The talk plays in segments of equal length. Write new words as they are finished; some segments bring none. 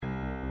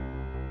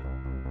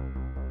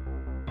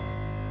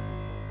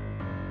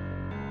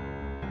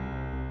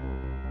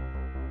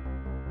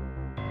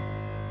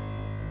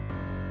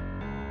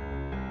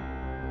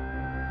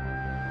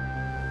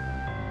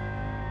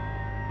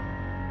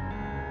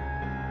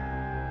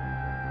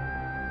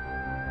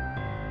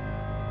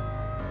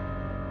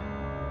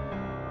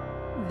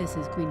This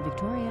is Queen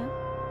Victoria.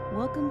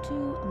 Welcome to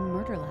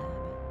Murder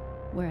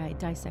Lab, where I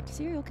dissect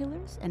serial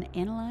killers and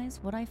analyze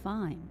what I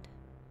find.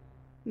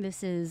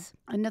 This is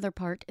another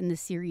part in the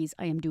series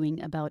I am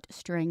doing about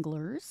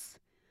stranglers.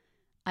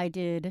 I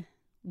did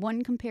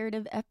one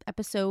comparative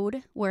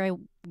episode where I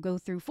go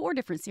through 4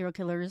 different serial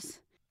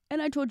killers,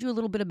 and I told you a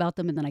little bit about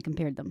them and then I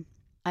compared them.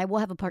 I will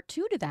have a part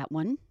 2 to that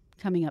one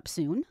coming up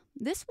soon.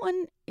 This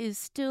one is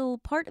still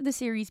part of the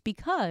series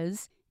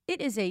because it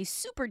is a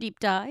super deep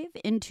dive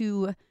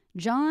into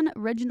John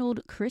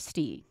Reginald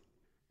Christie.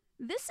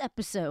 This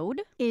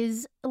episode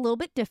is a little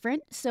bit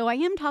different, so I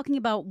am talking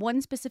about one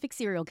specific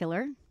serial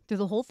killer through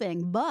the whole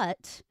thing,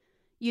 but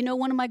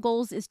one of my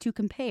goals is to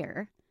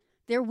compare.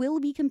 There will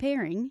be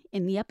comparing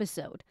in the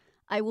episode.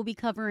 I will be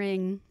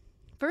covering,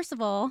 first of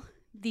all,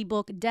 the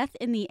book Death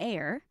in the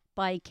Air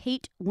by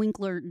Kate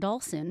Winkler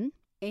Dawson,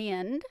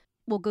 and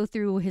we'll go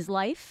through his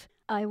life.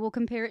 I will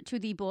compare it to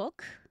the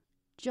book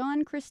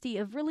John Christie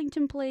of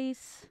Rillington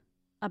Place,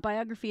 a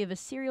biography of a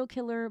serial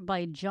killer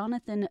by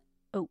Jonathan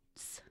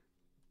Oates.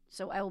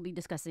 So I will be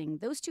discussing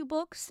those 2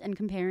 books and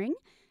comparing,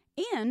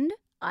 and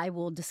I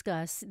will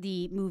discuss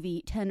the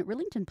movie 10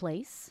 Rillington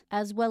Place,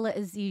 as well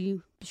as the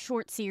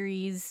short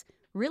series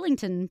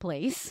Rillington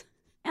Place,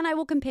 and I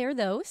will compare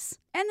those.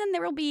 And then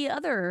there will be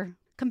other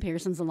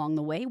comparisons along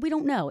the way. We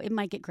don't know. It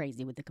might get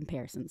crazy with the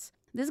comparisons.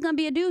 This is going to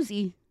be a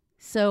doozy.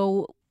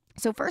 So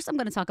first I'm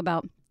going to talk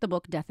about the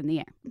book Death in the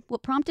Air.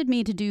 What prompted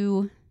me to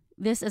do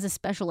this as a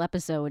special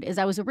episode is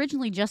I was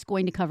originally just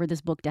going to cover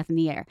this book Death in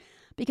the Air,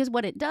 because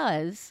what it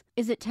does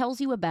is it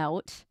tells you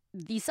about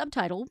the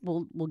subtitle.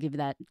 We'll give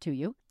that to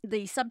you.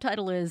 The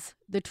subtitle is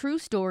The True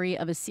Story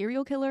of a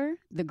Serial Killer,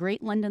 the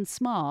Great London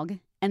Smog,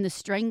 and the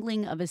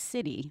Strangling of a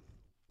City.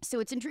 So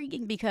it's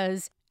intriguing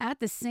because at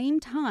the same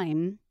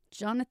time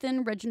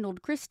Jonathan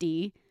Reginald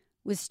Christie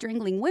was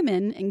strangling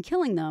women and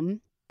killing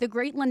them, the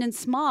Great London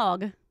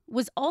Smog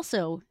was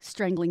also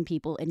strangling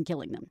people and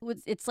killing them.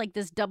 It's like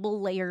this double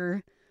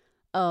layer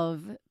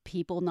of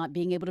people not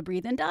being able to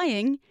breathe and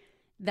dying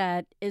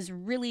that is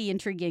really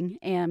intriguing,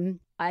 and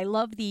I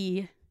love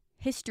the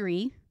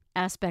history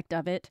aspect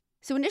of it.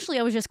 So initially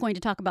I was just going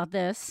to talk about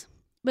this,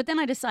 but then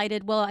I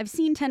decided, well, I've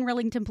seen 10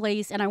 Rillington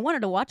Place and I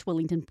wanted to watch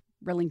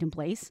Rillington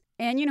Place,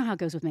 and you know how it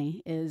goes with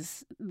me,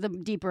 is the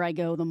deeper I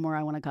go, the more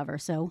I want to cover.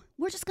 So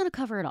we're just going to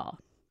cover it all,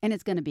 and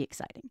it's going to be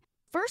exciting.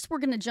 First, we're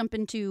going to jump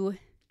into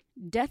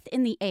Death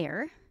in the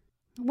Air.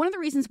 One of the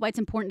reasons why it's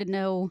important to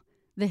know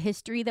the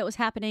history that was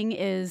happening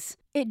is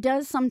it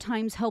does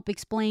sometimes help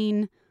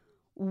explain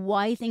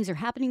why things are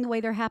happening the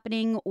way they're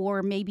happening,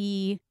 or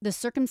maybe the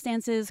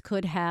circumstances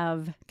could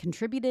have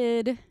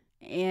contributed,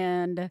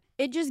 and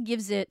it just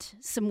gives it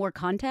some more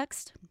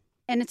context.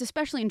 And it's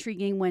especially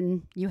intriguing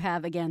when you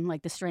have, again,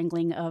 like the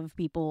strangling of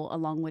people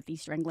along with the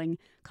strangling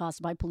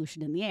caused by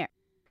pollution in the air.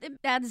 It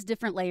adds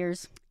different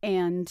layers,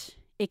 and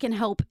it can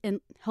help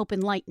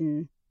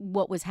enlighten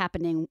what was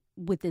happening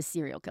with this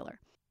serial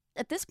killer.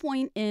 At this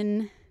point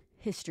in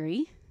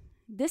history,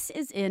 this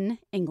is in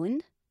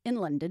England, in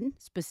London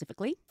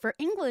specifically. For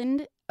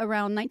England,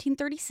 around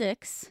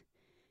 1936,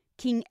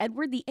 King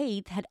Edward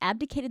VIII had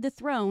abdicated the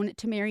throne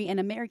to marry an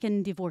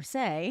American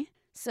divorcee.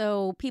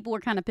 So people were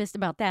kind of pissed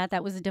about that.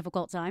 That was a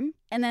difficult time.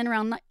 And then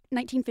around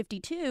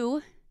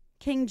 1952,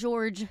 King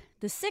George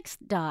VI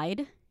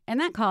died, and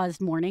that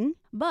caused mourning.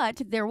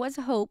 But there was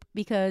hope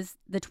because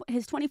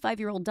his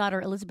 25-year-old daughter,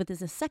 Elizabeth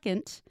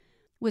II,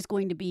 was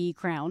going to be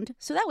crowned.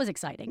 So that was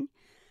exciting.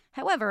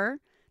 However,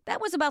 that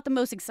was about the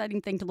most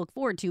exciting thing to look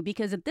forward to,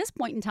 because at this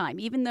point in time,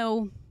 even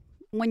though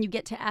when you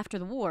get to after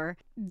the war,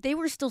 they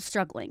were still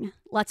struggling.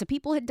 Lots of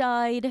people had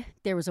died.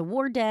 There was a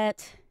war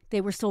debt. They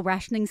were still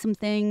rationing some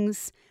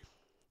things.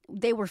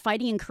 They were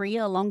fighting in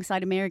Korea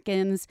alongside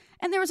Americans,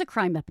 and there was a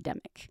crime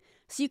epidemic.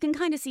 So you can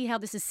kind of see how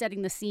this is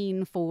setting the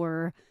scene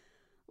for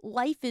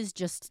life is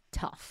just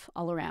tough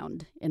all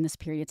around in this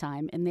period of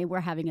time, and they were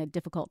having a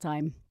difficult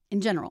time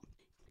in general.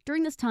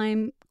 During this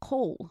time,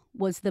 coal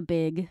was the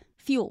big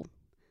fuel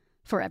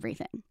for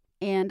everything.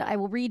 And I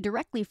will read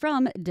directly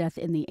from Death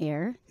in the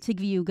Air to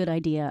give you a good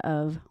idea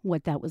of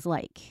what that was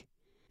like.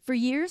 For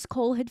years,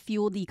 coal had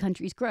fueled the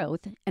country's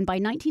growth, and by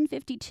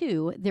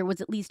 1952, there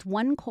was at least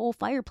one coal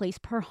fireplace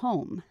per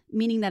home,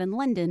 meaning that in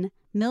London,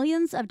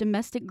 millions of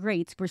domestic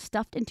grates were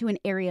stuffed into an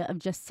area of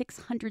just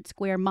 600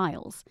 square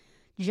miles,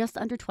 just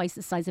under twice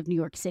the size of New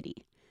York City.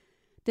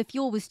 The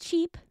fuel was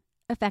cheap,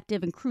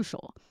 effective, and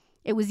crucial.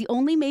 It was the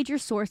only major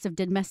source of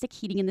domestic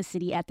heating in the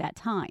city at that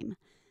time.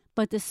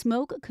 But the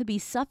smoke could be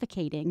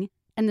suffocating,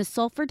 and the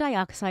sulfur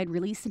dioxide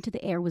released into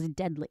the air was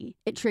deadly.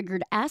 It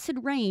triggered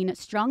acid rain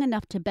strong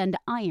enough to bend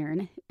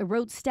iron,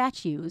 erode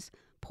statues,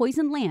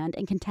 poison land,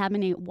 and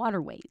contaminate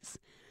waterways.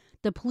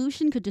 The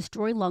pollution could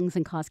destroy lungs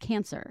and cause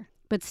cancer,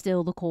 but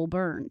still the coal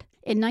burned.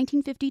 In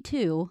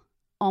 1952,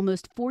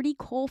 almost 40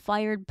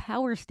 coal-fired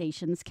power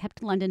stations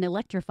kept London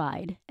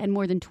electrified, and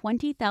more than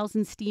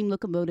 20,000 steam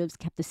locomotives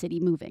kept the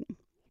city moving.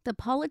 The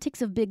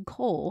politics of big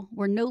coal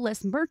were no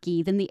less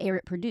murky than the air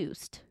it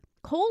produced.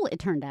 Coal, it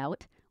turned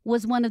out,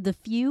 was one of the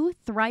few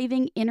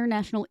thriving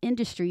international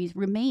industries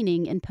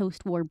remaining in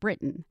post-war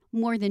Britain.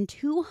 More than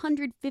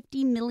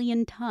 250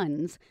 million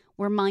tons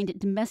were mined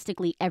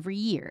domestically every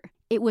year.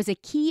 It was a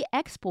key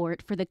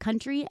export for the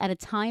country at a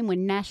time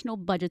when national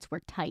budgets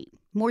were tight.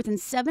 More than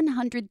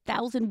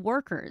 700,000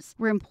 workers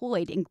were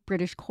employed in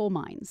British coal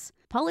mines.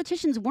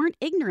 Politicians weren't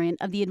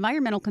ignorant of the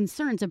environmental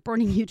concerns of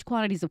burning huge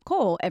quantities of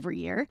coal every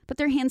year, but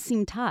their hands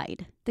seemed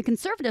tied. The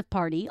Conservative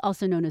Party,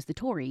 also known as the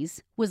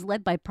Tories, was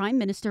led by Prime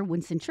Minister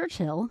Winston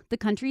Churchill, the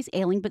country's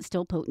ailing but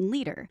still potent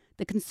leader.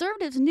 The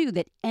Conservatives knew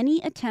that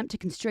any attempt to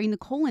constrain the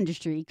coal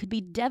industry could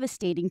be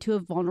devastating to a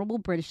vulnerable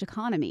British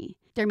economy.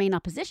 Their main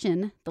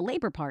opposition, the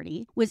Labour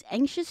Party, was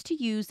anxious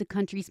to use the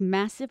country's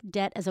massive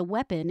debt as a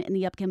weapon in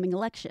the upcoming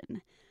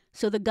election.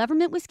 So the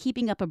government was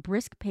keeping up a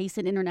brisk pace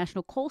in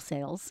international coal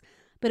sales,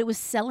 but it was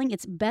selling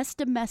its best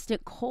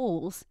domestic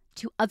coals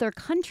to other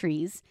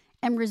countries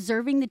and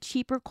reserving the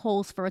cheaper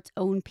coals for its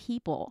own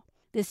people.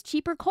 This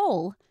cheaper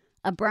coal,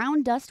 a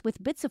brown dust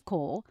with bits of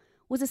coal,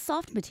 was a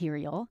soft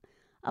material,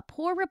 a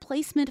poor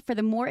replacement for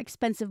the more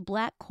expensive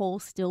black coal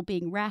still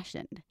being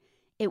rationed.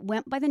 It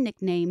went by the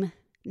nickname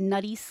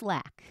Nutty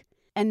Slack.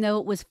 And though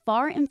it was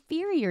far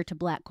inferior to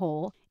black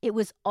coal, it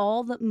was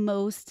all that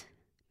most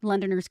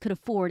Londoners could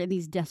afford in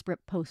these desperate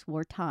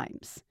post-war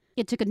times.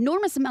 It took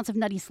enormous amounts of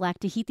nutty slack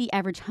to heat the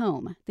average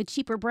home. The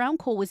cheaper brown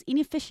coal was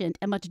inefficient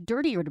and much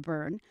dirtier to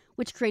burn,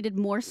 which created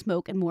more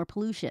smoke and more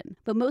pollution.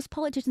 But most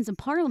politicians in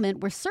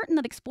Parliament were certain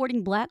that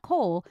exporting black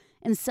coal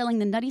and selling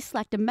the nutty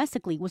slack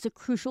domestically was a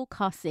crucial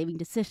cost-saving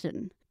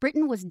decision.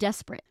 Britain was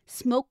desperate.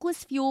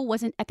 Smokeless fuel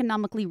wasn't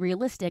economically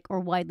realistic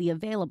or widely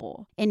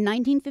available. In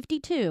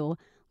 1952,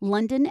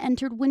 London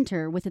entered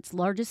winter with its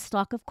largest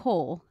stock of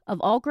coal,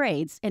 of all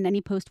grades, in any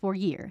post-war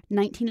year,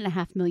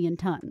 19.5 million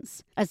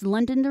tons. As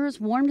Londoners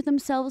warmed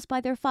themselves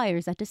by their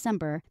fires that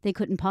December, they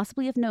couldn't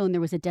possibly have known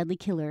there was a deadly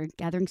killer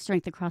gathering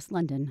strength across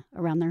London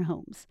around their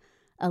homes,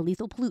 a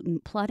lethal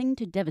pollutant plotting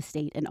to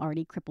devastate an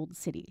already crippled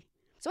city.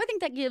 So I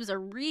think that gives a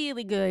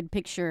really good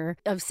picture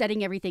of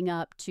setting everything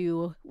up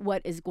to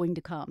what is going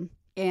to come.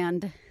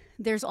 And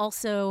there's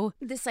also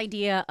this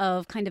idea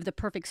of kind of the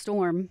perfect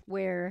storm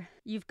where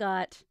you've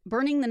got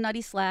burning the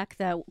nutty slack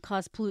that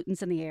cause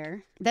pollutants in the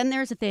air. Then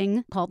there's a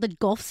thing called the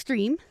Gulf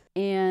Stream.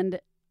 And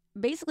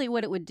basically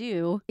what it would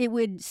do, it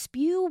would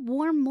spew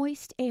warm,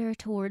 moist air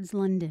towards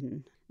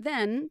London.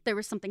 Then there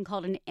was something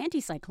called an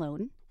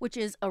anticyclone, which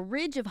is a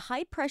ridge of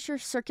high-pressure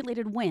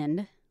circulated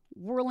wind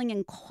whirling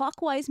in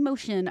clockwise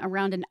motion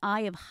around an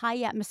eye of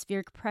high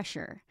atmospheric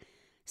pressure.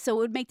 So it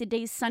would make the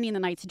days sunny and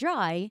the nights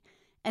dry,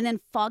 and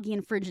then foggy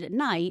and frigid at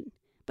night,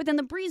 but then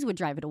the breeze would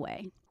drive it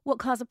away. What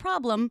caused a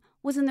problem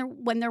was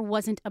when there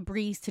wasn't a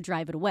breeze to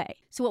drive it away.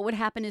 So what would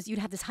happen is you'd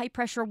have this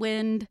high-pressure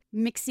wind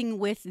mixing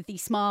with the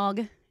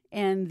smog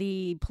and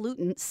the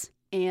pollutants,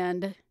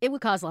 and it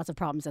would cause lots of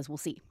problems, as we'll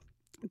see.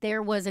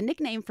 There was a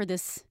nickname for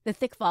this, the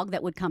thick fog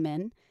that would come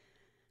in.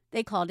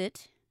 They called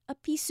it a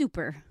pea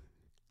souper.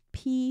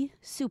 Pea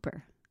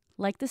souper,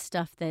 like the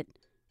stuff that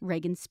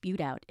Reagan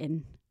spewed out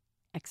in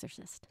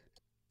Exorcist.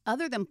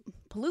 Other than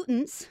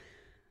pollutants,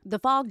 the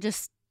fog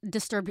just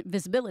disturbed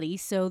visibility,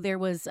 so there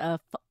was a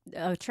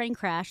train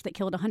crash that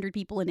killed 100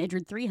 people and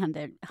injured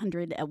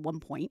 300 at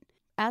one point.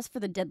 As for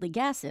the deadly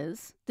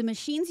gases, the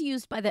machines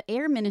used by the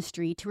Air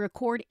Ministry to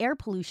record air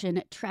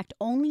pollution tracked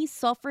only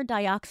sulfur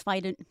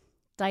dioxide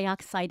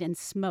and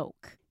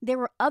smoke. There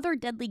were other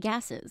deadly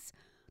gases,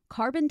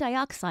 carbon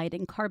dioxide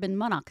and carbon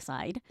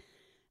monoxide,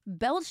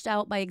 belched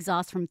out by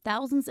exhaust from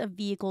thousands of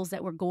vehicles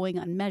that were going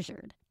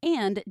unmeasured,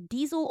 and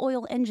diesel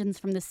oil engines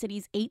from the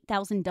city's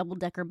 8,000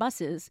 double-decker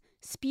buses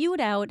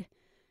spewed out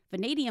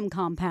vanadium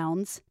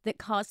compounds that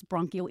caused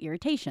bronchial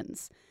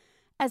irritations.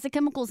 As the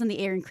chemicals in the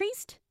air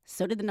increased,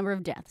 so did the number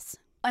of deaths.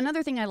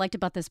 Another thing I liked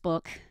about this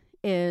book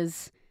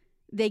is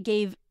they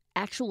gave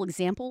actual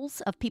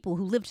examples of people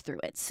who lived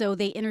through it. So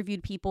they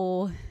interviewed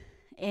people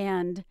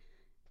and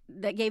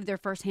that gave their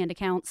firsthand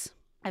accounts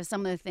of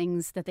some of the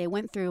things that they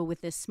went through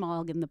with this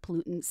smog and the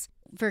pollutants.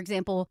 For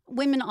example,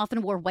 women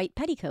often wore white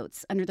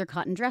petticoats under their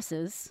cotton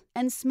dresses,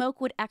 and smoke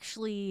would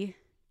actually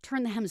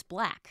turn the hems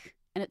black,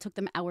 and it took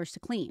them hours to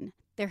clean.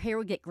 Their hair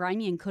would get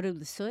grimy and coated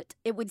with soot.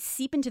 It would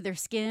seep into their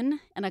skin,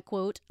 and I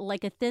quote,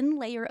 like a thin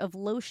layer of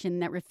lotion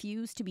that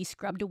refused to be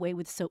scrubbed away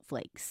with soap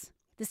flakes.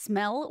 The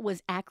smell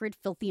was acrid,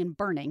 filthy, and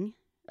burning.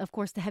 Of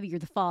course, the heavier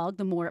the fog,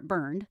 the more it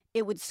burned.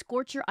 It would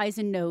scorch your eyes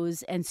and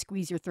nose and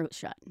squeeze your throat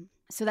shut.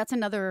 So that's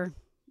another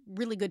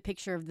really good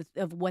picture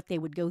of what they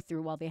would go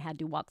through while they had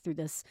to walk through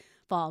this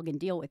fog and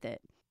deal with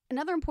it.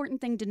 Another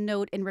important thing to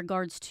note in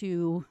regards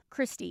to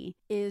Christie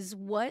is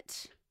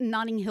what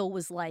Notting Hill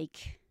was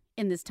like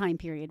in this time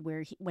period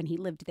when he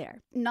lived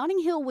there. Notting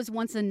Hill was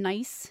once a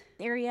nice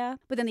area,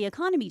 but then the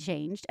economy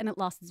changed and it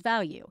lost its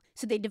value.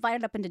 So they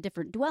divided up into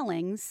different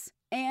dwellings,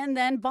 and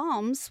then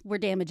bombs were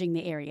damaging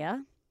the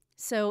area.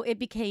 So it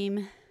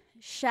became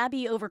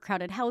shabby,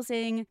 overcrowded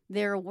housing.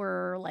 There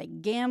were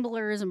like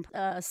gamblers and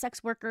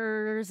sex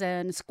workers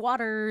and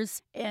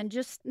squatters, and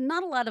just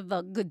not a lot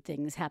of good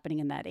things happening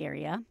in that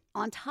area.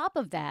 On top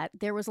of that,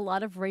 there was a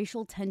lot of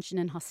racial tension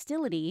and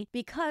hostility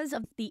because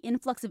of the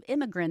influx of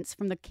immigrants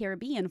from the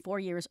Caribbean 4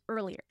 years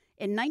earlier.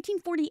 In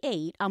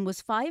 1948,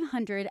 almost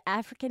 500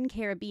 African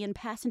Caribbean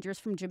passengers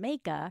from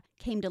Jamaica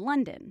came to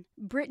London.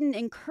 Britain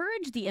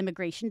encouraged the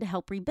immigration to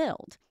help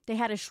rebuild. They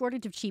had a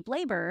shortage of cheap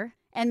labor,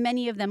 and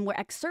many of them were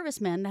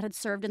ex-servicemen that had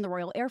served in the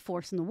Royal Air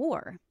Force in the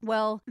war.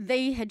 Well,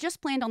 they had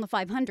just planned on the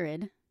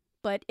 500,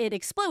 but it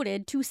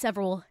exploded to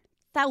several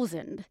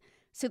thousand.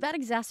 So that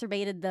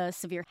exacerbated the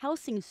severe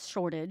housing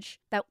shortage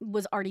that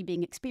was already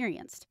being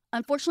experienced.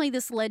 Unfortunately,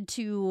 this led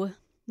to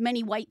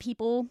many white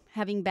people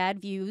having bad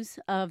views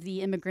of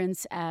the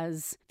immigrants,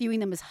 as viewing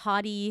them as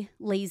haughty,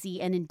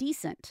 lazy, and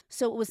indecent.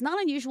 So it was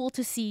not unusual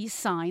to see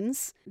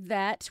signs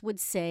that would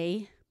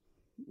say,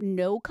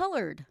 "No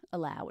colored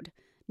allowed,"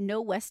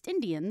 "No West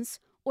Indians,"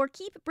 or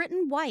 "Keep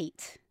Britain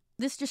white."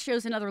 This just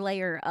shows another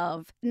layer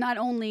of not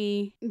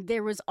only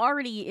there was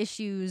already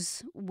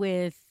issues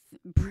with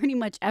pretty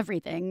much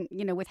everything,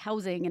 with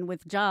housing and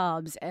with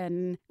jobs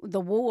and the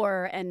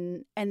war.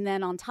 And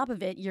then on top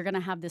of it, you're going to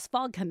have this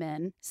fog come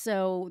in.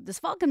 So this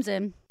fog comes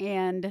in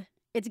and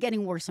it's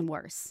getting worse and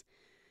worse.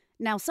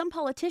 Now, some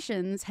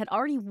politicians had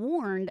already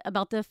warned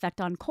about the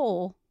effect on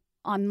coal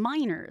on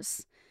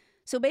miners.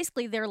 So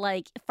basically, they're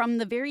like, from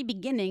the very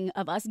beginning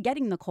of us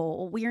getting the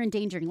coal, we are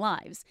endangering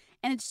lives.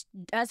 And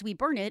as we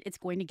burn it, it's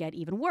going to get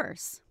even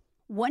worse.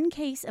 One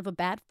case of a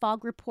bad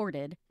fog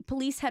reported.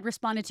 Police had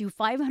responded to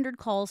 500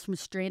 calls from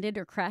stranded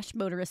or crashed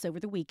motorists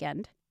over the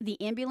weekend. The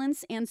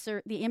ambulance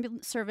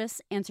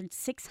service answered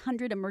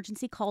 600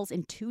 emergency calls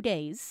in 2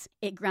 days.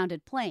 It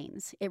grounded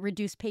planes. It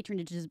reduced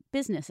patronage of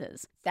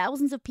businesses.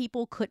 Thousands of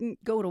people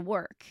couldn't go to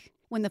work.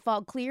 When the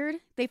fog cleared,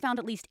 they found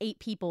at least 8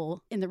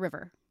 people in the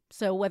river.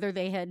 So whether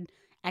they had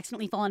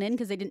accidentally fallen in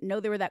because they didn't know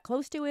they were that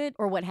close to it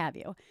or what have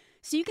you.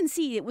 So you can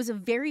see it was a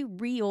very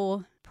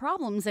real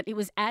problems that it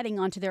was adding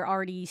onto their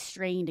already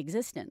strained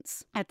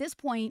existence. At this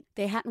point,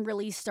 they hadn't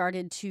really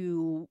started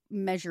to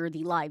measure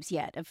the lives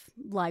yet of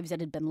lives that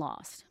had been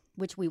lost,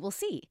 which we will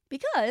see.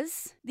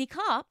 Because the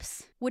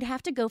cops would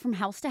have to go from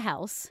house to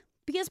house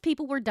because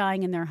people were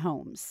dying in their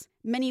homes.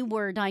 Many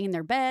were dying in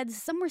their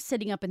beds, some were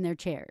sitting up in their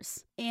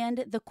chairs,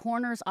 and the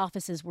coroner's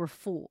offices were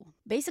full.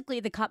 Basically,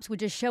 the cops would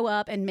just show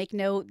up and make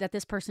note that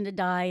this person had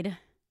died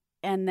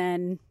and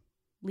then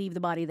leave the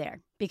body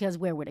there, because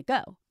where would it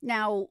go?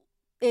 Now,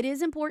 it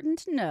is important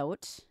to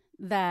note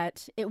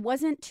that it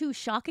wasn't too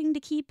shocking to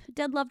keep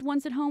dead loved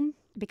ones at home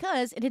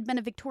because it had been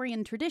a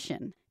Victorian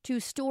tradition to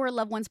store a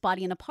loved one's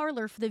body in a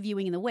parlor for the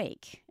viewing in the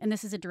wake. And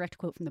this is a direct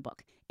quote from the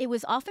book. It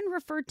was often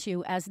referred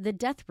to as the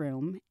death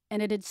room,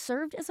 and it had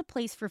served as a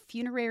place for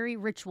funerary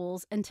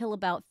rituals until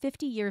about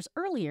 50 years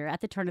earlier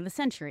at the turn of the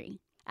century.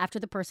 After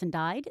the person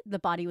died, the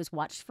body was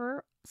watched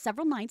for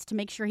several nights to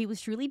make sure he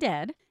was truly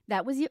dead.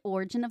 That was the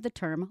origin of the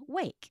term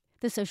wake,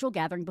 the social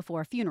gathering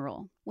before a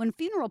funeral. When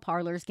funeral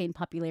parlors gained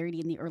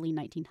popularity in the early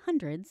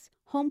 1900s,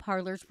 home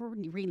parlors were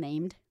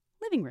renamed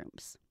living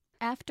rooms.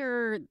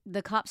 After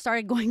the cops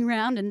started going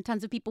around and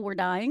tons of people were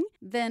dying,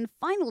 then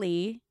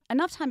finally,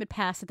 enough time had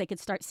passed that they could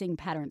start seeing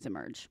patterns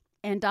emerge.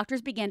 And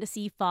doctors began to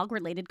see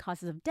fog-related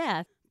causes of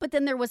death. But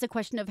then there was a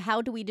question of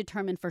how do we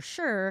determine for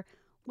sure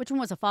which one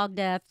was a fog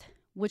death,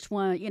 which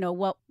one,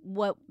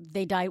 what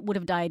they would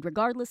have died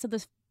regardless of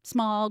the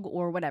smog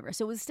or whatever.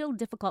 So it was still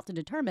difficult to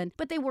determine,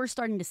 but they were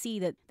starting to see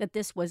that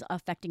this was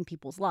affecting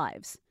people's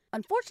lives.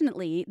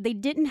 Unfortunately, they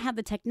didn't have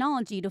the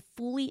technology to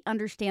fully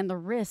understand the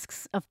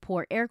risks of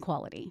poor air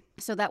quality.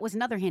 So that was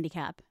another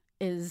handicap,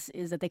 is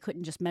that they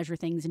couldn't just measure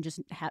things and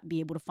just be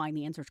able to find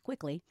the answers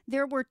quickly.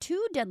 There were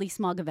 2 deadly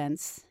smog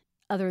events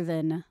other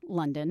than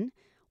London.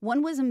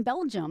 One was in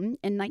Belgium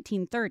in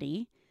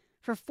 1930.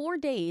 For 4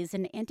 days,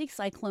 an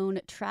anticyclone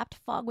trapped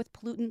fog with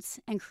pollutants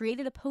and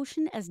created a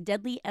potion as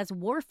deadly as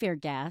warfare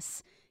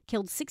gas,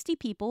 killed 60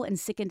 people and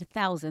sickened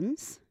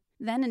thousands.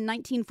 Then in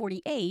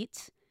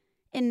 1948,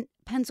 in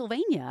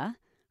Pennsylvania,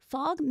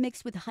 fog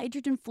mixed with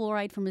hydrogen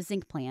fluoride from a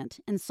zinc plant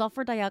and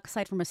sulfur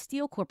dioxide from a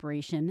steel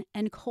corporation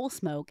and coal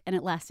smoke, and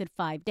it lasted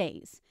 5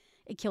 days.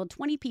 It killed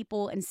 20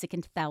 people and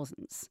sickened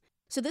thousands.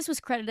 So this was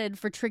credited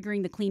for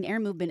triggering the clean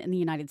air movement in the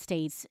United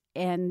States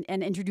and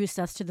introduced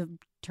us to the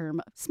term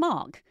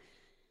smog.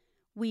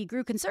 We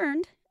grew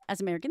concerned as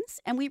Americans,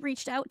 and we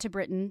reached out to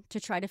Britain to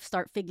try to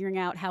start figuring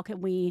out how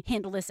can we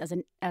handle this as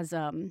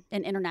an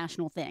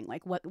international thing.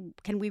 Like, what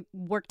can we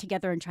work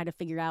together and try to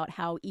figure out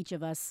how each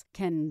of us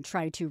can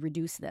try to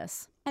reduce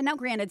this? And now,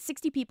 granted,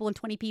 60 people and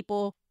 20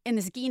 people in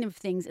the scheme of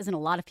things isn't a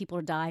lot of people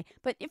to die,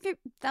 but if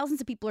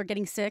thousands of people are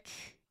getting sick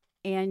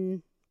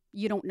and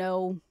you don't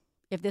know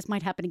if this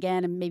might happen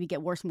again and maybe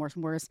get worse and worse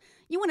and worse,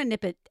 you want to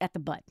nip it at the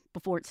butt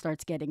before it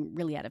starts getting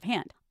really out of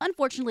hand.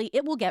 Unfortunately,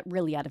 it will get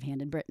really out of hand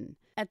in Britain.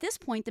 At this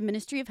point, the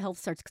Ministry of Health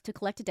starts to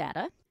collect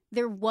data.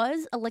 There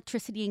was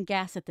electricity and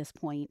gas at this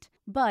point,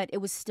 but it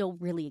was still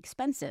really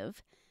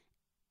expensive,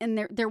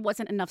 and there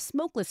wasn't enough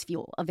smokeless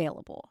fuel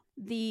available.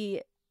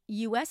 The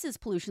US's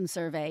pollution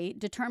survey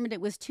determined it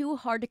was too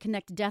hard to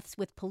connect deaths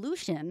with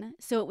pollution,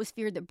 so it was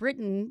feared that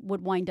Britain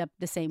would wind up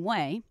the same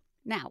way.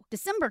 Now,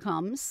 December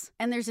comes,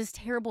 and there's this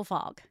terrible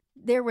fog.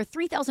 There were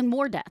 3,000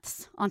 more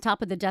deaths on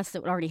top of the deaths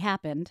that had already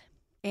happened,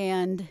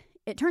 and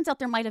it turns out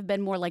there might have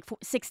been more like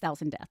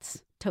 6,000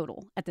 deaths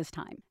total at this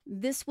time.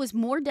 This was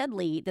more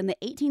deadly than the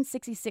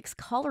 1866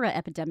 cholera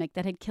epidemic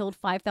that had killed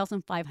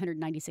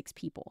 5,596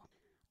 people.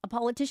 A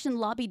politician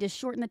lobbied to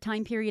shorten the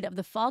time period of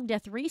the fog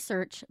death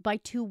research by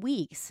 2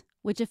 weeks,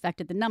 which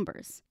affected the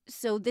numbers.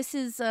 So this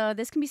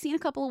can be seen a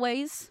couple of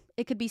ways.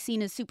 It could be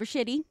seen as super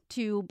shitty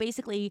to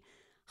basically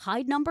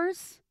hide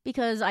numbers,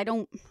 because I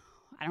don't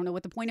know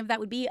what the point of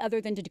that would be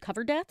other than to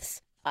cover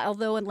deaths.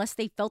 Although unless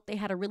they felt they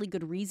had a really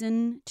good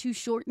reason to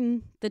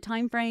shorten the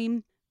time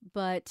frame.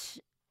 But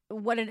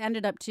what it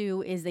ended up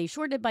to is they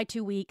shortened it by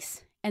 2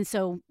 weeks, and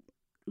so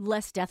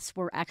less deaths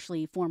were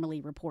actually formally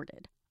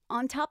reported.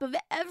 On top of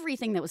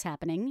everything that was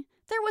happening,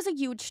 there was a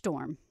huge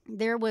storm.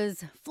 There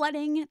was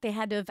flooding. They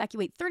had to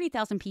evacuate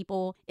 30,000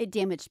 people. It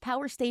damaged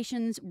power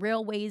stations,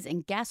 railways,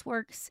 and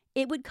gasworks.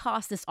 It would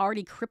cost this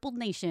already crippled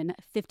nation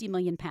 50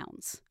 million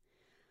pounds.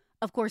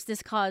 Of course,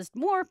 this caused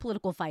more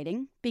political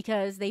fighting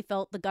because they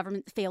felt the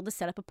government failed to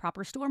set up a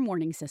proper storm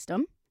warning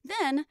system.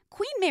 Then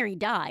Queen Mary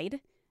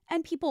died,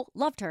 and people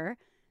loved her,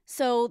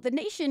 so the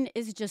nation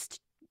is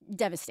just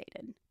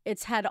devastated.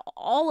 It's had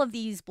all of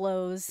these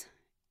blows.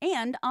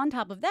 And on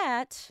top of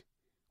that,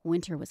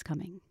 winter was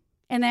coming.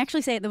 And they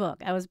actually say it in the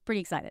book. I was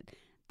pretty excited.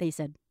 They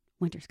said,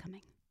 winter's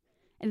coming.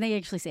 And they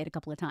actually say it a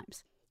couple of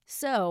times.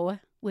 So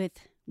with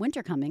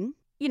winter coming,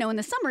 in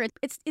the summer,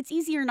 it's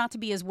easier not to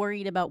be as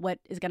worried about what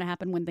is going to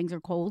happen when things are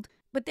cold.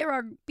 But there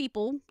are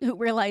people who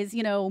realize,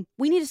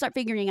 we need to start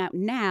figuring out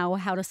now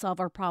how to solve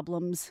our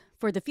problems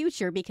for the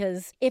future,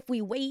 because if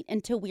we wait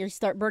until we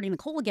start burning the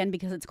coal again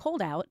because it's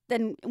cold out,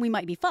 then we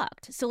might be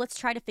fucked. So let's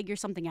try to figure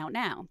something out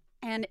now.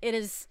 And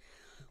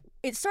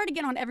it started to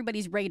get on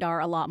everybody's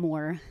radar a lot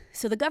more,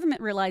 so the government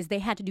realized they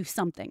had to do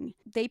something.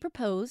 They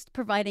proposed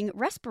providing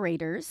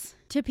respirators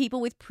to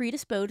people with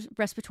predisposed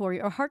respiratory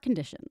or heart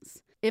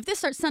conditions. If this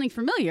starts sounding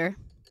familiar,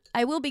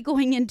 I will be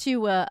going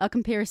into a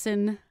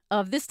comparison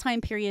of this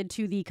time period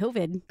to the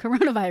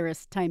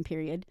coronavirus time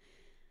period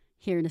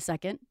here in a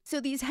second. So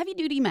these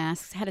heavy-duty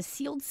masks had a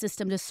sealed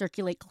system to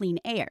circulate clean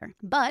air,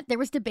 but there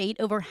was debate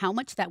over how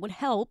much that would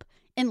help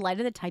in light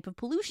of the type of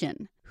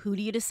pollution. Who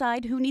do you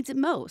decide who needs it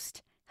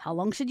most? How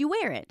long should you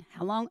wear it?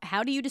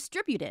 How do you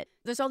distribute it?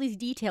 There's all these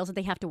details that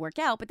they have to work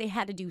out, but they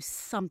had to do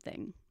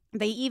something.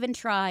 They even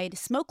tried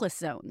smokeless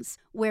zones,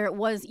 where it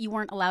was you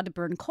weren't allowed to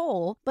burn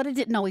coal, but it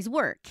didn't always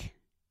work.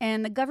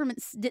 And the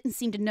government didn't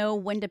seem to know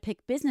when to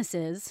pick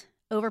businesses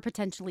over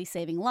potentially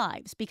saving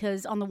lives,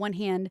 because on the one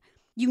hand,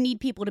 you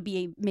need people to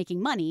be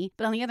making money,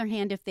 but on the other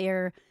hand, if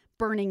they're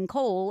burning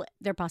coal,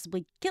 they're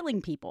possibly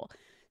killing people.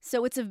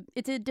 So it's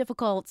a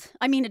difficult,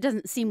 it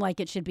doesn't seem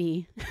like it should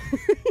be,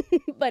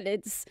 but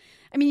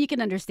you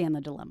can understand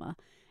the dilemma.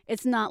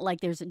 It's not like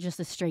there's just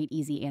a straight,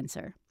 easy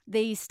answer.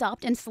 They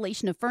stopped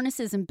installation of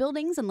furnaces in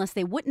buildings unless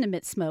they wouldn't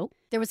emit smoke.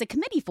 There was a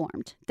committee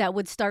formed that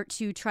would start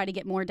to try to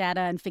get more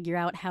data and figure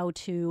out how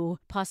to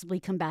possibly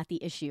combat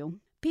the issue.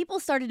 People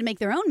started to make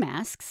their own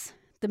masks.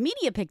 The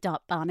media picked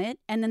up on it,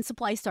 and then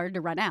supplies started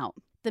to run out.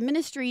 The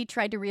ministry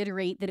tried to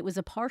reiterate that it was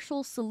a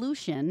partial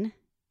solution,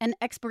 and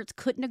experts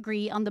couldn't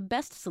agree on the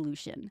best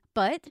solution.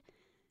 But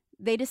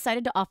they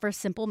decided to offer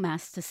simple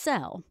masks to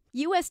sell.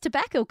 U.S.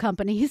 tobacco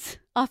companies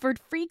offered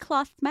free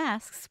cloth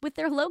masks with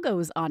their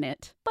logos on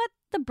it, but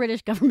the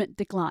British government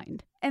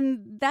declined.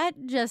 And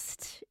that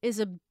just is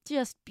a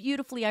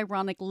beautifully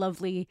ironic,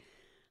 lovely,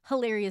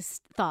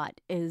 hilarious thought,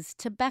 is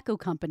tobacco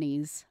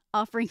companies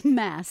offering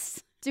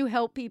masks to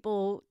help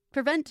people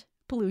prevent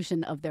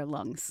pollution of their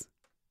lungs.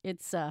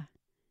 It's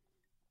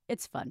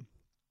fun.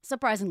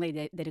 Surprisingly,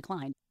 they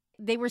declined.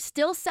 They were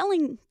still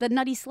selling the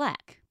nutty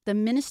slack. The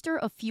Minister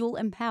of Fuel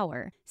and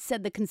Power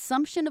said the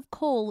consumption of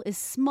coal is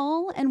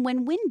small, and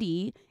when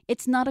windy,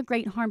 it's not a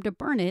great harm to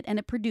burn it, and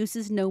it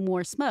produces no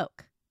more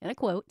smoke. And I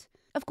quote,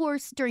 "Of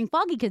course, during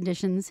foggy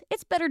conditions,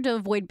 it's better to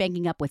avoid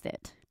banking up with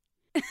it."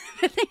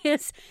 The thing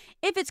is,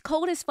 if it's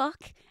cold as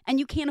fuck and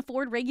you can't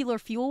afford regular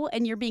fuel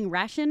and you're being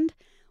rationed,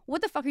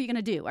 what the fuck are you going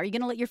to do? Are you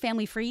going to let your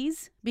family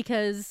freeze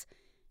because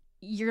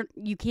you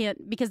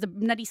can't, because the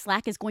nutty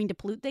slack is going to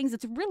pollute things?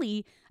 It's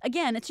really,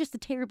 again, it's just a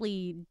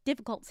terribly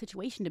difficult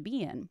situation to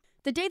be in.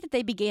 The day that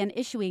they began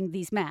issuing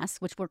these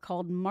masks, which were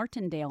called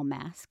Martindale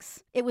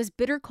masks, it was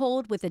bitter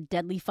cold with a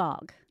deadly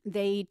fog.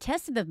 They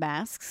tested the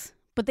masks,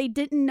 but they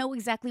didn't know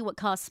exactly what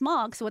caused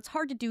smog, so it's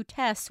hard to do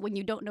tests when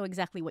you don't know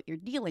exactly what you're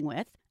dealing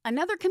with.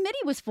 Another committee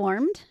was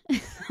formed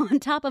on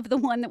top of the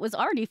one that was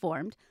already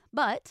formed,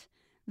 but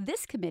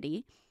this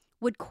committee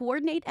would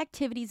coordinate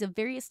activities of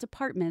various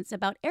departments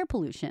about air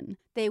pollution.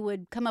 They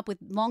would come up with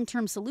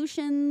long-term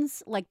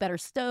solutions like better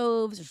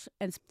stoves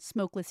and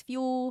smokeless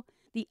fuel.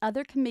 The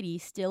other committee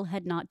still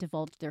had not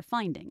divulged their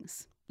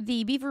findings.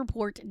 The Beaver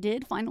Report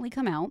did finally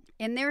come out,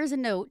 and there is a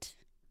note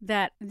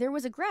that there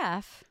was a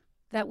graph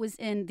that was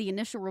in the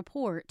initial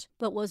report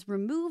but was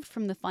removed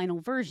from the final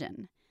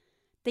version.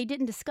 they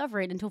didn't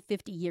discover it until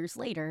 50 years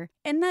later.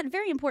 And that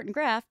very important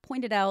graph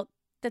pointed out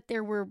that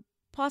there were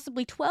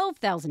possibly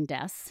 12,000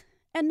 deaths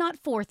and not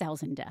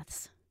 4,000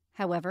 deaths.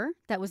 However,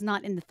 that was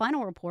not in the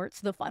final report,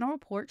 so the final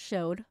report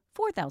showed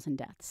 4,000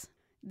 deaths.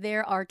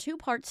 There are two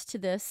parts to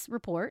this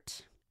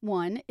report.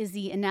 One is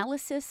the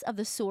analysis of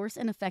the source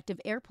and effect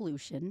of air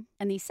pollution,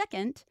 and the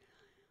second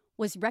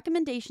was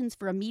recommendations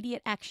for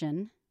immediate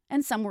action,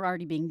 and some were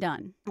already being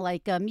done,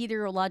 like a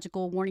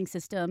meteorological warning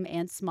system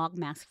and smog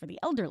masks for the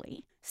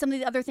elderly. Some of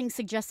the other things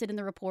suggested in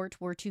the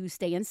report were to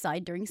stay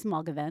inside during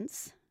smog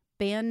events,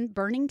 ban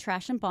burning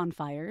trash and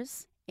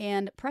bonfires,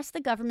 and press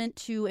the government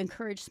to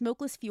encourage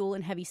smokeless fuel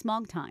in heavy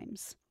smog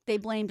times. They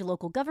blamed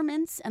local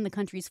governments and the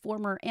country's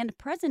former and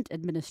present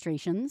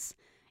administrations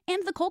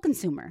and the coal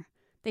consumer.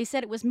 They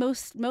said it was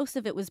most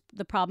of it was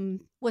the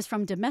problem was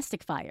from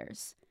domestic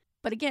fires.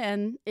 But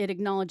again, it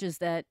acknowledges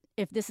that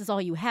if this is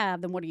all you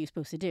have, then what are you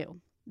supposed to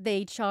do?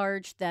 They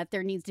charged that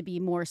there needs to be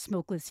more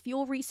smokeless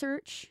fuel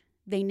research.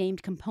 They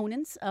named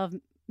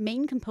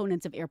main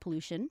components of air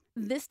pollution.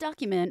 This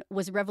document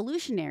was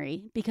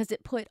revolutionary because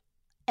it put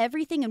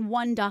everything in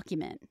one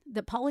document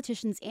that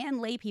politicians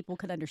and lay people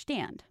could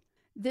understand.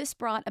 This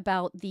brought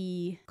about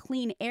the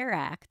Clean Air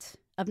Act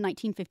of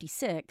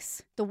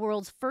 1956, the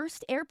world's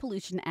first air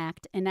pollution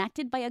act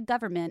enacted by a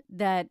government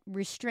that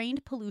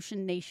restrained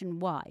pollution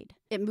nationwide.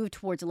 It moved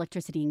towards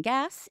electricity and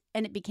gas,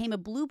 and it became a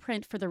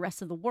blueprint for the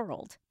rest of the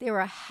world. There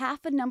were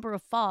half a number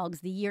of fogs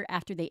the year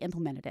after they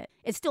implemented it.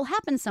 It still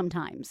happens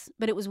sometimes,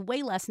 but it was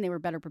way less and they were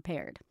better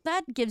prepared.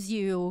 That gives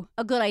you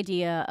a good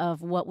idea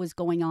of what was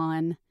going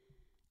on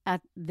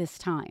at this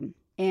time.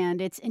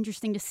 And it's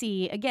interesting to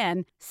see,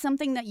 again,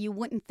 something that you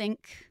wouldn't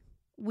think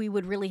we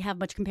would really have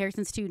much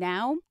comparisons to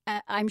now.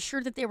 I'm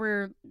sure that there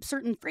were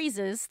certain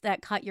phrases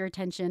that caught your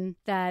attention,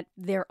 that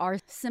there are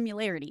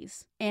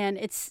similarities. And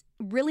it's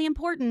really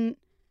important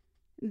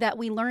that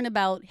we learn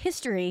about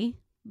history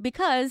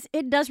because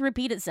it does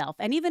repeat itself.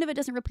 And even if it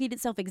doesn't repeat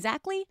itself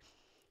exactly,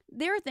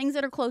 there are things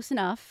that are close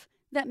enough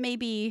that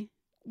maybe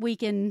we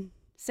can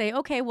say,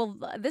 okay, well,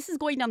 this is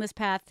going down this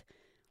path.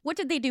 What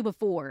did they do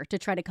before to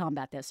try to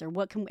combat this? Or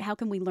how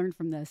can we learn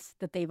from this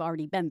that they've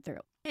already been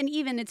through? And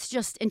even it's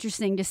just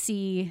interesting to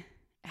see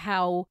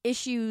how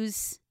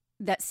issues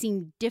that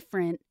seem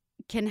different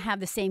can have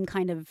the same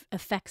kind of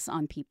effects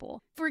on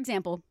people. For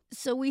example,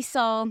 so we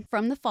saw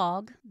from the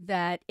fog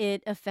that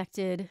it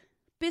affected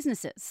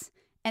businesses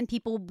and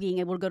people being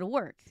able to go to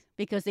work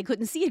because they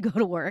couldn't see to go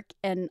to work.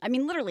 And I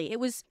mean, literally,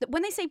 it was,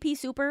 when they say pea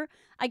super,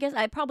 I guess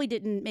I probably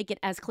didn't make it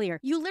as clear.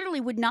 You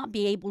literally would not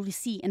be able to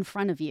see in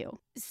front of you.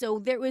 So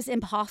there was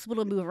impossible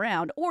to move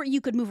around, or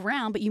you could move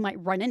around, but you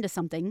might run into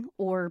something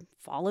or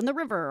fall in the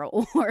river,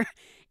 or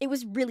it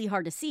was really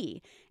hard to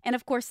see. And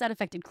of course that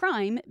affected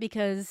crime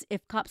because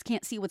if cops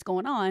can't see what's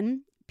going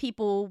on,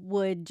 people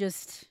would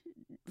just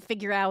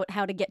figure out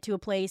how to get to a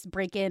place,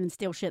 break in and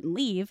steal shit and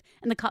leave,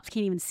 and the cops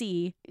can't even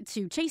see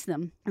to chase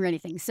them or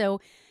anything. So,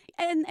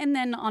 and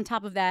then on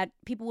top of that,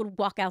 people would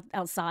walk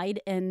outside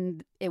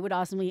and it would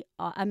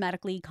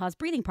automatically cause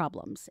breathing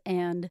problems.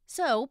 And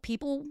so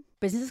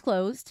businesses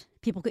closed,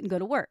 people couldn't go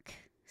to work.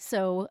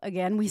 So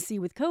again, we see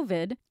with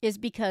COVID is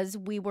because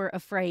we were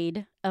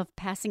afraid of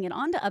passing it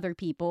on to other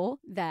people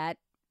that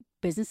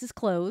businesses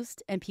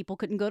closed and people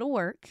couldn't go to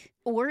work.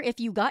 Or if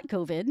you got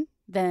COVID,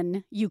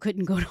 then you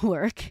couldn't go to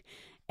work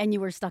and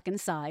you were stuck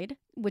inside,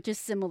 which is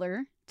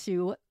similar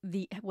to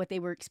what they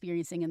were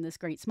experiencing in this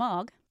great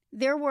smog.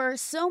 There were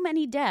so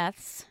many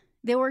deaths,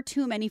 there were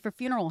too many for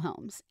funeral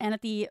homes. And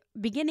at the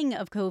beginning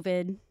of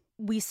COVID,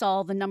 we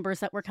saw the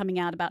numbers that were coming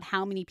out about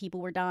how many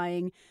people were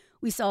dying.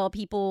 We saw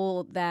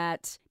people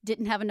that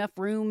didn't have enough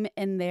room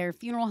in their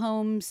funeral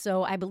homes.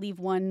 So I believe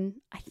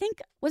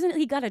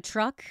he got a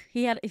truck?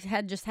 He had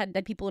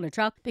dead people in a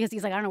truck because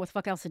he's like, I don't know what the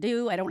fuck else to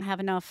do. I don't have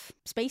enough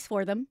space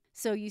for them.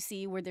 So you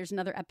see where there's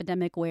another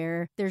epidemic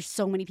where there's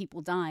so many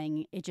people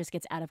dying, it just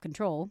gets out of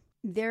control.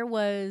 There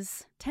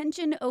was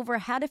tension over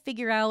how to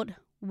figure out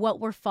what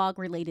were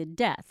fog-related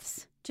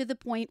deaths, to the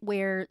point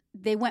where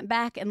they went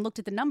back and looked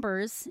at the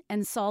numbers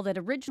and saw that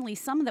originally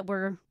some that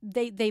were,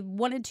 they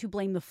wanted to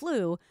blame the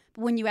flu,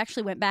 but when you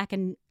actually went back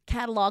and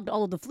cataloged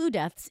all of the flu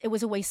deaths, it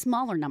was a way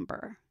smaller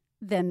number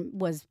than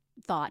was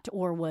thought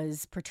or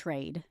was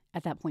portrayed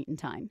at that point in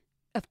time.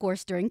 Of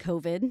course, during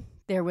COVID,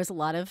 there was a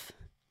lot of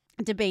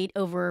debate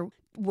over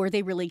were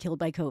they really killed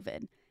by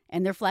COVID?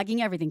 And they're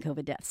flagging everything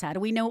COVID deaths. How do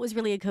we know it was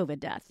really a COVID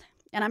death?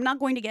 And I'm not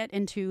going to get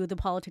into the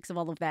politics of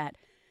all of that.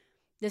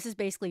 This is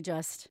basically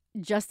just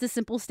a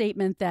simple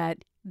statement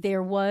that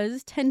there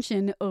was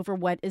tension over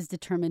what is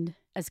determined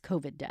as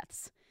COVID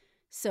deaths.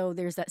 So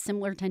there's that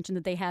similar tension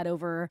that they had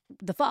over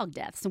the fog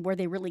deaths. And were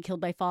they really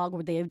killed by fog?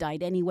 Would they have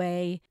died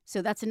anyway?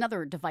 So that's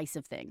another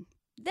divisive thing.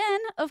 Then,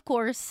 of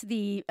course,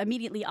 the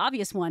immediately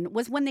obvious one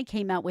was when they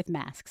came out with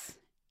masks.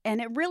 And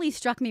it really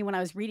struck me when I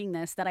was reading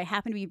this that I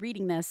happened to be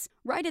reading this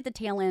right at the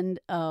tail end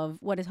of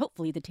what is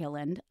hopefully the tail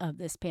end of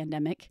this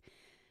pandemic.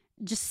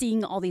 Just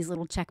seeing all these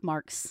little check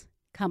marks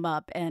come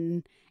up.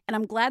 And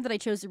I'm glad that I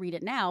chose to read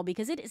it now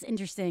because it is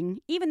interesting,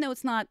 even though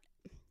it's not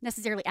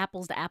necessarily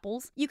apples to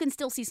apples. You can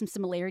still see some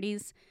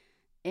similarities,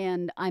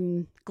 and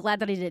I'm glad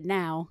that I did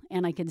now,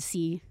 and I can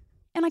see,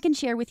 and I can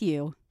share with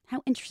you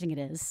how interesting it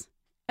is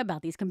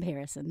about these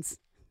comparisons.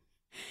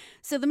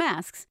 So the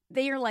masks,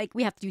 they are like,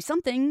 we have to do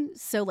something,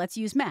 so let's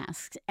use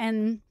masks.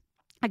 And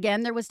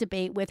again, there was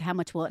debate with how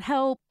much will it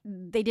help.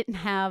 They didn't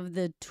have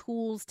the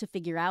tools to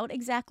figure out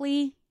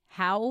exactly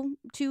how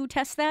to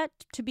test that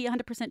to be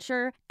 100%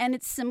 sure. And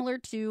it's similar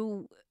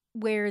to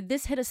where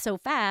this hit us so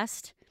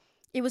fast,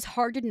 it was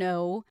hard to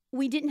know.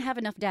 We didn't have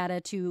enough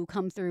data to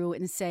come through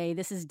and say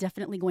this is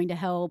definitely going to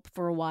help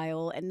for a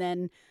while. And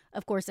then,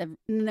 of course,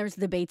 there's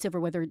debates over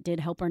whether it did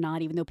help or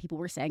not, even though people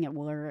were saying it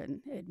were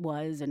and it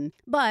was.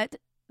 But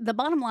the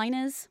bottom line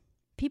is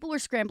people were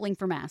scrambling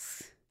for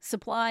masks.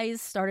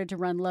 Supplies started to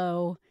run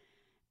low,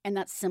 and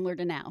that's similar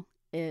to now,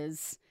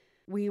 is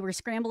we were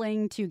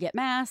scrambling to get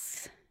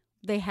masks.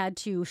 They had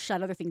to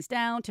shut other things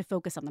down to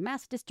focus on the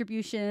mask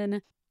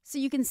distribution. So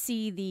you can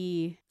see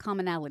the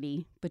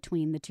commonality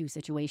between the two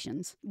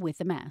situations with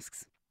the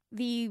masks.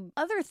 The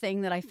other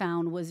thing that I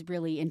found was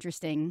really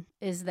interesting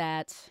is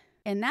that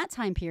in that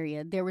time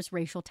period, there was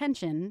racial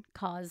tension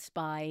caused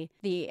by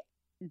the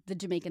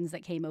Jamaicans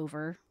that came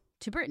over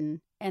to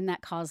Britain, and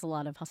that caused a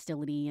lot of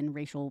hostility and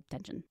racial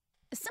tension.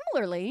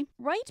 Similarly,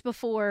 right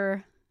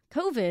before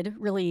COVID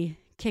really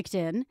kicked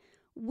in,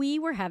 we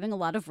were having a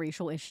lot of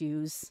racial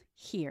issues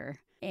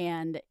here.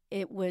 And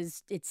it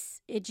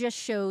just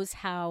shows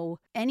how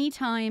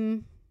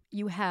anytime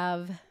you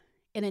have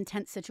an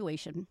intense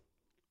situation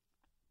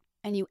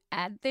and you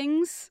add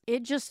things,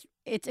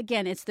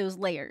 it's those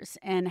layers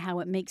and how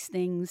it makes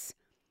things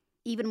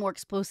even more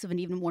explosive and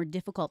even more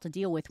difficult to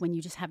deal with when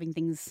you just have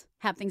things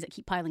that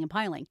keep piling and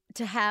piling.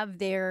 To have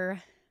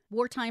their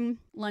wartime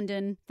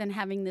London, then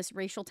having this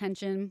racial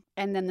tension,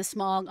 and then the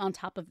smog on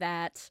top of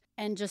that,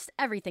 and just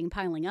everything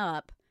piling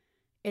up,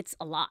 it's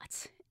a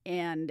lot.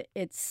 And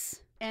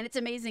it's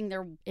amazing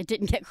it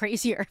didn't get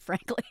crazier,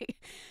 frankly.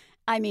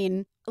 I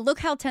mean, look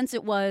how tense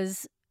it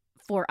was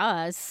for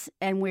us,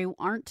 and we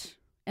aren't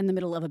in the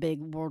middle of a big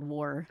world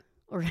war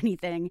or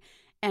anything,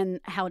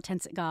 and how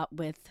tense it got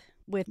with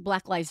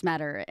Black Lives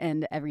Matter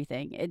and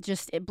everything.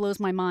 It blows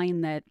my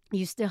mind that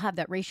you still have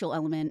that racial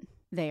element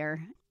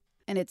there,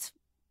 and it's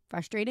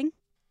frustrating.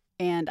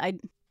 And I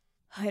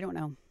don't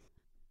know.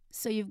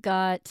 So you've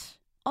got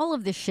all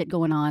of this shit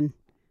going on,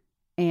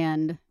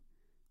 and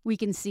we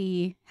can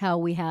see how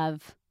we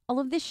have all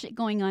of this shit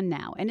going on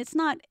now. And it's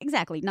not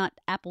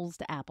apples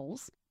to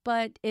apples,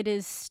 but it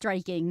is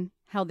striking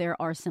how there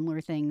are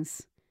similar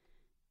things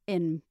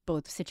in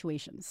both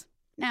situations.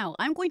 Now,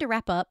 I'm going to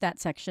wrap up that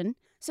section.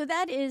 So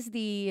that is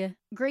the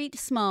Great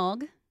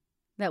Smog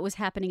that was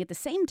happening at the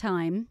same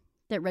time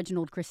that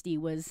Reginald Christie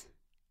was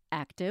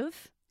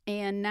active.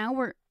 And now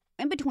we're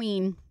in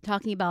between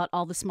talking about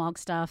all the smog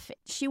stuff.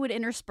 She would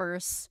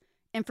intersperse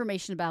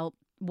information about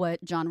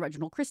what John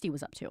Reginald Christie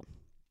was up to.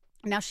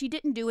 Now, she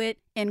didn't do it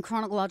in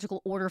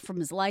chronological order from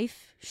his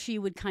life. She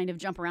would kind of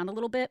jump around a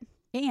little bit.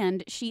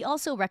 And she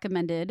also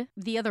recommended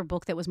the other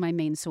book that was my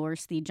main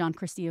source, The John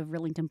Christie of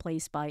Rillington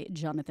Place by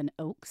Jonathan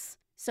Oakes.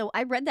 So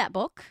I read that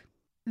book.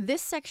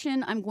 This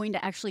section, I'm going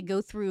to actually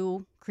go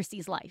through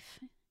Christie's life.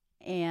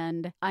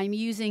 And I'm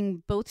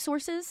using both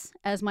sources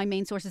as my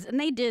main sources. And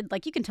they did,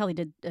 you can tell they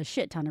did a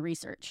shit ton of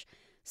research.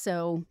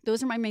 So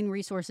those are my main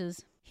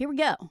resources. Here we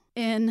go.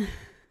 In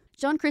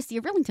John Christie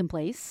of Rillington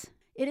Place,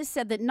 it is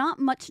said that not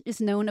much is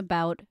known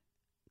about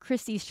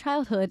Christie's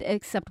childhood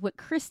except what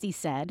Christie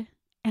said.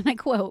 And I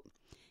quote,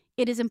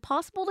 "It is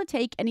impossible to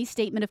take any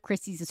statement of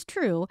Christie's as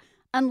true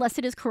unless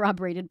it is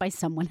corroborated by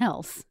someone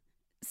else."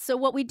 So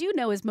what we do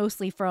know is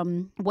mostly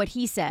from what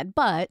he said,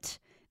 but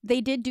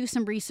they did do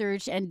some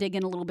research and dig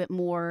in a little bit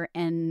more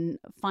and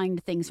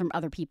find things from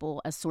other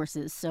people as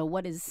sources. So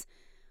what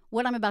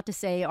I'm about to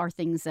say are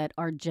things that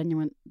are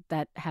genuine,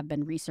 that have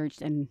been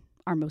researched and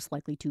are most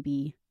likely to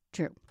be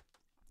true.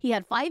 He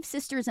had 5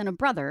 sisters and a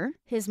brother.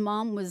 His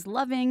mom was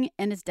loving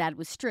and his dad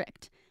was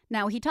strict.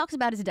 Now, he talks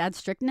about his dad's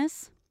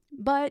strictness,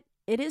 but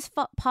it is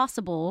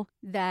possible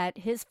that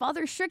his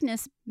father's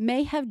strictness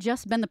may have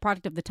just been the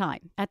product of the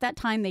time. At that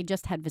time, they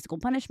just had physical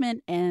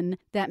punishment, and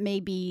that may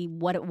be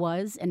what it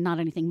was and not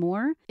anything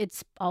more.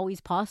 It's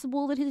always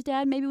possible that his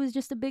dad maybe was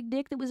just a big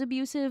dick that was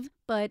abusive,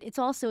 but it's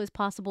also as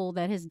possible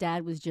that his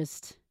dad was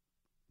just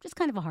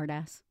kind of a hard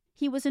ass.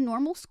 He was a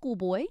normal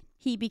schoolboy.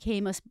 He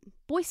became a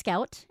Boy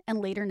Scout and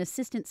later an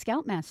assistant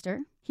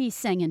scoutmaster. He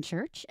sang in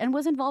church and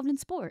was involved in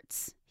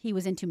sports. He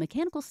was into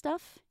mechanical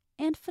stuff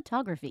and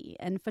photography.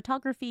 And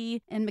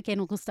photography and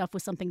mechanical stuff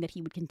was something that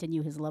he would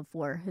continue his love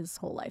for his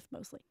whole life,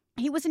 mostly.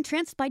 He was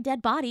entranced by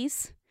dead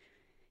bodies.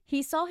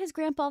 He saw his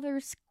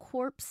grandfather's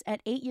corpse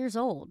at 8 years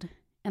old.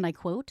 And I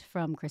quote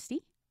from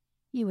Christie,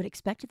 "You would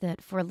expect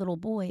that for a little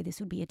boy this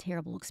would be a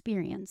terrible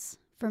experience.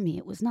 For me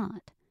it was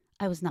not.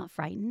 I was not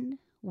frightened,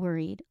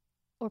 worried,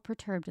 or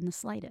perturbed in the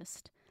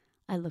slightest.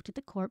 I looked at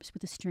the corpse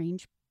with a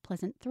strange,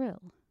 pleasant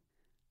thrill."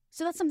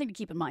 So that's something to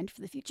keep in mind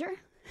for the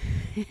future.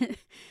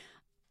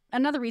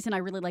 Another reason I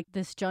really like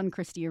this John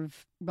Christie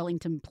of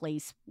Rillington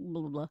Place,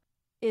 blah, blah, blah,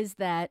 is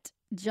that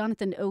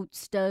Jonathan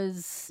Oates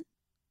does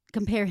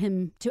compare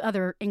him to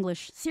other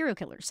English serial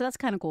killers. So that's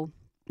kind of cool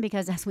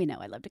because, as we know,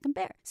 I love to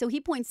compare. So he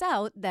points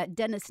out that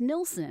Dennis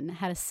Nilsen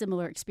had a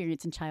similar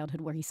experience in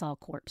childhood where he saw a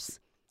corpse.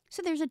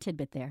 So there's a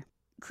tidbit there.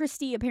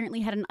 Christie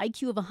apparently had an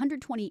IQ of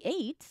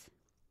 128,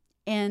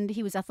 and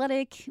he was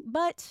athletic,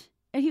 but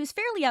he was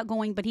fairly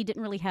outgoing, but he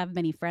didn't really have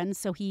many friends.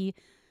 So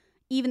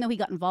even though he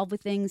got involved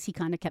with things, he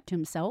kind of kept to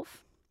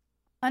himself.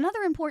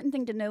 Another important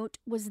thing to note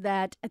was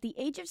that at the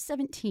age of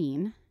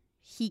 17,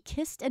 he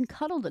kissed and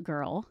cuddled a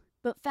girl,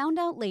 but found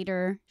out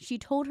later she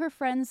told her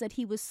friends that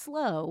he was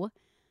slow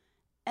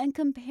and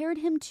compared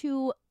him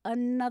to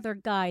another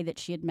guy that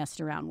she had messed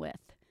around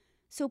with.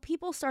 So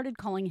people started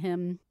calling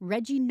him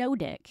Reggie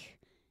No-Dick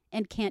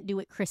and Can't Do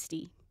It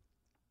Christie.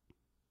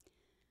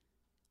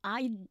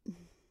 I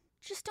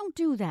just don't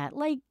do that.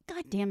 Like,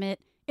 God damn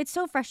it. It's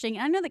so frustrating.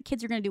 I know that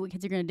kids are going to do what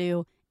kids are going to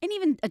do, and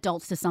even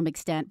adults to some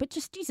extent, but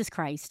just Jesus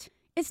Christ.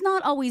 It's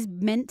not always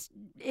meant,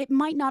 it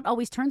might not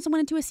always turn someone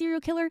into a serial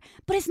killer,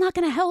 but it's not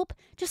going to help.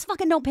 Just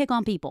fucking don't pick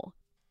on people.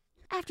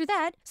 After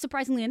that,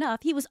 surprisingly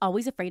enough, he was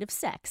always afraid of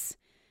sex.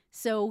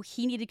 So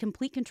he needed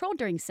complete control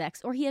during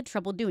sex or he had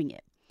trouble doing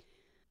it.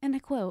 And I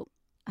quote,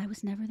 "I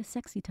was never the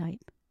sexy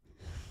type."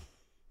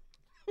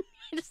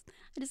 I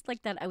just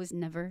like that. I was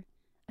never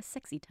a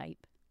sexy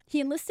type. He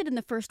enlisted in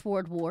the First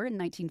World War in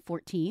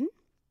 1914.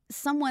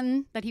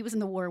 Someone that he was in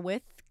the war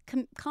with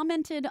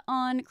commented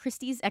on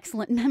Christie's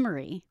excellent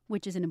memory,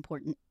 which is an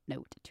important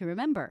note to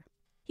remember.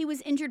 He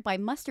was injured by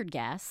mustard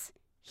gas.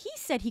 He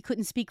said he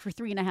couldn't speak for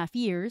 3.5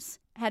 years,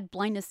 had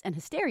blindness and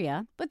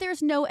hysteria, but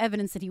there's no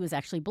evidence that he was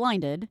actually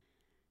blinded.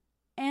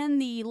 And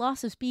the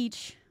loss of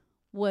speech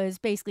was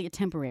basically a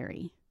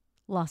temporary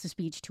loss of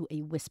speech to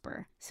a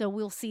whisper. So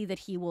we'll see that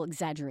he will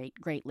exaggerate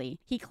greatly.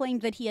 He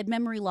claimed that he had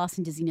memory loss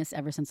and dizziness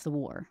ever since the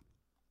war.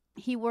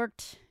 He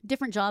worked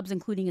different jobs,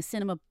 including a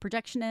cinema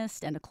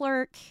projectionist and a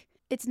clerk.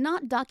 It's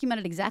not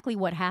documented exactly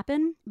what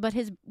happened, but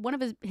one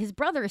of his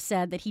brothers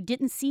said that he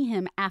didn't see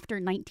him after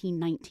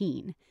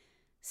 1919.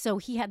 So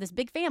he had this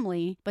big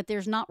family, but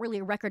there's not really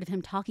a record of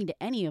him talking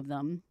to any of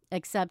them,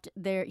 except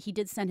he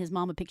did send his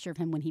mom a picture of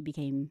him when he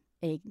became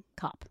a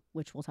cop,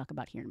 which we'll talk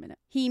about here in a minute.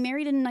 He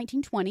married in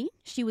 1920.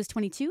 She was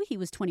 22, he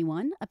was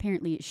 21.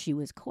 Apparently, she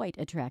was quite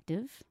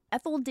attractive.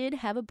 Ethel did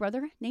have a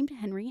brother named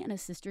Henry and a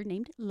sister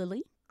named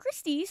Lily.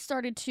 Christie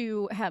started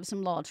to have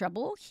some law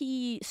trouble.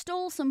 He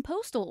stole some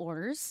postal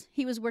orders.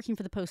 He was working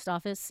for the post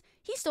office.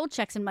 He stole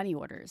checks and money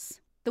orders.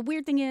 The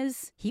weird thing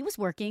is, he was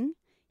working.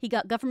 He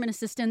got government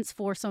assistance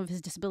for some of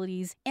his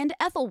disabilities, and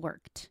Ethel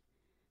worked.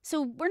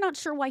 So we're not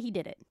sure why he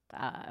did it.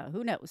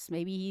 Who knows?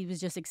 Maybe he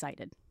was just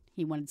excited.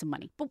 He wanted some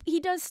money. But he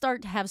does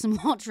start to have some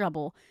law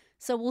trouble,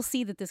 so we'll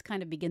see that this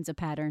kind of begins a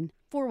pattern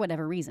for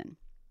whatever reason.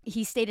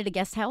 He stayed at a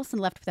guest house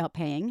and left without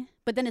paying,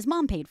 but then his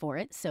mom paid for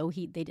it, so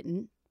they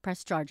didn't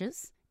press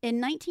charges. In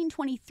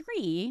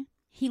 1923,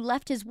 he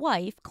left his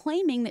wife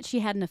claiming that she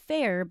had an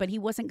affair, but he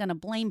wasn't going to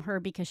blame her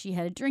because she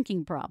had a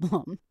drinking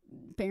problem.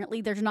 Apparently,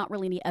 there's not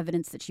really any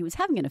evidence that she was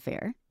having an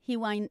affair. He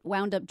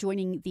wound up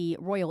joining the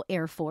Royal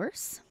Air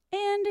Force,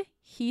 and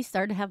he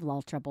started to have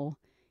law trouble.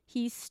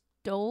 He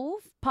stole,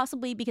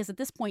 possibly because at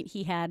this point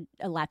he had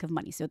a lack of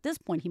money. So at this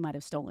point, he might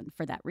have stolen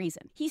for that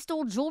reason. He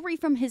stole jewelry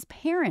from his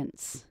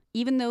parents,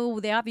 even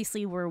though they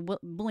obviously were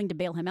willing to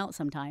bail him out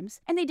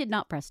sometimes, and they did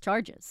not press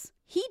charges.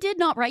 He did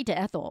not write to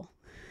Ethel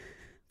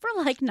for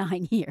like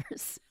 9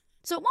 years.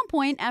 So at one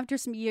point, after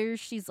some years,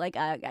 she's like,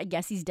 I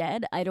guess he's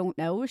dead. I don't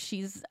know.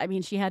 She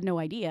had no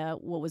idea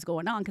what was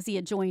going on because he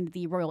had joined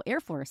the Royal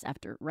Air Force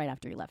right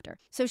after he left her.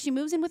 So she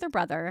moves in with her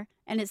brother,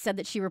 and it said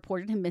that she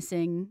reported him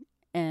missing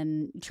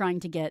and trying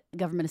to get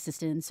government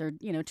assistance or,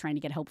 trying to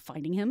get help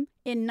finding him.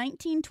 In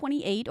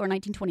 1928 or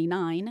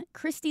 1929,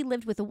 Christie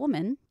lived with a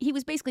woman. He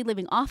was basically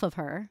living off of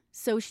her.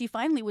 So she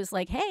finally was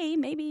like, hey,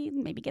 maybe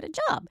get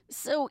a job.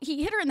 So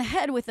he hit her in the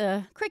head with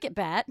a cricket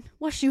bat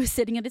while she was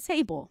sitting at a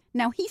table.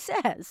 Now he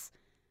says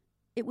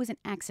it was an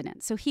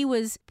accident. So he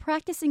was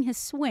practicing his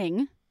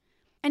swing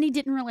and he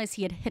didn't realize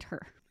he had hit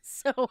her.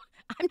 So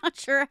I'm not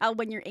sure how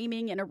when you're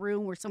aiming in a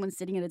room where someone's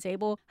sitting at a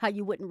table, how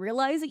you wouldn't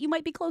realize that you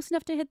might be close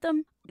enough to hit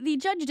them. The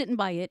judge didn't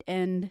buy it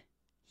and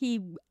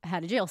he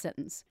had a jail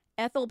sentence.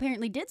 Ethel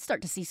apparently did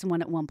start to see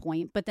someone at one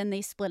point, but then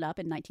they split up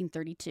in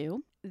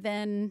 1932.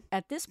 Then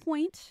at this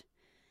point,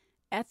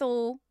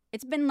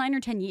 it's been 9 or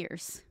 10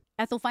 years.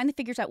 Ethel finally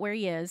figures out where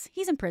he is.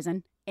 He's in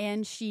prison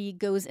and she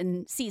goes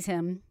and sees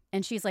him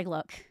and she's like,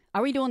 look,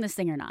 are we doing this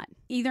thing or not?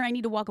 Either I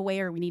need to walk away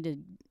or we need to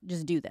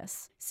just do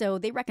this. So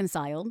they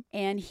reconciled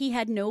and he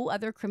had no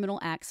other criminal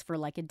acts for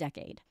like a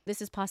decade.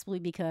 This is possibly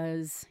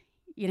because,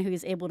 he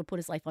was able to put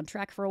his life on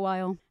track for a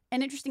while.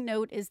 An interesting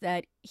note is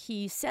that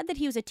he said that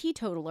he was a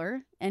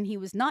teetotaler and he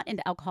was not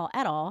into alcohol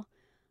at all.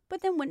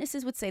 But then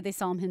witnesses would say they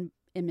saw him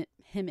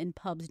in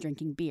pubs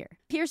drinking beer.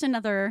 Here's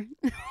another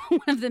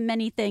one of the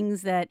many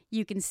things that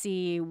you can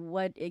see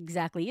what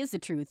exactly is the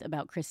truth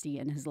about Christie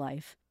and his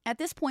life. At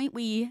this point,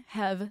 we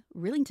have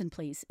Rillington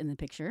Place in the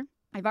picture.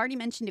 I've already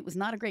mentioned it was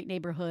not a great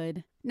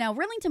neighborhood. Now,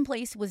 Rillington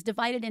Place was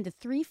divided into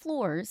 3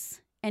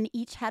 floors, and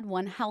each had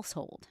one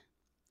household.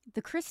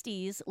 The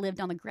Christies lived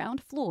on the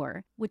ground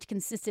floor, which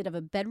consisted of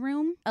a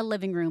bedroom, a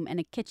living room, and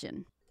a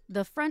kitchen.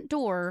 The front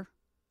door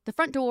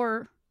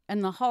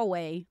and the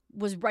hallway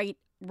was right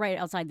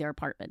outside their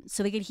apartment.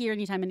 So they could hear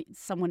anytime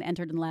someone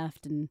entered and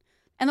left, and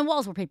the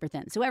walls were paper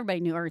thin, so everybody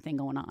knew everything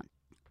going on.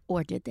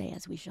 Or did they,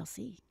 as we shall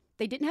see.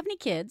 They didn't have any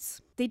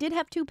kids. They did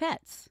have 2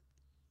 pets.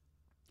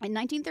 In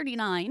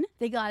 1939,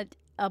 they got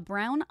a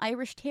brown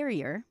Irish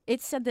Terrier.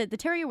 It said that the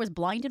terrier was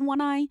blind in one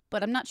eye,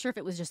 but I'm not sure if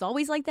it was just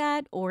always like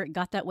that or it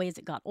got that way as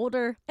it got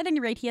older. At any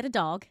rate, he had a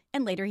dog,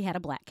 and later he had a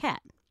black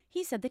cat.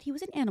 He said that he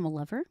was an animal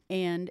lover,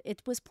 and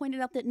it was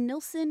pointed out that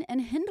Nilsen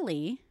and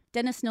Hindley,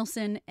 Dennis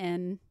Nilsen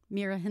and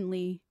Mira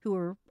Hindley, who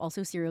were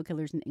also serial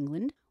killers in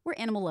England, were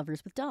animal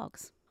lovers with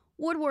dogs.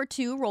 World War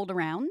II rolled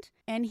around,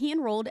 and he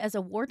enrolled as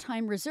a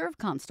wartime reserve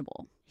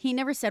constable. He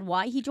never said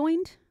why he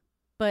joined,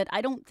 but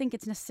I don't think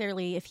it's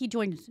necessarily, if he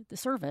joined the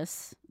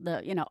service,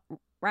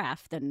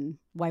 RAF, then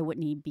why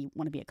wouldn't he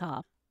want to be a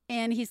cop?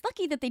 And he's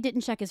lucky that they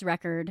didn't check his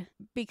record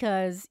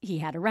because he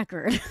had a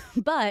record.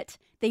 But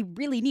they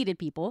really needed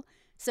people,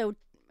 so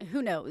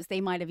who knows?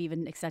 They might have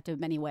even accepted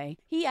him anyway.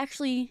 He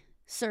actually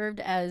served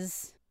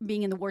as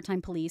being in the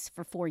wartime police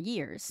for 4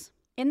 years.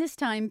 In this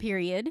time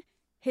period,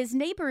 his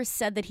neighbors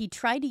said that he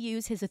tried to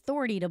use his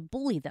authority to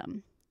bully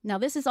them. Now,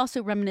 this is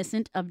also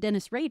reminiscent of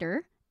Dennis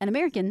Rader, an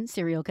American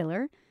serial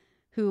killer,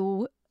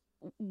 who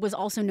was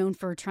also known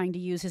for trying to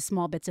use his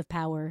small bits of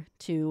power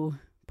to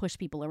push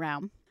people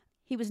around.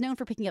 He was known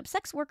for picking up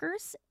sex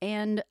workers,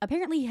 and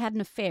apparently he had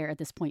an affair at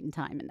this point in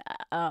time. And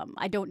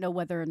I don't know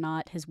whether or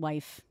not his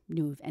wife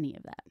knew of any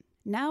of that.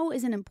 Now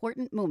is an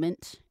important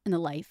moment in the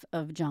life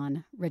of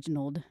John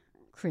Reginald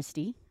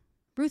Christie.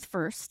 Ruth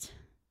First,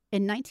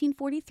 in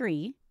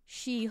 1943,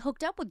 she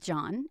hooked up with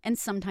John, and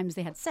sometimes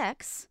they had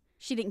sex.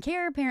 She didn't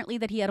care, apparently,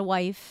 that he had a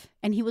wife,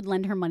 and he would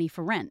lend her money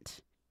for rent.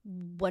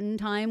 One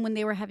time when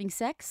they were having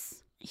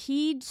sex,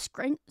 he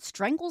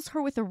strangles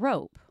her with a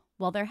rope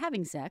while they're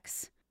having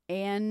sex,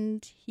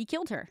 and he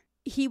killed her.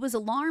 He was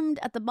alarmed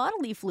at the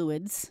bodily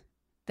fluids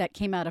that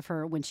came out of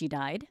her when she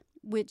died,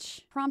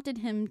 which prompted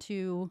him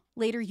to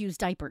later use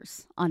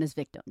diapers on his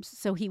victims.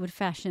 So he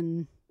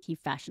fashioned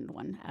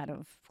one out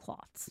of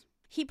cloths.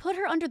 He put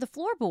her under the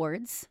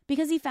floorboards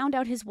because he found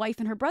out his wife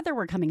and her brother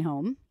were coming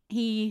home.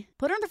 He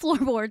put her on the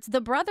floorboards.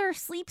 The brother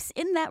sleeps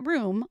in that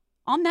room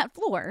on that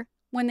floor.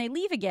 When they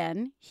leave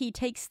again, he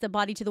takes the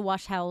body to the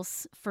wash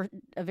house for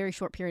a very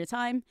short period of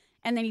time,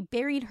 and then he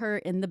buried her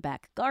in the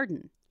back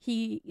garden.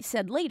 He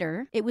said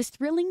later, "It was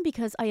thrilling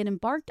because I had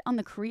embarked on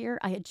the career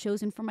I had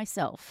chosen for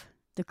myself,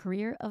 the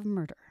career of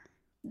murder."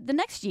 The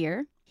next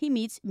year, he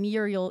meets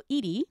Muriel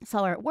Eady,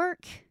 saw her at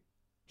work.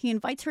 He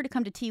invites her to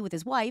come to tea with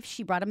his wife.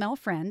 She brought a male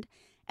friend,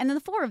 and then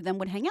the 4 of them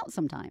would hang out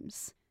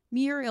sometimes.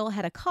 Muriel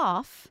had a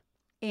cough,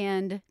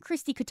 and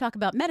Christie could talk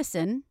about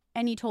medicine,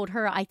 and he told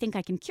her, "I think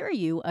I can cure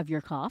you of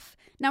your cough."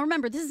 Now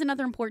remember, this is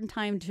another important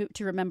time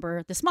to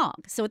remember the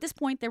smog. So at this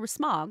point, there was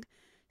smog.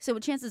 So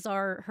chances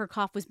are her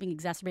cough was being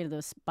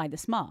exacerbated by the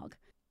smog.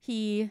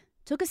 He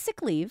took a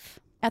sick leave.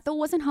 Ethel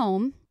wasn't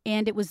home,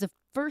 and it was the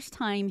first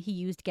time he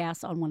used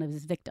gas on one of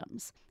his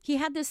victims. He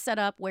had this set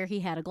up where he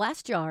had a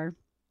glass jar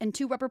and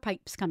 2 rubber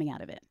pipes coming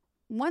out of it.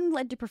 One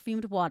led to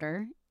perfumed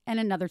water and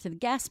another to the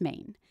gas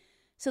main.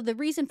 So the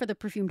reason for the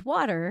perfumed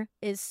water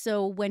is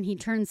so when he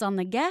turns on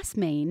the gas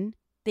main,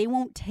 they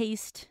won't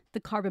taste the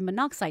carbon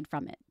monoxide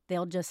from it.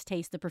 They'll just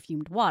taste the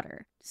perfumed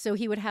water. So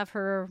he would have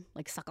her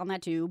suck on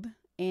that tube,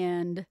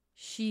 and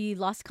she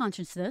lost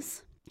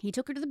consciousness. He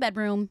took her to the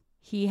bedroom.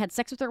 He had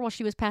sex with her while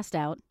she was passed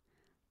out,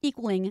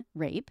 equaling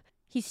rape.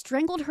 He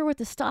strangled her with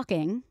a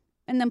stocking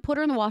and then put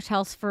her in the wash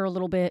house for a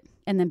little bit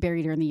and then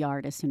buried her in the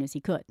yard as soon as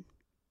he could.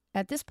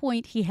 At this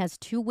point, he has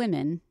 2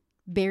 women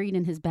buried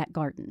in his back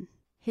garden.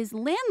 His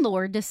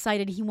landlord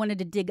decided he wanted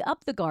to dig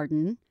up the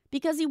garden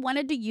because he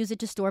wanted to use it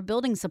to store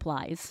building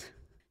supplies.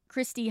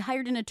 Christie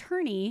hired an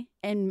attorney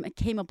and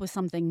came up with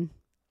something,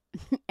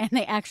 and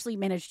they actually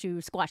managed to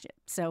squash it.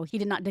 So he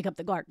did not dig up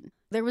the garden.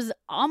 There was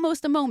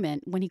almost a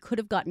moment when he could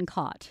have gotten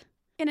caught.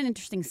 And an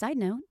interesting side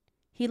note,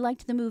 he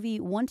liked the movie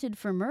Wanted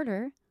for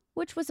Murder,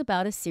 which was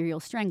about a serial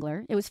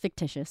strangler. It was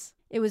fictitious.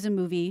 It was a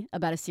movie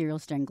about a serial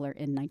strangler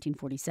in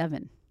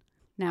 1947.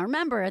 Now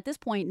remember, at this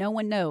point, no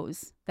one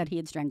knows that he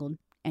had strangled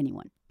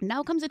anyone.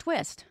 Now comes a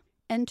twist.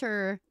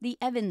 Enter the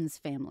Evans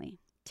family.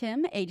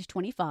 Tim, age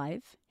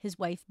 25, his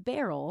wife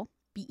Beryl,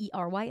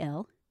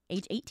 Beryl,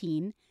 age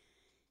 18,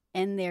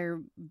 and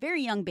their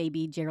very young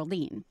baby,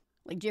 Geraldine.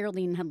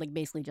 Geraldine had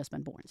basically just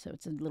been born, so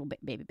it's a little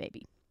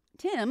baby.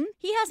 Tim,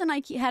 he had an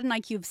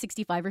IQ of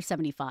 65 or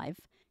 75.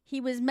 He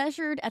was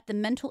measured at the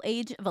mental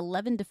age of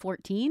 11 to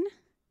 14.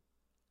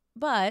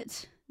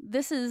 But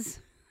this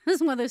is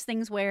one of those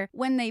things where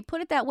when they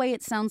put it that way,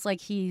 it sounds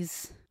like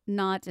he's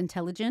not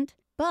intelligent.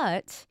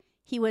 But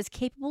he was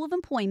capable of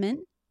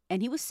employment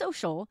and he was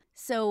social.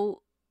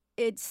 So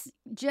it's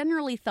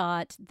generally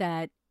thought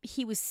that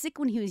he was sick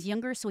when he was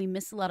younger, so he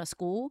missed a lot of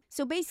school.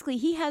 So basically,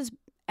 he has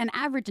an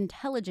average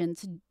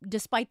intelligence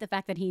despite the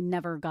fact that he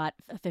never got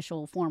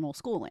official formal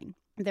schooling.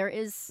 There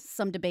is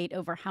some debate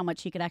over how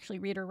much he could actually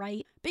read or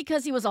write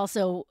because he was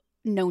also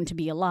known to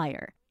be a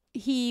liar.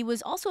 He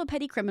was also a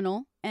petty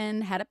criminal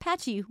and had a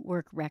patchy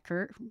work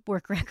record,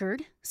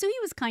 so he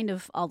was kind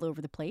of all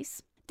over the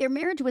place. Their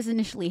marriage was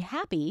initially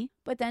happy,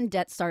 but then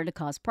debt started to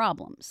cause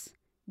problems.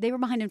 They were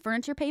behind in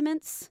furniture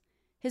payments.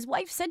 His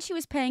wife said she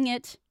was paying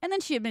it, and then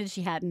she admitted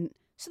she hadn't.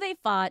 So they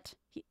fought.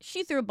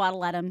 She threw a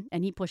bottle at him,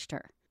 and he pushed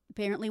her.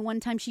 Apparently, one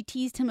time she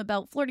teased him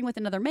about flirting with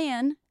another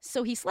man,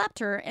 so he slapped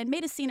her and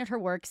made a scene at her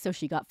work, so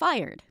she got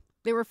fired.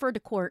 They were referred to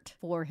court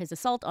for his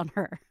assault on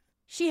her.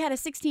 She had a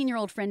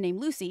 16-year-old friend named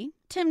Lucy.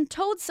 Tim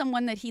told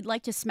someone that he'd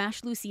like to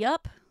smash Lucy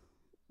up,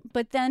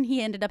 but then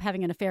he ended up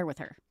having an affair with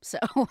her. So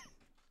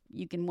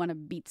you can want to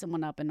beat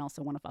someone up and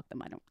also want to fuck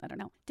them. I don't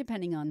know,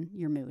 depending on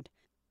your mood.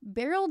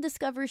 Beryl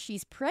discovers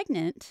she's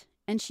pregnant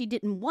and she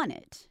didn't want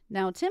it.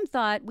 Now, Tim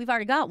thought, we've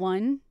already got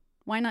one.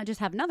 Why not just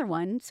have another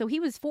one? So he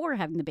was for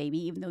having the baby,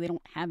 even though they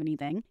don't have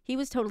anything. He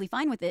was totally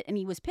fine with it, and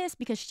he was pissed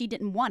because she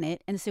didn't want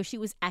it, and so she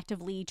was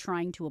actively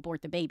trying to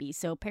abort the baby.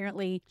 So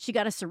apparently she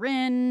got a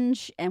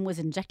syringe and was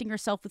injecting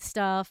herself with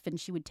stuff, and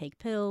she would take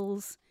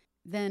pills.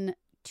 Then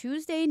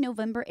Tuesday,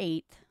 November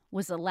 8th,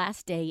 was the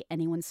last day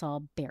anyone saw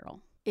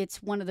Beryl.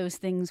 It's one of those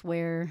things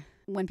where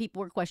when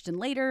people were questioned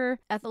later,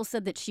 Ethel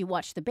said that she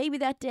watched the baby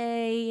that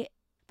day,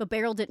 but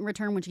Beryl didn't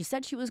return when she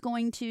said she was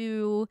going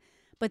to.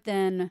 But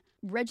then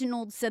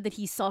Reginald said that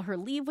he saw her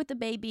leave with the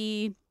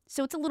baby,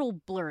 so it's a little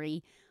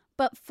blurry.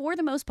 But for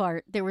the most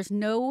part, there was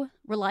no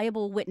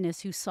reliable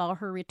witness who saw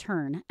her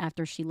return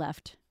after she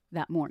left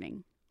that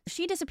morning.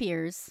 She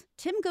disappears.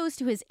 Tim goes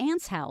to his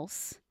aunt's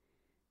house,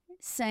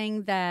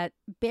 saying that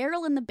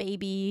Beryl and the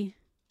baby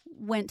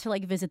went to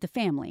visit the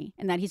family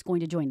and that he's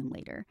going to join them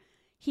later.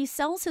 He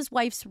sells his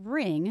wife's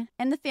ring,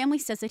 and the family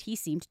says that he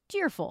seemed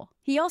cheerful.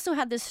 He also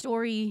had this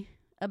story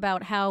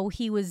about how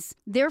he was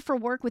there for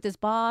work with his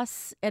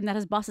boss and that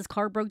his boss's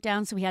car broke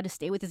down, so he had to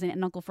stay with his aunt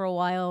and uncle for a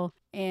while,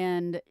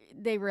 and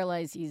they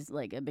realize he's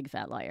a big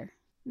fat liar.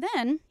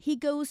 Then he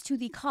goes to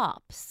the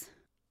cops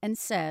and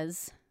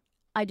says,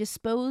 I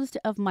disposed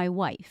of my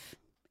wife.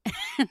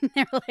 And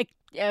they're like,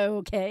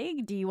 okay,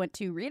 do you want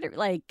to read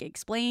it?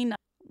 Explain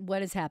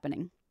what is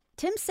happening.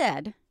 Tim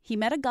said he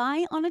met a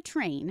guy on a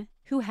train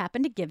who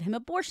happened to give him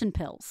abortion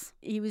pills.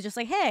 He was just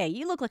like, hey,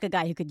 you look like a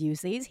guy who could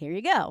use these. Here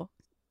you go.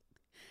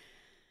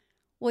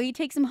 Well, he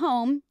takes him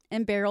home,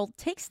 and Beryl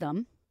takes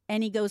them,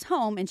 and he goes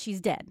home, and she's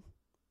dead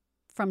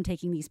from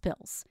taking these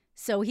pills.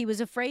 So he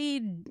was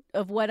afraid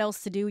of what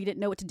else to do. He didn't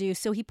know what to do,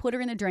 so he put her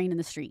in a drain in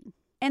the street.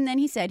 And then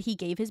he said he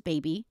gave his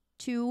baby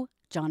to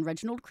John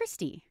Reginald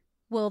Christie.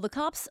 Well, the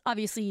cops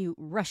obviously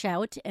rush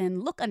out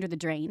and look under the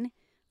drain.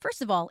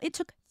 First of all, it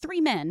took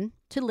 3 men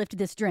to lift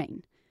this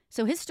drain.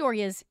 So his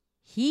story is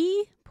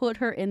he put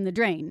her in the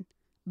drain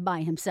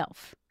by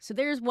himself. So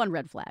there's one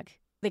red flag.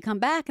 They come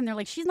back and they're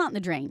like, she's not in the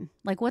drain.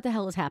 What the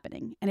hell is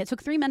happening? And it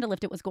took 3 men to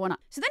lift it. What's going on?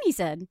 So then he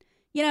said,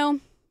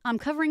 I'm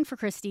covering for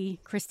Christie.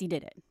 Christie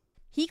did it.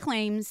 He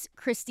claims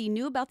Christie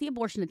knew about the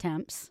abortion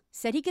attempts,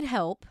 said he could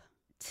help.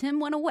 Tim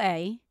went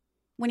away.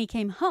 When he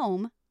came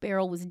home,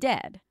 Beryl was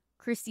dead.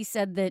 Christie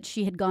said that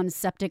she had gone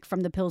septic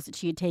from the pills that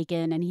she had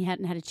taken and he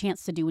hadn't had a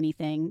chance to do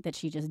anything, that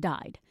she just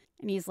died.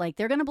 And he's like,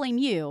 they're going to blame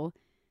you.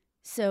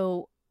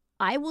 So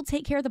I will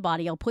take care of the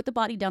body. I'll put the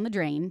body down the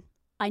drain.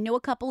 I know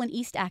a couple in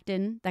East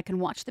Acton that can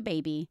watch the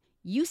baby.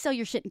 You sell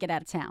your shit and get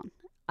out of town.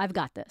 I've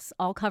got this.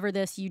 I'll cover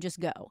this. You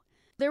just go.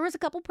 There was a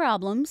couple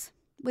problems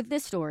with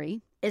this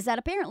story, is that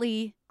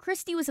apparently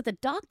Christie was at the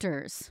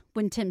doctor's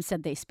when Tim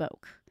said they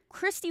spoke.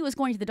 Christie was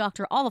going to the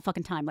doctor all the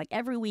fucking time.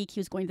 Every week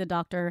he was going to the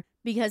doctor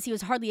because he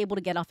was hardly able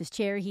to get off his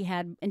chair. He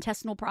had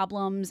intestinal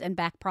problems and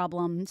back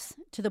problems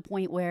to the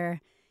point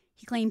where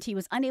he claimed he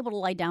was unable to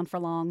lie down for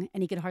long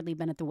and he could hardly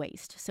bend at the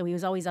waist. So he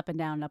was always up and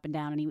down,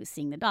 and he was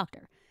seeing the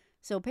doctor.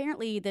 So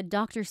apparently the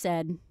doctor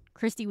said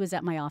Christie was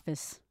at my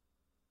office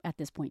at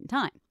this point in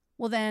time.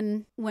 Well,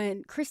 then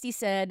when Christie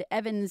said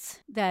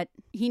Evans that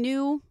he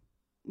knew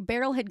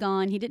Beryl had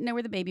gone, he didn't know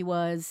where the baby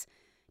was,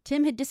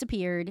 Tim had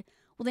disappeared.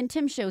 Well, then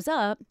Tim shows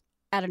up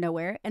out of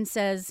nowhere and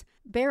says,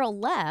 Beryl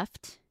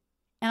left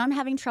and I'm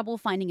having trouble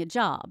finding a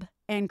job.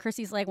 And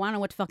Christie's like, well, I don't know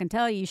what to fucking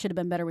tell you. You should have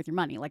been better with your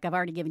money. I've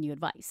already given you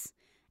advice.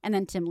 And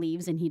then Tim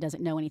leaves and he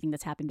doesn't know anything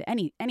that's happened to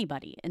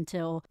anybody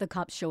until the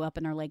cops show up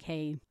and are like,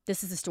 hey,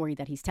 this is the story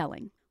that he's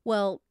telling.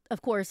 Well,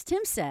 of course,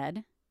 Tim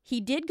said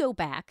he did go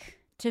back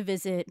to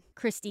visit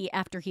Christie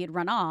after he had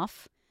run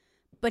off,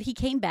 but he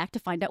came back to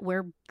find out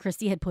where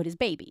Christie had put his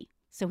baby.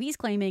 So he's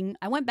claiming,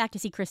 I went back to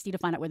see Christie to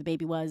find out where the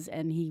baby was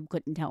and he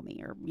couldn't tell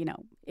me, or,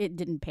 it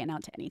didn't pan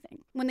out to anything.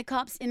 When the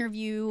cops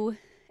interview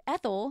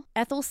Ethel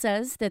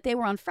says that they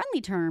were on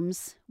friendly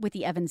terms with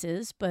the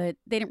Evanses, but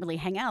they didn't really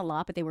hang out a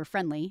lot, but they were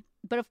friendly.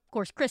 But of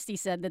course, Christie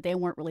said that they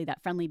weren't really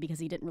that friendly because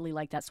he didn't really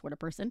like that sort of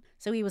person.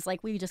 So he was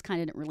like, we just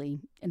kind of didn't really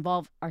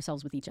involve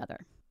ourselves with each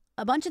other.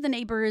 A bunch of the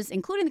neighbors,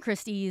 including the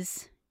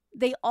Christies,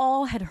 they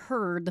all had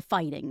heard the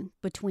fighting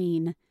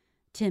between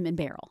Tim and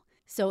Beryl.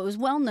 So it was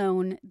well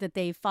known that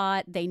they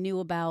fought, they knew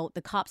about,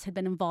 the cops had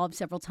been involved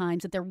several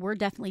times, that there were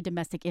definitely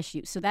domestic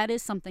issues. So that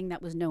is something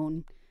that was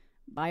known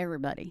by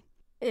everybody.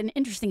 An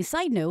interesting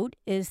side note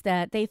is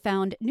that they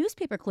found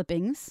newspaper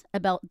clippings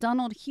about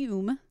Donald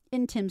Hume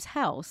in Tim's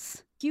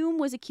house, Hume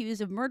was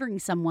accused of murdering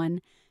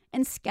someone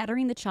and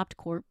scattering the chopped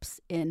corpse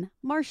in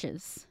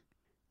marshes.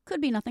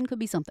 Could be nothing, could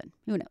be something.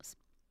 Who knows?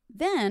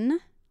 Then,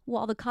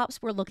 while the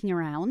cops were looking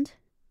around,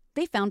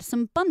 they found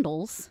some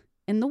bundles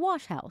in the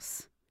wash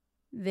house.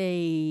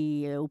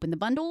 They opened the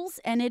bundles,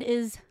 and it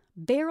is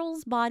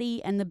Beryl's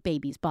body and the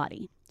baby's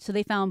body. So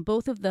they found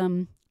both of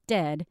them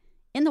dead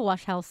in the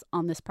wash house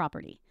on this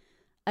property.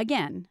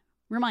 Again,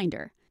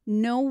 reminder,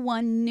 no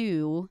one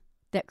knew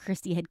that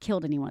Christy had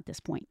killed anyone at this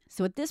point.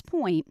 So at this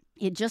point,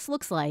 it just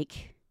looks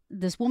like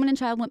this woman and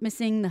child went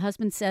missing. The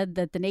husband said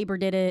that the neighbor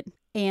did it,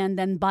 and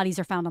then bodies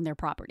are found on their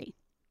property.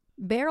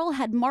 Beryl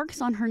had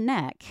marks on her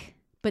neck,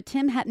 but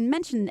Tim hadn't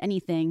mentioned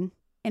anything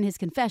in his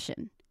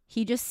confession.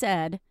 He just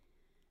said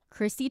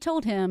Christy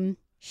told him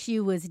she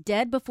was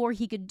dead before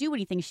he could do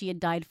anything. She had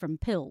died from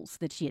pills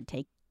that she had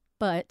taken,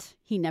 but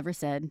he never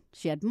said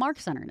she had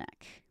marks on her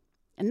neck.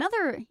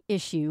 Another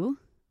issue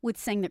with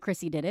saying that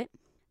Christy did it,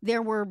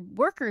 there were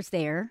workers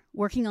there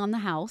working on the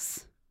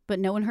house, but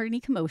no one heard any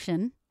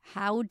commotion.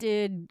 How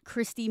did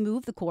Christy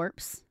move the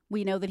corpse?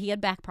 We know that he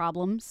had back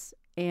problems,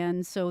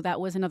 and so that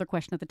was another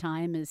question at the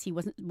time, is he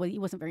wasn't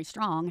very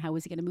strong. How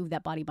was he going to move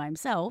that body by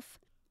himself?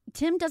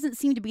 Tim doesn't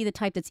seem to be the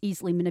type that's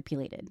easily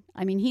manipulated.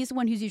 I mean, he's the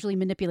one who's usually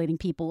manipulating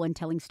people and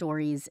telling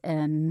stories,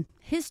 and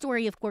his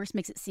story, of course,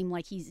 makes it seem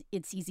like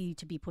it's easy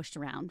to be pushed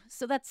around.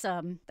 So that's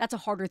a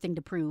harder thing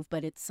to prove,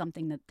 but it's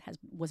something that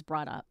was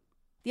brought up.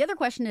 The other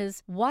question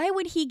is, why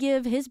would he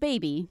give his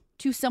baby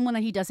to someone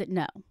that he doesn't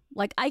know?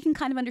 Like, I can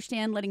kind of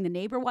understand letting the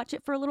neighbor watch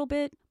it for a little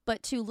bit,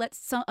 but to let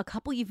a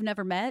couple you've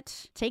never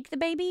met take the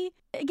baby,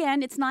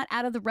 again, it's not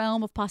out of the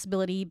realm of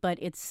possibility, but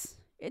it's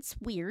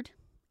weird,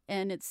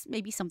 and it's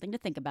maybe something to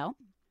think about.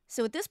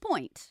 So at this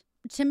point,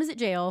 Tim is at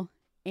jail,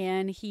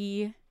 and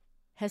he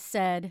has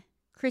said,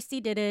 Christy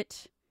did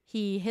it,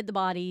 he hid the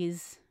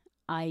bodies,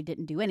 I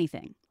didn't do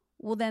anything.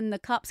 Well, then the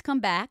cops come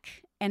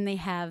back, and they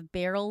have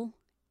Beryl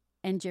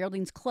and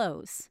Geraldine's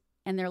clothes.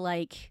 And they're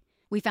like,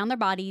 we found their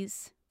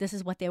bodies. This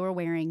is what they were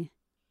wearing.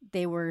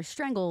 They were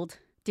strangled.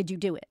 Did you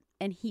do it?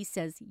 And he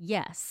says,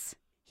 yes.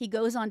 He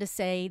goes on to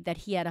say that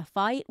he had a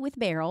fight with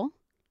Beryl.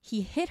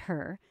 He hit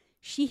her.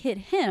 She hit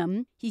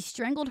him. He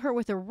strangled her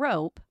with a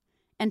rope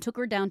and took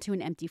her down to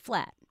an empty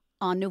flat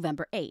on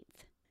November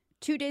 8th.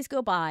 2 days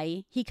go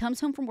by. He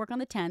comes home from work on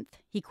the 10th.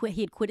 He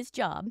had quit his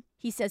job.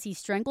 He says he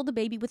strangled the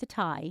baby with a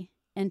tie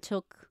and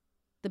took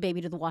the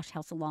baby to the wash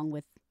house along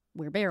with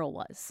where Beryl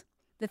was.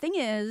 The thing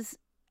is,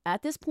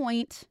 at this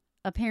point,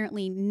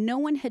 apparently no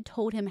one had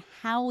told him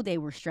how they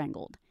were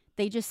strangled.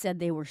 They just said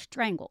they were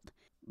strangled.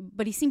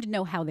 But he seemed to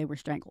know how they were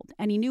strangled,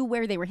 and he knew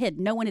where they were hid.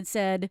 No one had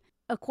said,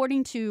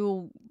 according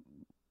to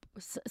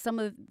some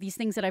of these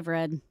things that I've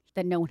read,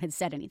 that no one had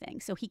said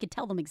anything. So he could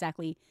tell them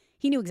exactly,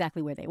 he knew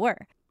exactly where they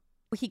were.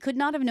 He could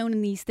not have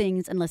known these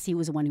things unless he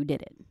was the one who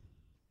did it.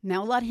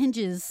 Now, a lot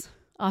hinges,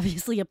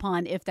 obviously,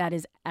 upon if that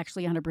is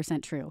actually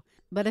 100% true.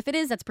 But if it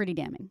is, that's pretty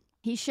damning.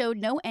 He showed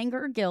no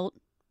anger or guilt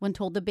when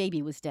told the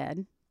baby was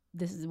dead.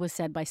 This was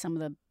said by some of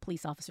the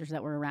police officers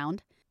that were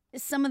around.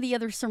 Some of the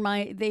others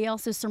they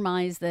also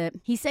surmise that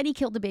he said he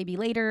killed the baby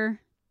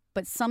later,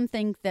 but some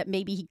think that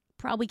maybe he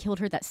probably killed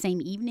her that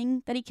same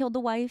evening that he killed the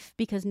wife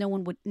because no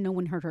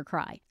one heard her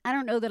cry. I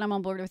don't know that I'm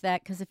on board with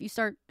that, because if you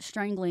start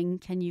strangling,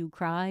 can you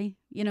cry?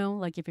 You know,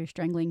 like if you're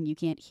strangling, you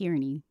can't hear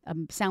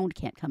sound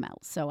can't come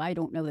out. So I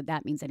don't know that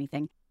that means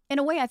anything. In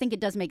a way, I think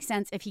it does make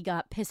sense if he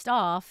got pissed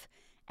off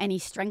and he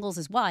strangles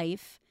his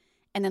wife,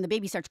 and then the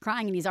baby starts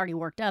crying and he's already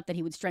worked up, that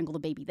he would strangle the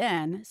baby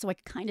then. So I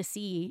could kind of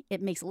see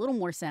it makes a little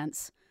more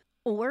sense.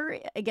 Or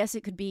I guess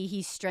it could be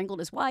he strangled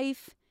his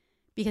wife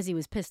because he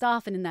was pissed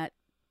off and in that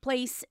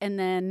place, and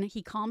then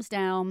he calms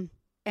down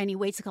and he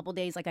waits a couple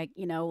days, like,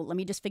 let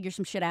me just figure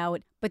some shit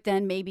out. But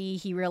then maybe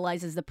he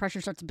realizes the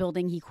pressure starts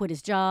building. He quit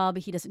his job.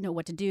 He doesn't know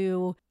what to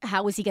do.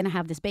 How is he going to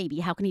have this baby?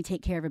 How can he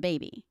take care of a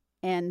baby?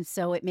 And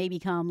so it may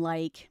become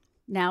like,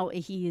 now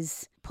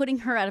he's putting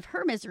her out of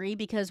her misery,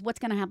 because what's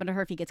going to happen to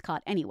her if he gets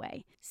caught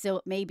anyway?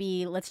 So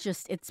maybe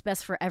it's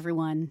best for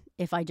everyone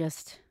if I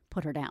just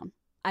put her down.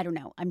 I don't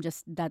know.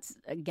 That's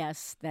a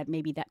guess that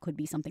maybe that could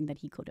be something that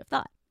he could have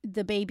thought.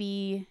 The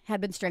baby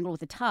had been strangled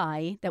with a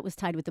tie that was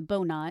tied with a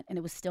bow knot, and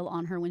it was still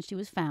on her when she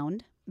was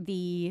found.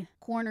 The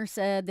coroner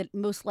said that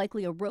most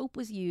likely a rope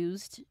was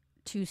used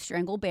to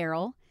strangle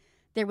Beryl.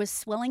 There was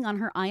swelling on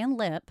her eye and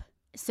lip,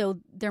 so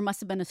there must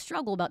have been a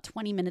struggle about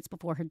 20 minutes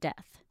before her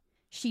death.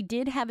 She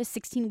did have a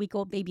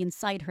 16-week-old baby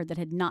inside her that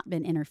had not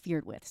been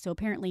interfered with, so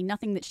apparently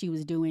nothing that she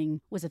was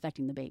doing was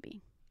affecting the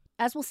baby.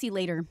 As we'll see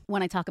later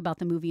when I talk about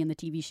the movie and the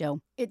TV show,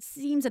 it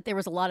seems that there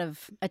was a lot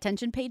of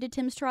attention paid to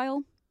Tim's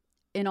trial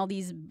in all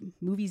these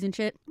movies and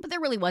shit, but there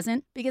really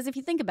wasn't, because if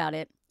you think about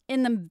it,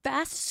 in the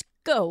vast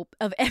scope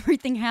of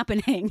everything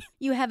happening,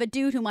 you have a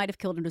dude who might have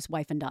killed his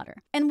wife and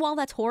daughter. And while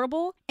that's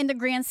horrible, in the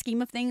grand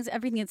scheme of things,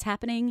 everything that's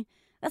happening,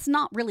 that's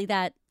not really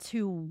that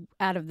too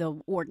out of the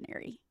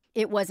ordinary.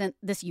 It wasn't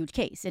this huge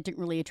case. It didn't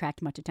really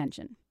attract much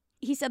attention.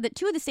 He said that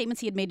two of the statements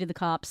he had made to the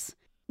cops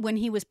when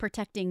he was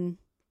protecting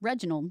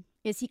Reginald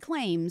is he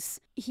claims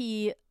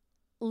he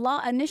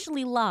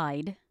initially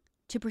lied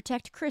to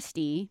protect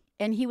Christy,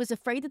 and he was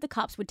afraid that the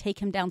cops would take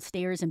him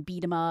downstairs and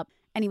beat him up,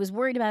 and he was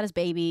worried about his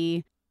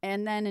baby.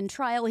 And then in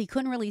trial, he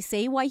couldn't really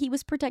say why he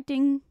was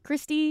protecting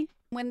Christy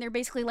when they're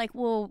basically like,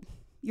 well,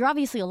 you're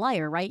obviously a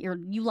liar, right?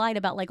 You lied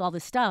about like all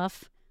this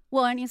stuff.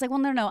 Well, and he's like, well,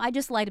 no, I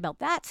just lied about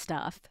that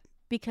stuff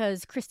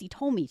because Christy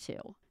told me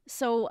to.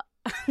 So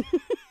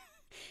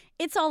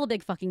it's all a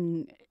big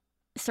fucking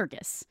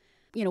circus.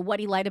 You know, what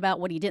he lied about,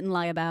 what he didn't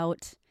lie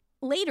about.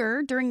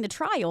 Later, during the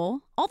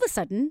trial, all of a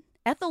sudden,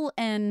 Ethel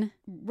and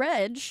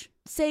Reg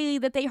say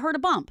that they heard a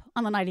bump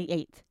on the night of the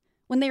 8th.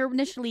 When they were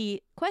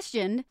initially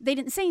questioned, they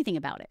didn't say anything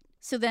about it.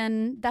 So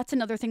then that's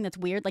another thing that's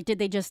weird. Like, did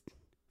they just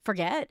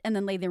forget and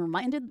then they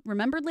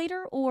remembered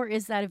later? Or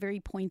is that a very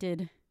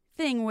pointed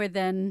thing where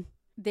then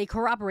they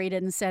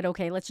corroborated and said,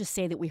 okay, let's just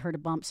say that we heard a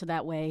bump so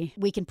that way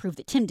we can prove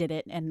that Tim did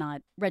it and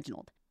not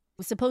Reginald.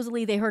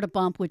 Supposedly they heard a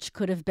bump, which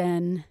could have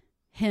been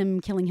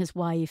him killing his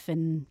wife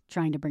and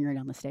trying to bring her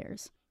down the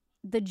stairs.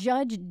 The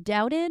judge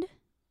doubted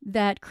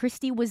that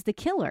Christy was the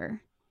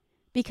killer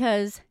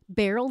because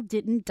Beryl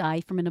didn't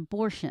die from an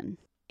abortion.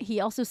 He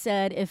also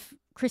said if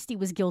Christy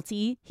was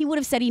guilty, he would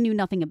have said he knew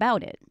nothing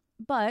about it.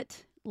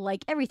 But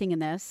like everything in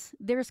this,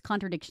 there's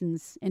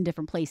contradictions in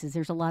different places.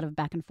 There's a lot of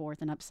back and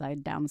forth and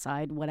upside,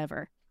 downside,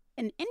 whatever.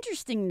 An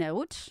interesting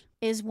note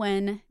is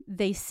when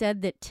they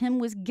said that Tim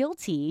was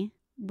guilty,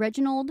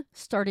 Reginald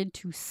started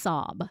to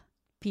sob.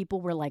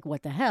 People were like,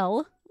 what the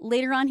hell?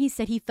 Later on, he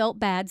said he felt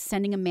bad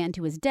sending a man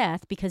to his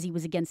death because he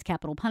was against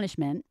capital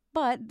punishment.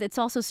 But it's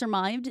also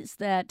surmised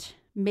that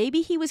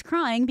maybe he was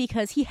crying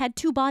because he had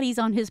 2 bodies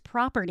on his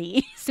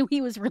property, so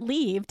he was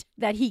relieved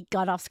that he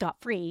got off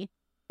scot-free.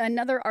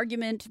 Another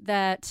argument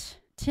that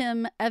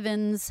Tim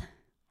Evans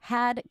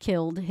had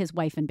killed his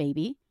wife and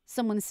baby.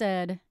 Someone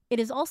said, it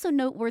is also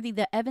noteworthy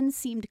that Evans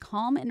seemed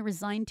calm and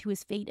resigned to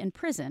his fate in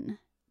prison.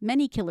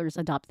 Many killers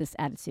adopt this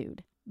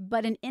attitude.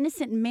 But an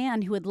innocent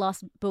man who had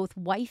lost both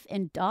wife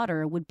and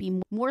daughter would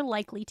be more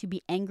likely to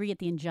be angry at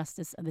the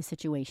injustice of the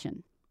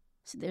situation.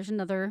 So there's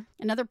another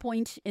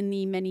point in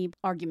the many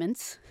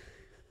arguments.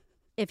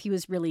 If he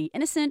was really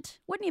innocent,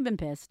 wouldn't he have been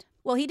pissed?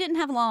 Well, he didn't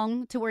have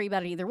long to worry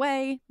about it either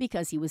way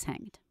because he was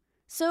hanged.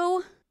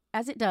 So,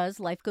 as it does,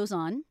 life goes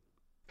on.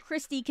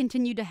 Christy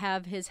continued to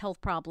have his health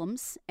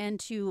problems, and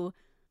to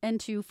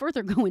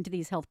further go into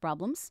these health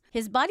problems,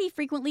 his body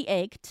frequently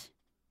ached,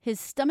 his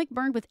stomach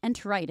burned with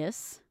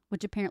enteritis,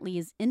 which apparently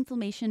is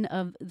inflammation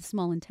of the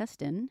small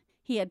intestine.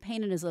 He had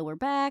pain in his lower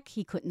back,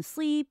 he couldn't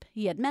sleep,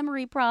 he had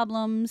memory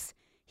problems.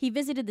 He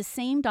visited the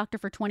same doctor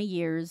for 20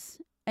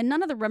 years, and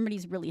none of the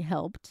remedies really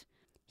helped.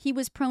 He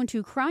was prone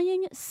to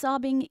crying,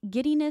 sobbing,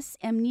 giddiness,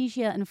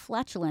 amnesia, and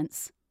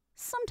flatulence,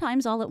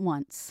 sometimes all at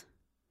once.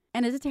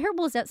 And as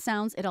terrible as that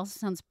sounds, it also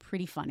sounds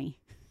pretty funny.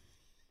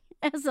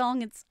 As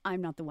long as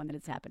I'm not the one that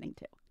it's happening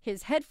to.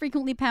 His head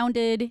frequently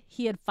pounded,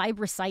 he had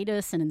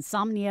fibrositis and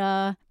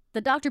insomnia.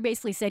 The doctor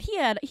basically said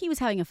he was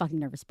having a fucking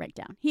nervous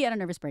breakdown. He had a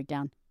nervous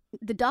breakdown.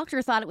 The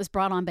doctor thought it was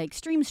brought on by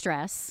extreme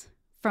stress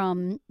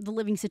from the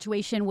living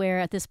situation where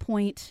at this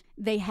point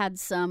they had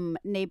some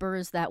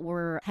neighbors that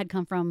had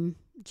come from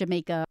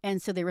Jamaica,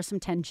 and so there was some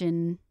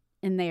tension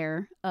in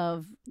there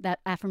of that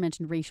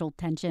aforementioned racial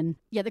tension.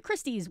 Yeah, the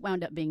Christies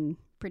wound up being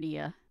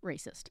pretty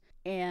racist.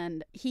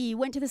 And he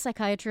went to the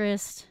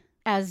psychiatrist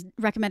as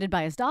recommended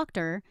by his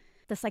doctor.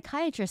 The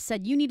psychiatrist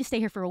said, you need to stay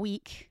here for a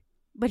week.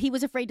 But he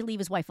was afraid to leave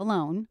his wife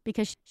alone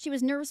because she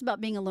was nervous about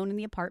being alone in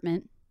the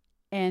apartment.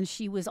 And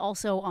she was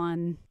also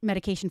on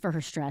medication for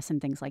her stress and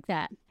things like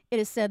that. It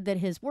is said that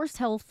his worst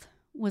health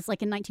was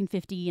like in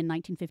 1950 and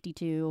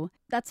 1952.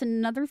 That's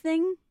another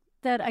thing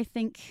that I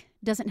think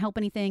doesn't help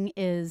anything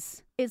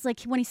is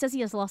like when he says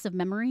he has loss of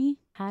memory,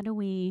 how do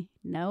we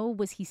know?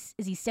 Is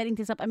he setting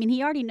this up? I mean,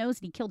 he already knows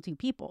that he killed 2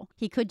 people.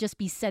 He could just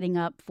be setting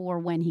up for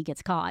when he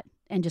gets caught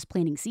and just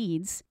planting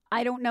seeds.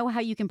 I don't know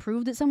how you can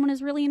prove that someone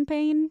is really in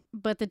pain,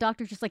 but the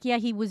doctor's just like, yeah,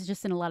 he was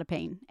just in a lot of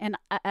pain. And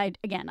I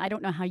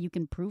don't know how you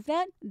can prove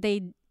that.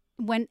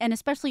 And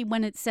especially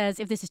when it says,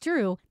 if this is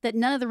true, that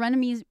none of the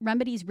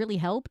remedies really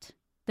helped,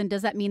 then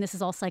does that mean this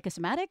is all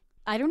psychosomatic?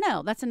 I don't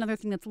know. That's another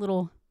thing that's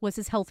was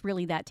his health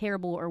really that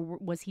terrible, or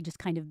was he just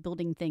kind of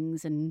building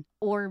things,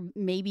 or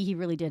maybe he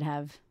really did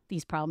have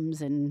these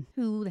problems and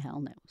who the hell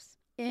knows.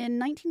 In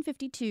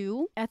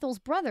 1952, Ethel's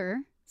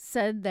brother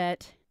said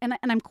that, and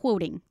I'm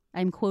quoting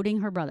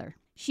her brother,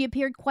 she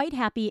appeared quite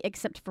happy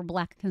except for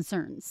black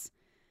concerns.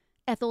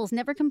 Ethel's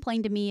never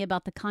complained to me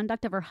about the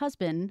conduct of her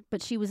husband,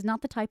 but she was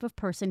not the type of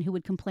person who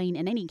would complain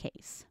in any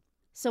case.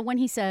 So when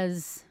he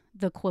says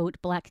the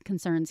quote, black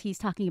concerns, he's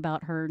talking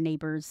about her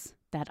neighbors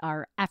that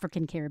are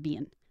African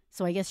Caribbean.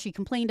 So I guess she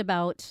complained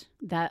about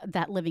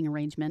that living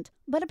arrangement,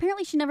 but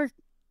apparently she never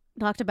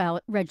talked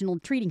about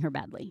Reginald treating her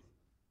badly.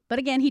 But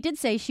again, he did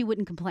say she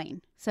wouldn't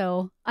complain.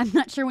 So I'm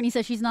not sure when he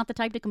says she's not the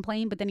type to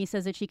complain, but then he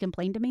says that she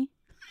complained to me.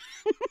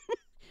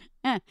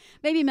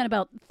 Maybe he meant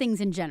about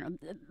things in general.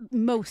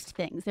 Most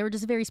things. There were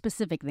just very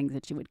specific things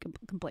that she would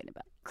complain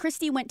about.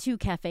 Christy went to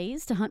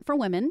cafes to hunt for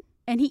women,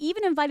 and he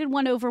even invited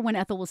one over when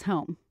Ethel was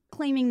home,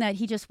 claiming that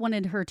he just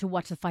wanted her to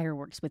watch the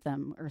fireworks with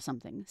them or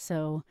something.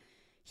 So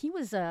he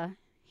was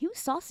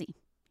saucy.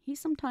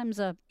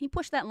 He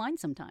pushed that line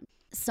sometime.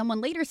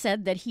 Someone later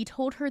said that he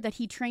told her that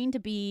he trained to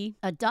be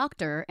a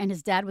doctor and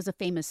his dad was a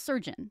famous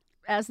surgeon.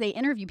 As they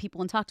interview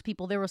people and talk to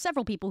people, there were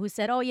several people who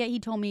said, oh yeah, he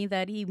told me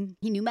that he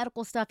knew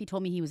medical stuff. He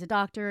told me he was a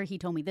doctor. He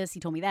told me this, he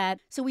told me that.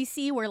 So we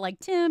see where, like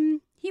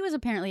Tim, he was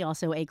apparently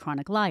also a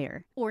chronic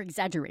liar or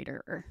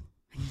exaggerator.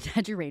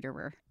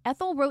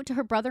 Ethel wrote to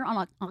her brother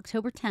on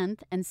October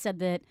 10th and said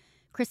that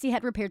Christy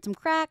had repaired some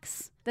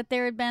cracks that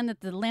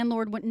the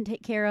landlord wouldn't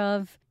take care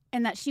of,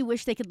 and that she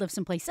wished they could live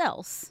someplace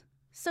else.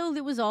 So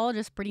it was all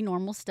just pretty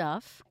normal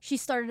stuff. She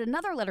started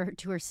another letter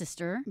to her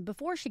sister.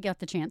 Before she got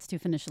the chance to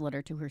finish a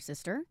letter to her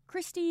sister,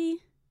 Christy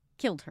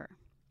killed her.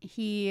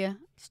 He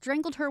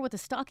strangled her with a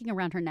stocking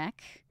around her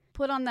neck,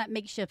 put on that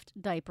makeshift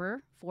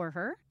diaper for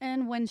her,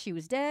 and when she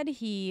was dead,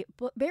 he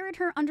buried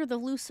her under the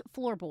loose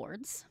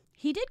floorboards.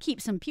 He did keep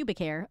some pubic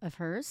hair of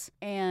hers,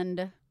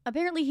 and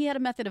apparently he had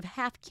a method of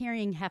half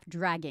carrying, half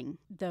dragging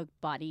the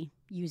body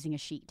using a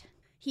sheet.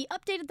 He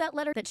updated that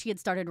letter that she had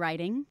started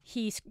writing.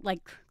 He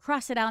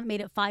crossed it out and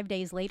made it 5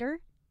 days later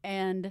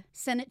and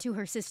sent it to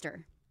her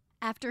sister.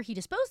 After he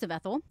disposed of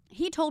Ethel,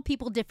 he told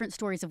people different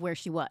stories of where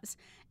she was.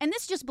 And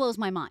this just blows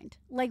my mind.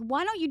 Like,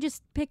 why don't you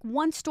just pick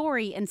one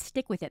story and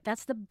stick with it?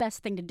 That's the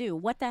best thing to do.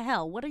 What the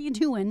hell? What are you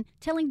doing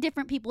telling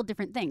different people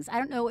different things? I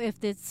don't know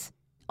if it's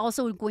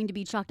also going to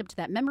be chalked up to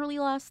that memory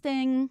loss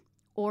thing,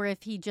 or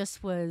if he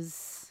just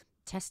was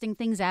testing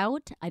things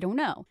out. I don't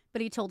know.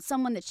 But he told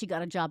someone that she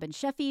got a job in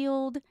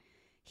Sheffield.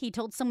 He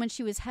told someone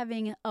she was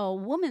having a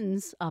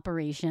woman's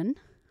operation.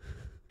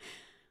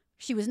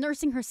 She was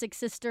nursing her sick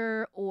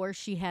sister, or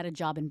she had a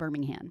job in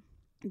Birmingham.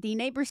 The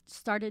neighbors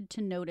started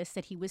to notice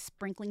that he was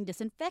sprinkling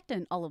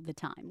disinfectant all of the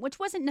time, which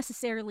wasn't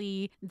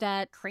necessarily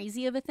that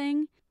crazy of a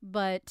thing,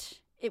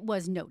 but it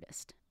was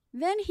noticed.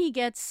 Then he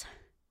gets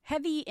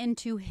heavy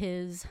into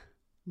his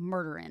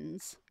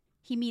murderins.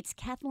 He meets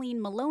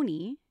Kathleen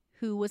Maloney,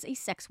 who was a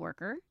sex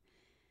worker.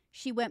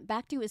 She went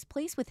back to his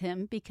place with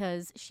him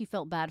because she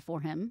felt bad for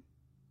him.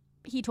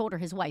 He told her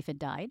his wife had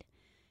died,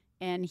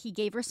 and he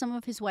gave her some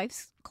of his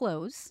wife's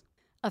clothes.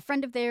 A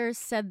friend of theirs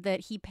said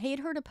that he paid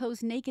her to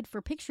pose naked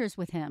for pictures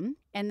with him,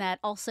 and that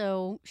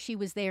also she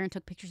was there and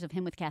took pictures of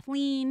him with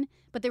Kathleen,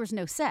 but there was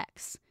no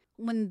sex.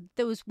 When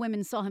those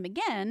women saw him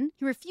again,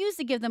 he refused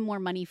to give them more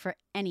money for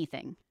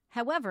anything.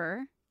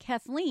 However,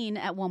 Kathleen,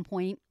 at one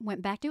point,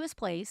 went back to his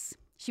place.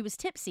 She was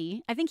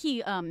tipsy. I think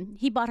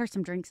he bought her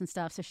some drinks and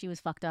stuff, so she was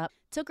fucked up.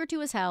 Took her to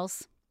his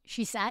house.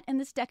 She sat in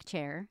this deck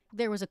chair.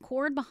 There was a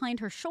cord behind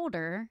her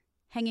shoulder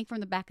hanging from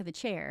the back of the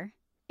chair.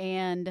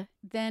 And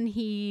then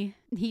he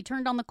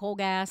turned on the coal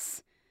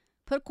gas,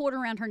 put a cord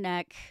around her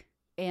neck,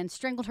 and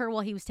strangled her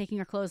while he was taking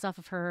her clothes off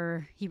of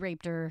her. He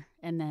raped her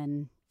and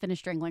then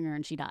finished strangling her,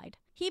 and she died.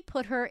 He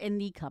put her in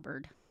the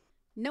cupboard.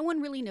 No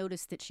one really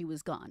noticed that she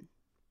was gone.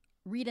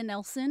 Rita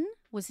Nelson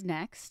was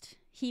next.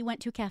 He went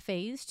to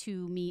cafes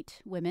to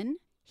meet women.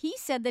 He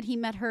said that he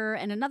met her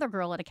and another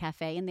girl at a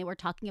cafe, and they were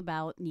talking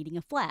about needing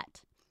a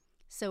flat.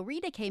 So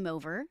Rita came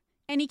over,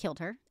 and he killed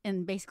her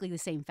in basically the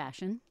same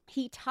fashion.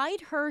 He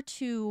tied her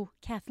to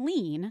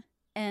Kathleen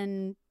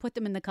and put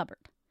them in the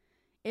cupboard.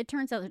 It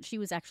turns out that she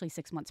was actually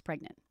 6 months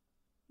pregnant.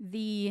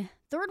 The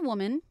third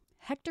woman,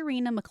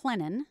 Hectorina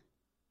McLennan,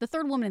 the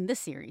third woman in this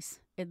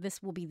series,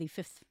 this will be the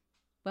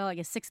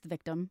sixth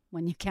victim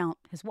when you count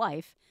his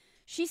wife.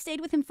 She stayed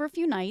with him for a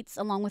few nights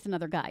along with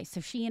another guy. So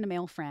she and a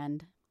male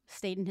friend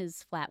stayed in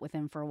his flat with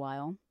him for a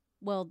while.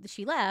 Well,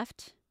 she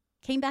left,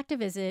 came back to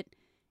visit,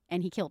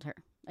 and he killed her.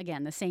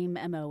 Again, the same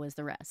MO as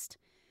the rest.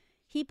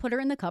 He put her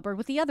in the cupboard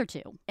with the other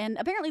two. And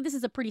apparently this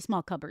is a pretty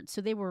small cupboard, so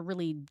they were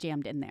really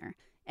jammed in there.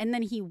 And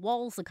then he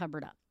walls the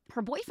cupboard up.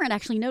 Her boyfriend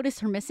actually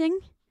noticed her missing,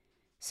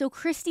 so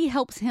Christy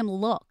helps him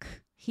look.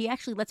 He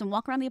actually lets him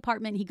walk around the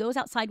apartment. He goes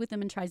outside with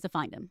him and tries to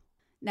find him.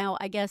 Now,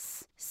 I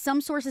guess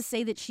some sources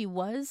say that she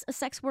was a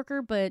sex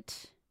worker,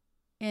 but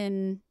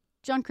in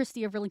John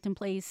Christie of Rillington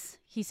Place,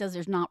 he says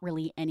there's not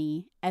really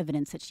any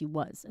evidence that she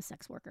was a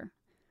sex worker.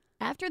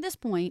 After this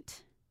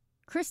point,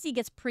 Christie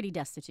gets pretty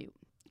destitute.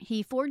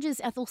 He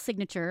forges Ethel's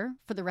signature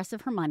for the rest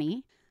of her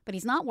money, but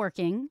he's not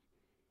working.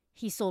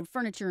 He sold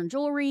furniture and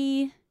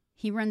jewelry.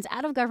 He runs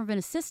out of government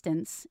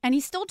assistance, and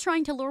he's still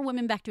trying to lure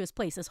women back to his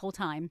place this whole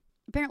time.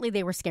 Apparently,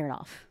 they were scared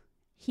off.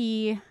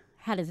 He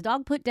had his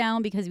dog put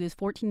down because he was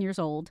 14 years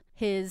old.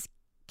 His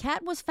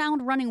cat was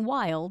found running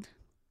wild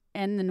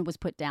and then was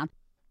put down.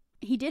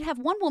 He did have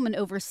one woman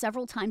over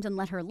several times and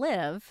let her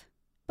live,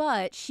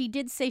 but she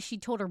did say she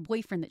told her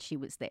boyfriend that she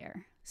was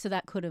there. So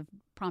that could have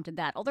prompted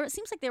that. Although it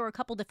seems like there were a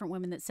couple different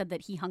women that said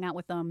that he hung out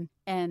with them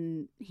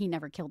and he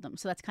never killed them.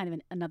 So that's kind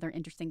of another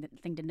interesting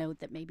thing to note,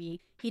 that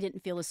maybe he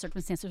didn't feel his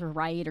circumstances were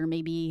right, or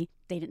maybe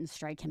they didn't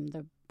strike him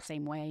the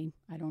same way.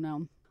 I don't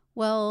know.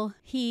 Well,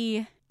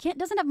 he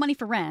doesn't have money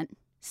for rent.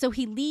 So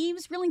he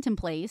leaves Rillington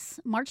Place,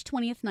 March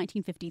 20th,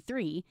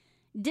 1953,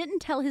 didn't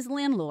tell his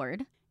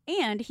landlord,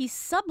 and he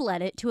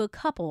sublet it to a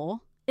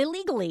couple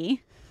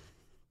illegally.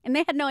 And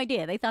they had no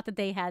idea. They thought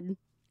that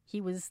he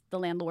was the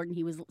landlord and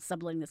he was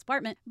subletting this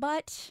apartment.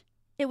 But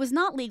it was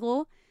not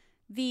legal.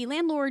 The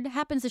landlord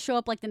happens to show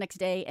up like the next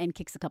day and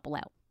kicks the couple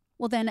out.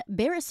 Well, then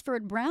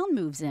Beresford Brown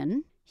moves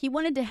in. He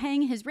wanted to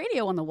hang his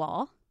radio on the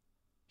wall.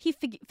 He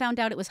found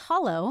out it was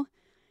hollow,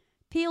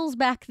 peels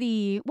back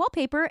the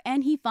wallpaper,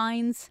 and he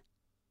finds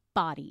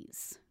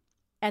bodies.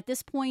 At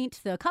this point,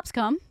 the cops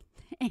come,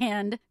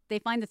 and they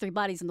find the 3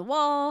 bodies in the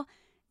wall.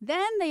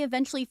 Then they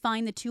eventually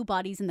find the 2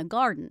 bodies in the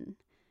garden.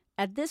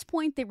 At this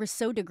point, they were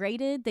so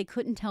degraded, they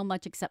couldn't tell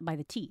much except by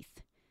the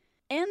teeth.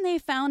 And they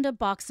found a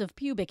box of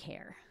pubic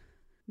hair.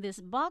 This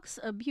box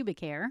of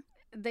pubic hair,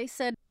 they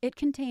said it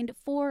contained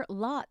 4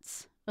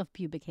 lots of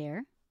pubic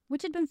hair,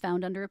 which had been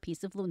found under a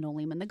piece of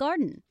linoleum in the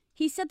garden.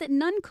 He said that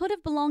none could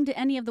have belonged to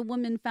any of the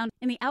women found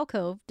in the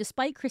alcove,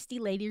 despite Christy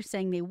later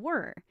saying they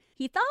were.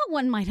 He thought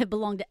one might have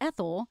belonged to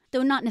Ethel,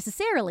 though not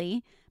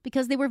necessarily,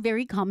 because they were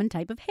very common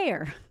type of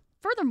hair.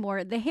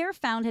 Furthermore, the hair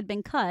found had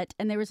been cut,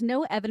 and there was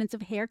no evidence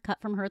of hair cut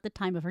from her at the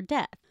time of her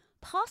death.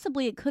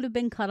 Possibly it could have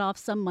been cut off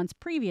some months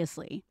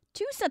previously.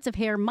 2 sets of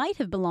hair might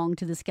have belonged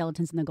to the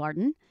skeletons in the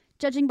garden,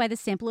 judging by the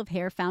sample of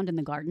hair found in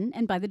the garden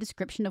and by the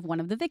description of one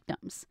of the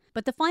victims.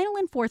 But the final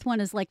and 4th one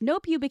is like no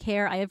pubic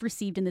hair I have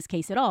received in this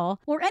case at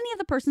all, or any of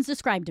the persons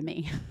described to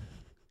me.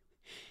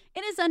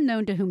 It is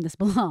unknown to whom this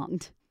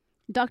belonged.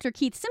 Dr.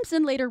 Keith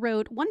Simpson later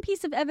wrote, one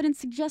piece of evidence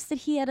suggests that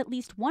he had at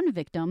least 1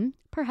 victim,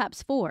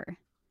 perhaps 4.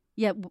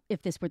 Yet,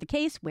 if this were the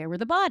case, where were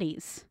the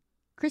bodies?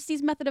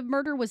 Christie's method of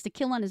murder was to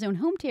kill on his own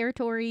home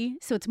territory,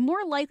 so it's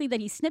more likely that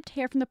he snipped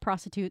hair from the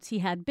prostitutes he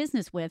had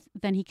business with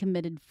than he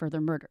committed further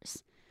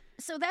murders.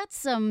 So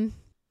that's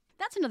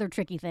another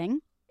tricky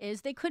thing,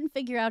 is they couldn't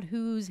figure out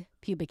whose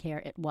pubic hair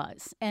it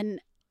was.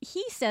 And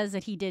he says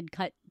that he did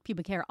cut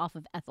pubic hair off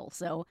of Ethel,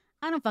 so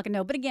I don't fucking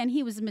know. But again,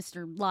 he was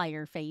Mr.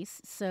 Liar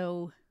Face,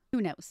 so who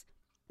knows?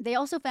 They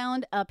also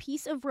found a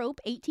piece of rope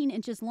 18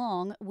 inches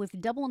long with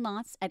double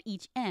knots at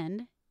each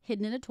end,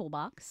 hidden in a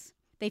toolbox.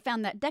 They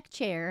found that deck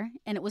chair,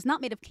 and it was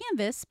not made of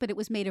canvas, but it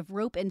was made of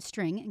rope and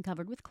string and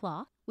covered with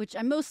cloth, which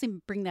I mostly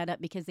bring that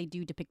up because they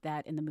do depict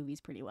that in the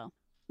movies pretty well.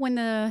 When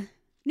the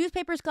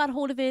newspapers got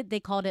hold of it, they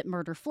called it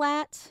Murder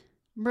Flat,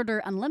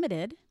 Murder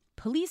Unlimited,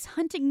 Police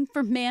Hunting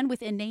for Man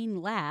with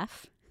Inane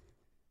Laugh.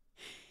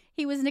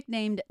 He was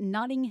nicknamed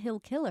Notting Hill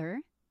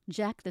Killer,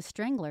 Jack the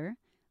Strangler,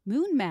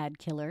 Moon Mad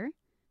Killer,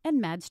 and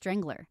Mad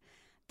Strangler.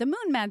 The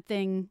Moon Mad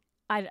thing,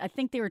 I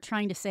think they were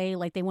trying to say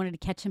like they wanted to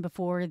catch him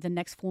before the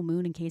next full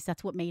moon in case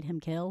that's what made him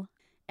kill.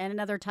 And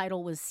another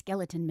title was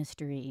Skeleton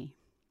Mystery.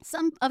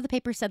 Some of the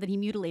papers said that he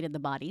mutilated the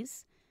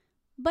bodies,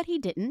 but he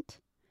didn't.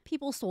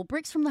 People stole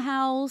bricks from the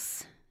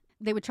house.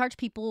 They would charge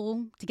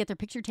people to get their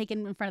picture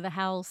taken in front of the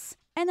house.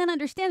 And then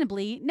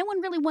understandably, no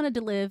one really wanted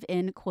to live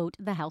in, quote,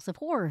 the House of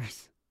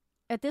Horrors.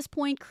 At this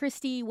point,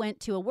 Christie went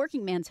to a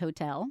working man's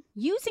hotel.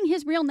 Using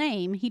his real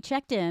name, he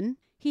checked in.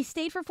 He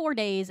stayed for 4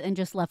 days and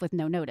just left with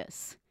no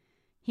notice.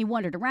 He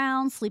wandered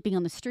around, sleeping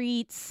on the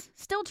streets,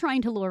 still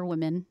trying to lure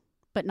women,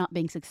 but not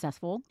being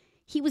successful.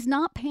 He was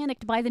not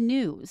panicked by the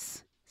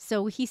news.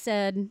 So he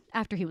said,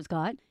 after he was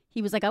caught,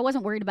 he was like, I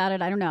wasn't worried about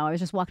it. I don't know. I was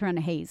just walking around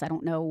in a haze. I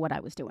don't know what I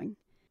was doing.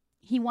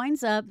 He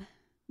winds up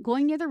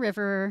going near the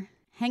river,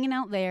 hanging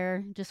out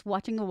there, just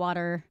watching the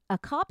water. A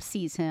cop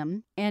sees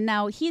him, and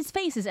now his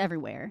face is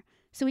everywhere.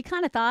 So he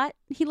kind of thought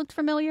he looked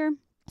familiar.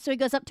 So he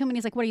goes up to him and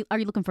he's like, are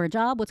you looking for a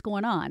job? What's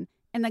going on?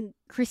 And then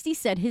Christie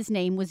said his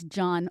name was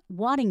John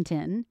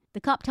Waddington.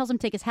 The cop tells him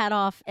to take his hat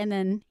off, and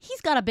then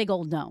he's got a big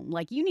old dome.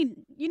 Like, you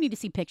need to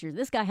see pictures.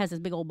 This guy has this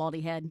big old baldy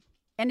head,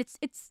 and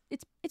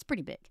it's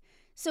pretty big.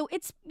 So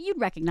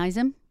you'd recognize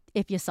him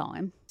if you saw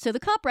him. So the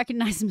cop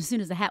recognized him as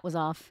soon as the hat was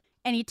off,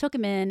 and he took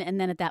him in, and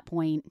then at that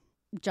point,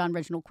 John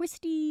Reginald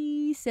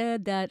Christie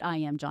said that I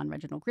am John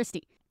Reginald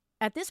Christie.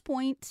 At this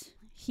point,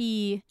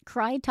 he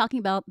cried talking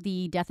about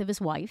the death of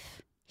his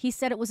wife. He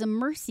said it was a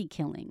mercy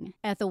killing.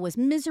 Ethel was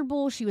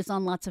miserable. She was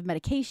on lots of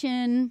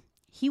medication.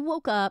 He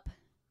woke up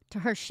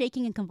to her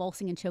shaking and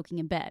convulsing and choking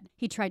in bed.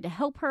 He tried to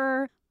help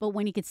her, but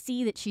when he could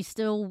see that she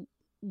still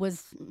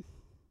was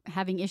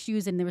having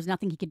issues and there was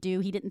nothing he could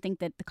do, he didn't think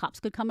that the cops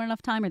could come in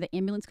enough time or the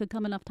ambulance could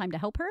come enough time to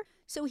help her.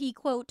 So he,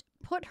 quote,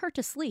 put her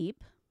to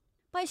sleep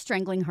by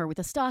strangling her with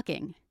a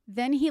stocking.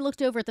 Then he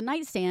looked over at the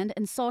nightstand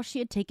and saw she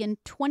had taken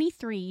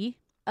 23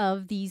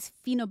 of these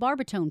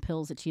phenobarbital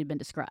pills that she had been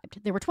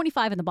described. There were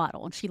 25 in the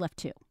bottle, and she left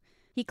 2.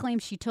 He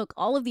claims she took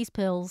all of these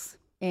pills,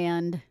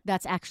 and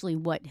that's actually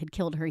what had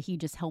killed her. He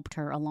just helped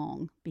her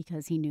along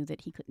because he knew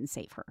that he couldn't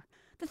save her.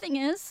 The thing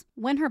is,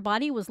 when her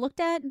body was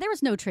looked at, there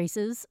was no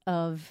traces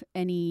of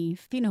any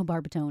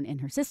phenobarbital in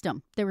her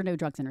system. There were no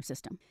drugs in her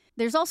system.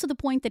 There's also the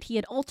point that he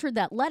had altered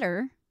that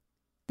letter.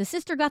 The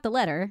sister got the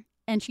letter,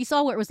 and she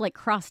saw where it was, like,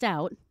 crossed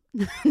out,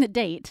 the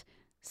date.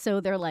 So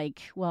they're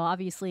like, well,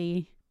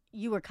 obviously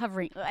you were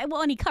covering,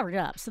 well, and he covered it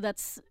up, so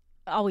that's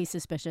always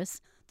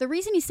suspicious. The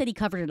reason he said he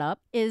covered it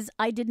up is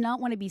I did not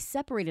want to be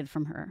separated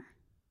from her.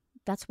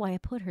 That's why I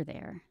put her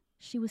there.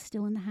 She was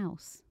still in the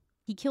house.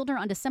 He killed her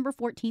on December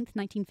 14th,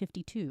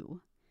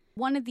 1952.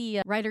 One of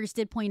the writers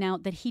did point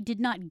out that he did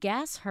not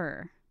gas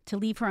her to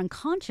leave her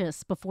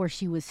unconscious before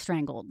she was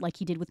strangled, like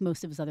he did with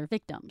most of his other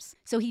victims.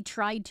 So he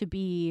tried to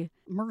be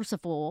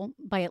merciful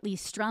by at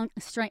least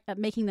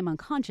making them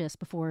unconscious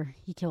before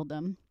he killed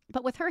them.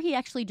 But with her, he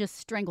actually just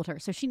strangled her,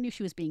 so she knew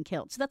she was being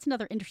killed. So that's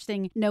another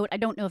interesting note. I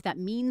don't know if that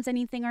means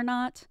anything or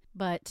not,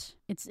 but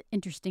it's an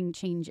interesting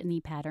change in the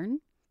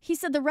pattern. He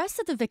said the rest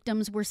of the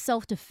victims were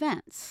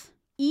self-defense.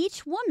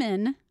 Each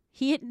woman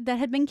that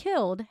had been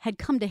killed had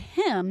come to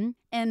him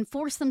and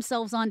forced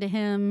themselves onto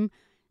him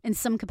in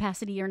some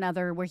capacity or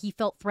another where he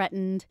felt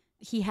threatened.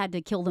 He had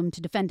to kill them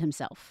to defend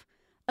himself.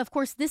 Of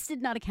course, this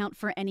did not account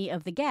for any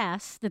of the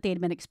gas that they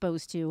had been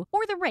exposed to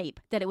or the rape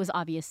that it was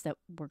obvious that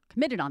were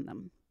committed on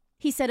them.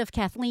 He said of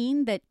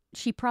Kathleen that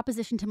she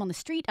propositioned him on the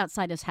street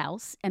outside his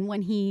house, and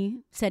when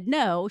he said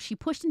no, she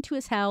pushed into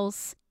his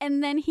house,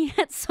 and then he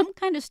had some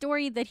kind of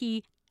story that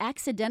he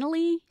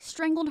accidentally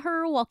strangled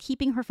her while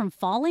keeping her from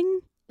falling.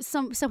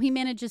 So he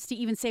manages to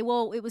even say,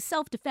 well, it was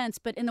self-defense,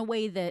 but in a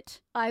way that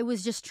I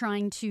was just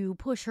trying to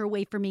push her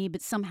away from me,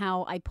 but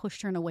somehow I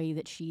pushed her in a way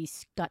that she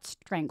got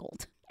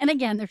strangled. And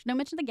again, there's no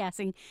mention of the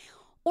gassing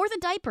or the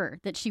diaper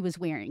that she was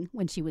wearing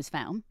when she was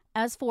found.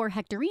 As for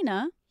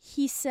Hectorina,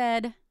 he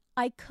said,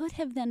 I could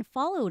have then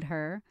followed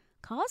her,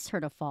 caused her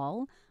to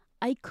fall.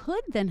 I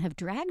could then have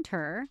dragged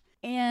her,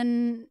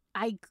 and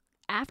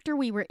after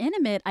we were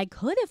intimate, I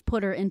could have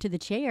put her into the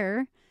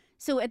chair.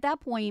 So at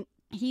that point,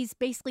 he's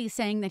basically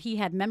saying that he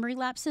had memory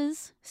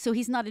lapses. So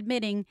he's not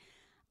admitting,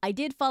 I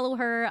did follow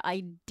her,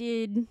 I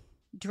did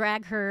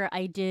drag her,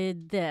 I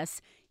did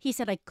this. He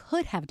said I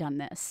could have done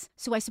this.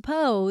 So I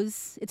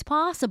suppose it's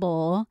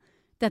possible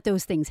that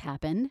those things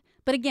happened.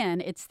 But again,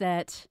 it's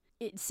that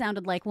it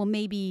sounded like, well,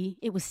 maybe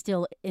it was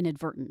still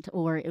inadvertent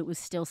or it was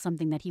still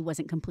something that he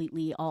wasn't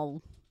completely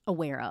all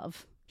aware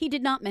of. He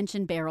did not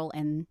mention Beryl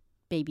and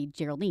baby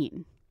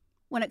Geraldine.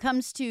 When it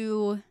comes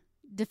to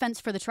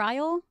defense for the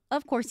trial,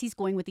 of course, he's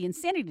going with the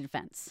insanity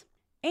defense.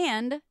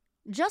 And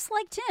just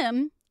like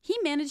Tim, he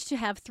managed to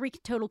have 3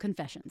 total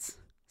confessions.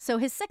 So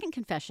his second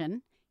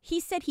confession,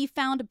 he said he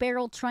found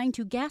Beryl trying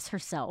to gas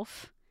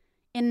herself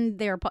in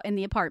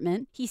the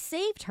apartment. He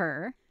saved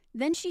her.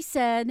 Then she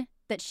said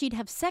that she'd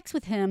have sex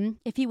with him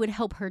if he would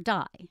help her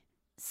die.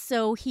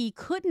 So he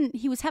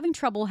was having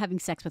trouble having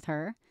sex with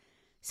her.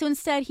 So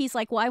instead he's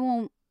like, well, I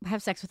won't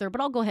have sex with her, but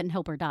I'll go ahead and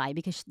help her die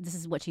because this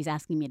is what she's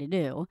asking me to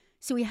do.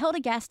 So he held a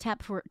gas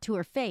tap to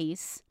her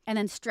face and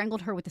then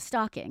strangled her with a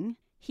stocking.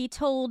 He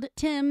told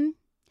Tim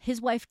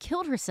his wife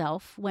killed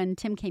herself when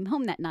Tim came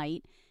home that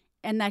night,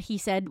 and that he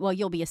said, well,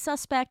 you'll be a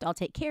suspect, I'll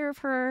take care of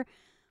her.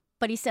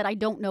 But he said, I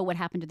don't know what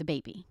happened to the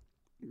baby.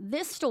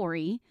 This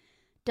story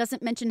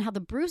doesn't mention how the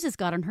bruises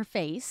got on her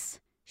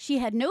face. She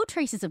had no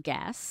traces of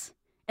gas,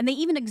 and they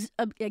even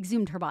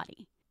exhumed her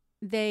body.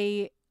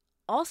 They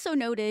also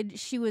noted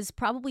she was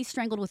probably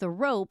strangled with a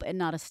rope and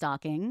not a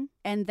stocking,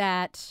 and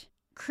that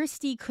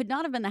Christy could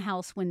not have been in the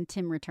house when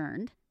Tim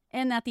returned,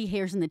 and that the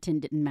hairs in the tin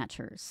didn't match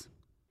hers.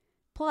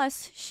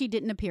 Plus, she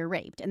didn't appear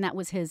raped, and that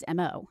was his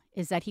MO,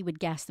 is that he would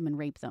gas them and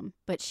rape them,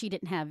 but she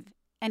didn't have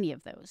any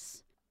of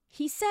those.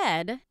 He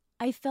said,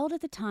 I felt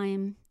at the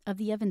time of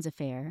the Evans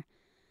affair,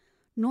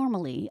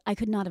 normally I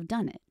could not have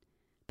done it,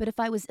 but if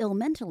I was ill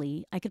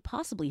mentally, I could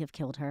possibly have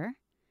killed her.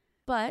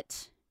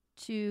 But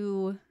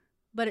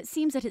it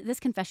seems that this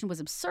confession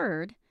was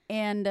absurd,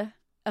 and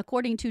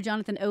according to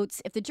Jonathan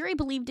Oates, if the jury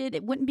believed it,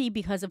 it wouldn't be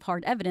because of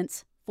hard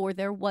evidence, for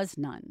there was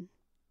none.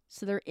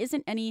 So there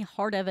isn't any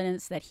hard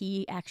evidence that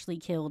he actually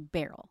killed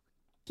Beryl.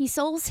 He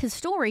sells his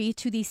story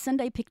to the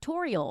Sunday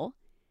Pictorial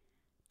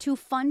to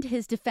fund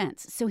his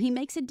defense. So he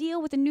makes a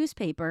deal with a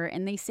newspaper,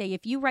 and they say,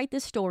 if you write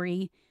this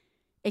story,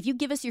 if you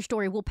give us your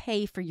story, we'll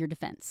pay for your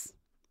defense.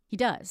 He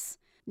does.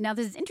 Now,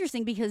 this is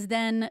interesting because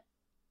then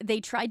they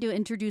tried to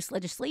introduce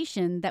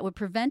legislation that would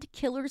prevent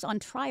killers on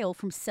trial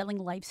from selling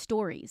life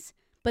stories,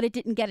 but it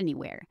didn't get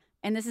anywhere.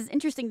 And this is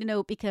interesting to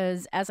note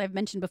because, as I've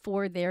mentioned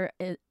before, there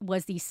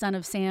was the Son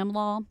of Sam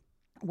law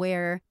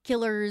where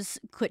killers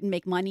couldn't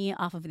make money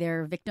off of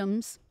their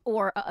victims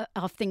or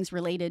off things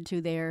related to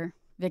their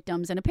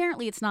victims. And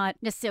apparently it's not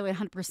necessarily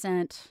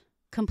 100%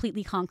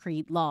 completely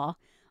concrete law,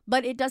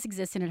 but it does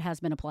exist and it has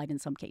been applied in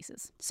some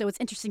cases. So it's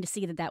interesting to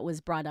see that that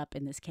was brought up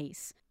in this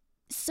case.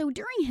 So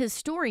during his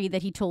story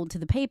that he told to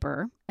the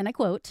paper, and I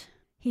quote,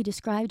 he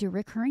described a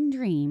recurring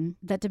dream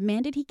that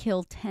demanded he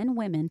kill 10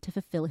 women to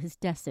fulfill his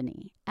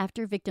destiny.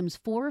 After victims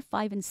 4,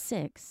 5, and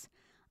 6,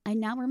 I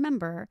now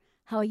remember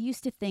how I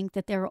used to think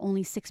that there are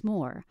only 6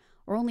 more,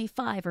 or only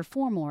 5 or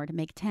 4 more to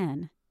make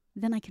 10.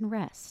 Then I can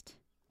rest.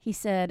 He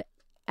said,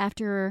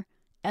 after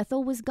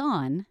Ethel was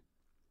gone,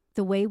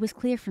 the way was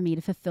clear for me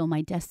to fulfill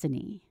my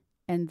destiny,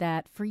 and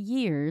that for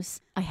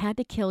years I had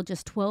to kill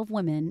just 12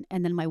 women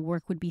and then my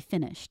work would be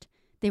finished.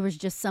 There was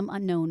just some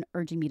unknown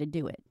urging me to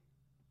do it.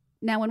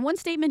 Now, in one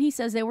statement, he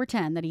says there were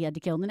 10 that he had to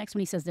kill. In the next one,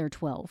 he says there are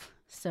 12.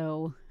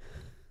 So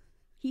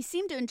he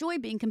seemed to enjoy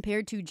being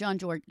compared to John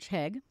George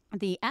Hegg,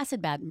 the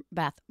acid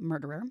bath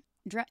murderer.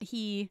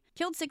 He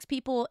killed 6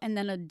 people and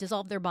then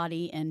dissolved their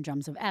body in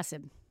drums of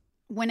acid.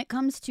 When it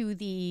comes to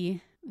the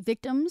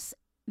victims,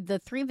 the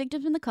 3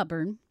 victims in the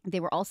cupboard, they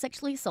were all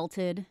sexually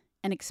assaulted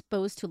and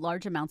exposed to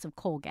large amounts of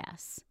coal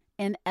gas.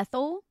 In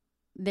Ethel,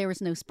 there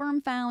was no sperm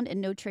found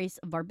and no trace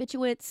of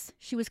barbiturates.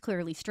 She was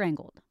clearly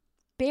strangled.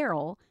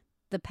 Beryl,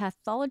 the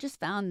pathologist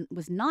found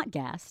was not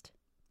gassed.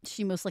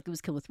 She most likely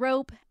was killed with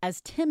rope.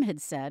 As Tim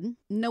had said,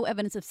 no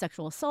evidence of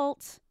sexual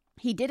assault.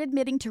 He did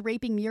admitting to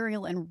raping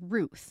Muriel and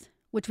Ruth,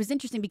 which was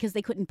interesting because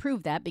they couldn't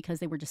prove that because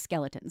they were just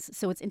skeletons.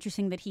 So it's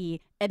interesting that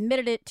he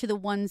admitted it to the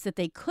ones that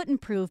they couldn't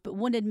prove, but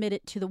wouldn't admit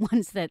it to the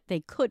ones that they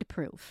could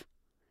prove.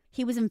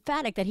 He was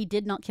emphatic that he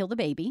did not kill the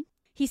baby.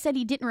 He said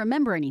he didn't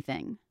remember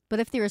anything. But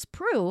if there is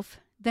proof,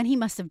 then he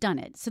must have done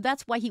it. So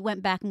that's why he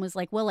went back and was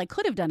like, well, I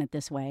could have done it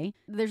this way.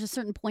 There's a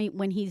certain point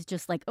when he's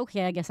just like,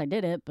 okay, I guess I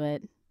did it,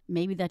 but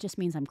maybe that just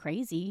means I'm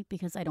crazy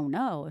because I don't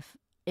know.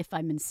 If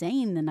I'm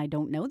insane, then I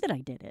don't know that I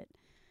did it.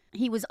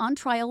 He was on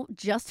trial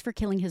just for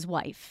killing his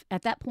wife.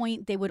 At that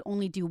point, they would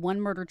only do one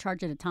murder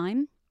charge at a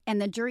time,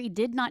 and the jury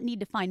did not need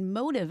to find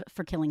motive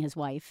for killing his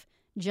wife,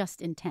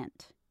 just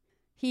intent.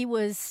 He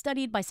was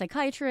studied by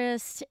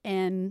psychiatrists,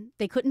 and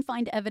they couldn't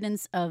find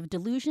evidence of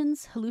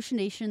delusions,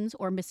 hallucinations,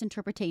 or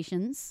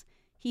misinterpretations.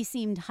 He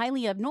seemed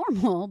highly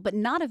abnormal, but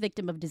not a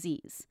victim of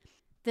disease.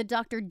 The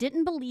doctor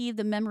didn't believe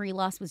the memory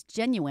loss was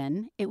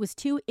genuine. It was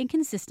too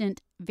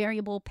inconsistent,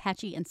 variable,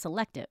 patchy, and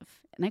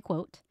selective. And I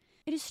quote,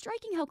 "It is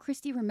striking how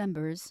Christie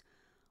remembers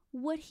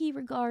what he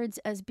regards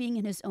as being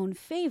in his own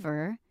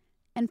favor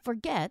and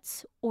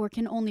forgets, or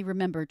can only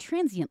remember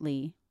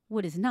transiently,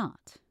 what is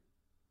not."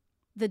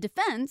 The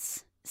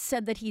defense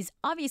said that he's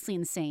obviously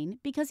insane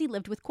because he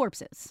lived with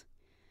corpses,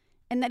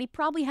 and that he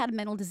probably had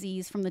mental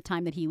disease from the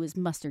time that he was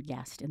mustard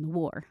gassed in the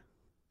war.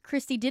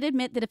 Christie did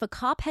admit that if a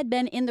cop had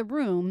been in the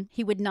room,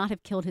 he would not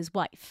have killed his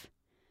wife.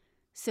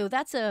 So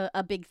that's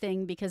a big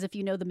thing, because if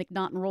you know the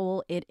McNaughton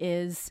rule, it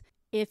is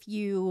if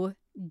you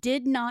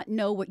did not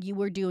know what you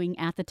were doing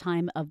at the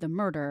time of the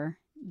murder,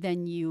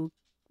 then you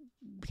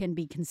can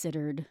be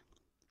considered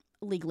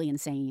legally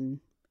insane,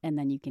 and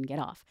then you can get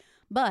off.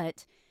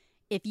 But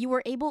if you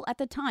were able at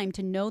the time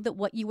to know that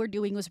what you were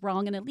doing was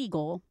wrong and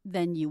illegal,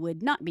 then you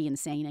would not be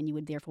insane, and you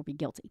would therefore be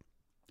guilty.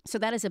 So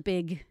that is a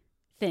big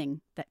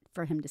thing that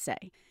for him to say.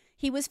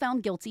 He was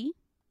found guilty,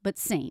 but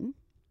sane.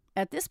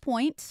 At this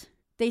point,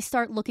 they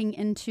start looking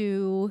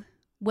into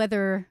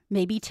whether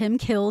maybe Tim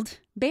killed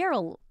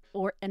Beryl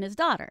and his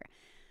daughter.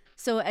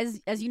 So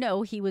as you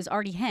know, he was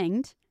already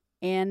hanged,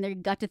 and they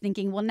got to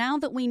thinking, well, now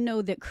that we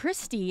know that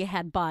Christie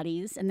had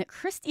bodies and that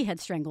Christie had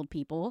strangled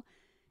people,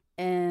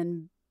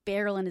 and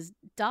Beryl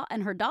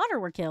and her daughter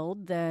were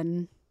killed,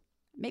 then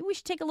maybe we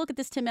should take a look at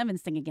this Tim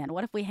Evans thing again.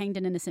 What if we hanged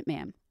an innocent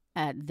man?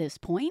 At this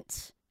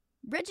point,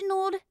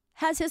 Reginald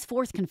has his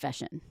fourth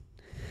confession.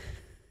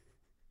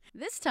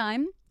 This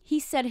time, he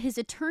said his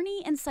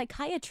attorney and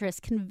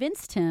psychiatrist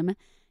convinced him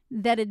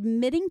that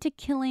admitting to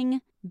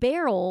killing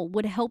Beryl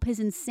would help his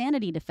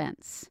insanity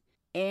defense.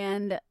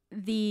 And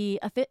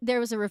there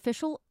was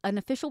an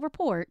official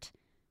report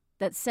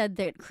that said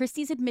that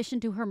Christie's admission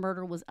to her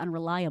murder was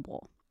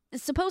unreliable.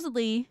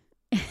 Supposedly,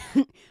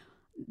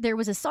 there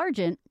was a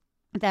sergeant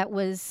that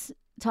was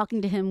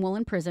talking to him while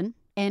in prison,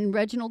 and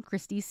Reginald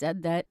Christie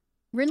said that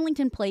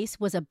Rinlington Place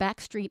was a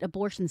backstreet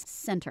abortion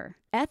center.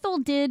 Ethel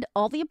did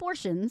all the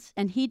abortions,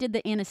 and he did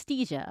the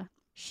anesthesia.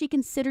 She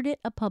considered it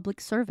a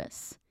public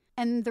service.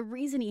 And the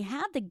reason he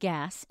had the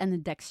gas and the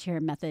Dexter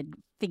method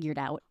figured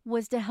out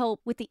was to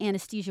help with the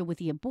anesthesia with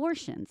the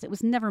abortions. It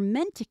was never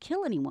meant to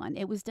kill anyone.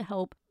 It was to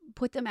help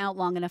put them out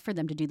long enough for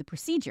them to do the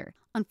procedure.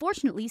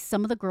 Unfortunately,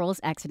 some of the girls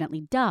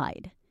accidentally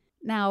died.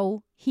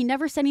 Now, he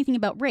never said anything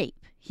about rape.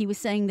 He was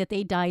saying that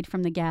they died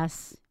from the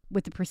gas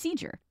with the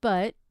procedure.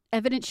 But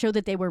evidence showed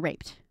that they were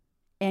raped.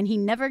 And he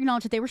never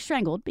acknowledged that they were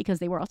strangled, because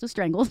they were also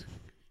strangled.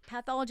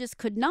 Pathologists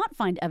could not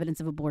find evidence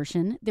of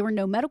abortion. There were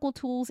no medical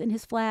tools in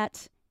his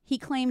flat. He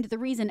claimed the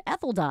reason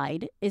Ethel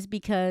died is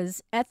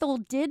because Ethel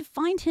did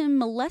find him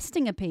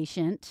molesting a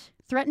patient,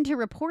 threatened to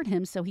report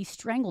him, so he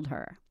strangled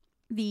her.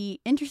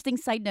 The interesting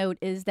side note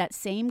is that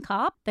same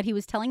cop that he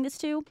was telling this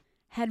to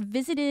had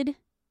visited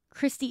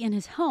Christie in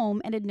his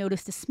home and had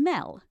noticed a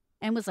smell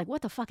and was like,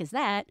 what the fuck is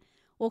that?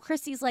 Well,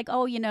 Christie's like,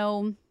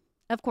 oh,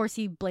 of course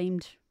he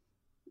blamed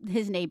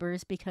his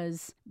neighbors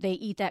because they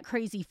eat that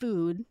crazy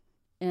food,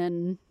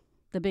 and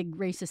the big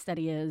racist that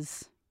he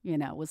is,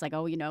 was like,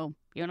 oh, you know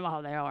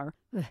how they are.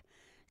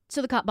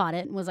 So the cop bought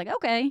it and was like,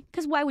 okay,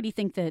 because why would he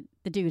think that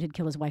the dude had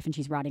killed his wife and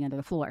she's rotting under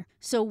the floor?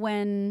 So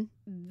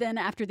then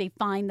after they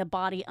find the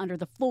body under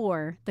the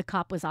floor, the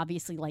cop was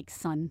obviously like,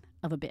 son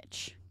of a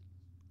bitch.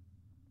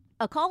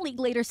 A colleague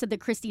later said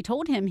that Christie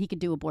told him he could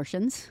do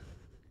abortions,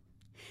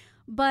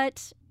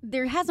 but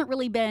there hasn't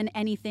really been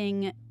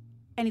anything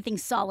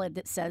solid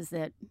that says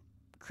that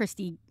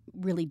Christie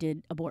really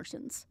did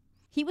abortions.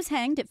 He was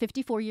hanged at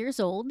 54 years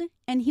old,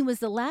 and he was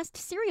the last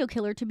serial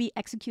killer to be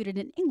executed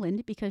in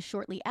England because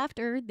shortly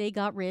after, they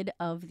got rid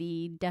of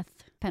the death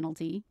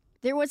penalty.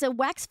 There was a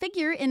wax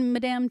figure in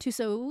Madame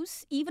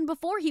Tussauds even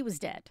before he was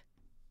dead.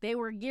 They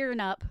were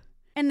gearing up,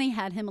 and they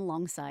had him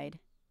alongside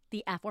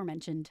the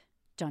aforementioned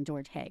John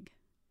George Haigh.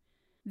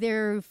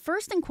 Their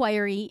first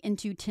inquiry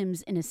into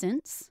Tim's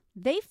innocence,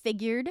 they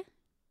figured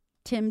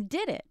Tim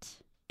did it.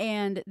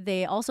 And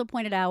they also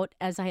pointed out,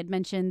 as I had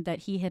mentioned, that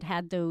he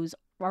had those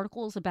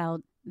articles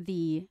about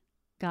the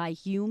guy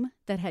Hume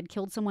that had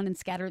killed someone and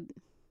scattered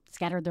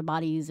scattered their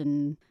bodies,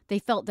 and they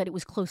felt that it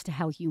was close to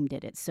how Hume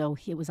did it, so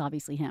it was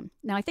obviously him.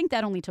 Now, I think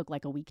that only took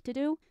like a week to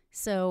do,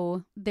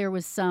 so there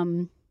was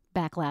some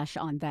backlash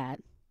on that.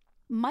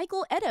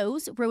 Michael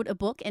Eddowes wrote a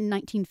book in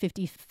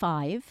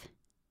 1955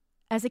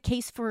 as a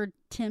case for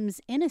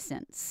Tim's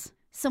innocence.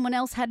 Someone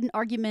else had an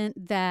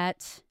argument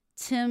that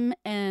Tim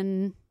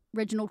and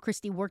Reginald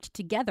Christie worked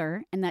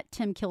together and that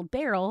Tim killed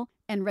Beryl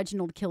and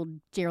Reginald killed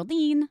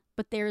Geraldine,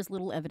 but there's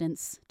little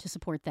evidence to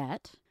support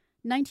that.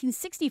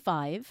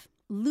 1965,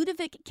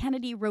 Ludovic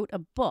Kennedy wrote a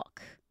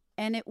book,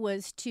 and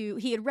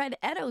he had read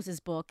Eddowes'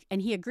 book,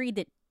 and he agreed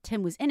that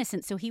Tim was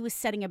innocent, so he was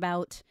setting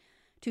about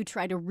to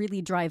try to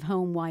really drive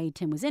home why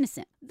Tim was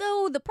innocent.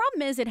 Though the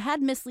problem is it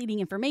had misleading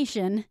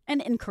information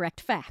and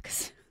incorrect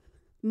facts.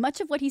 Much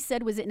of what he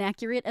said was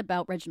inaccurate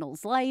about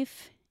Reginald's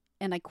life,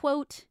 and I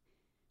quote,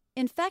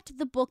 "In fact,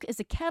 the book is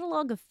a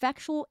catalog of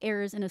factual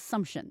errors and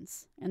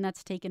assumptions," and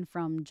that's taken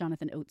from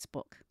Jonathan Oates'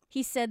 book.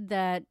 He said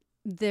that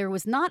there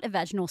was not a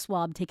vaginal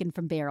swab taken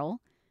from Beryl,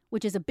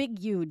 which is a big,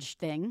 huge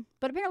thing,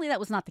 but apparently that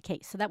was not the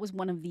case, so that was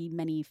one of the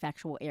many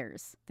factual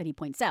errors that he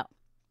points out.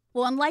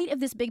 Well, in light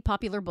of this big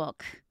popular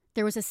book,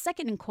 there was a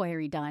second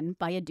inquiry done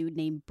by a dude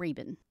named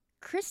Braben.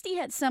 Christie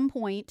at some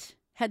point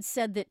had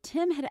said that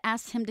Tim had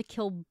asked him to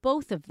kill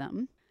both of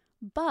them,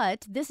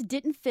 but this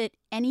didn't fit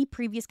any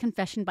previous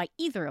confession by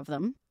either of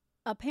them.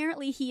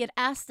 Apparently he had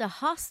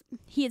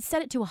he had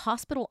said it to a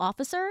hospital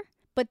officer,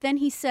 but then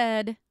he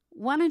said,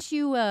 why don't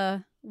you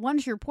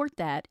report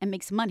that and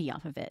make some money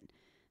off of it?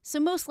 So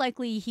most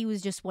likely he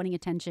was just wanting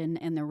attention,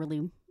 and there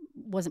really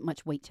wasn't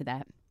much weight to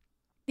that.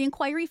 The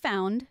inquiry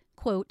found,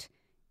 quote,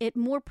 "it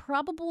more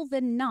probable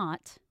than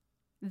not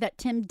that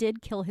Tim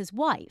did kill his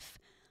wife,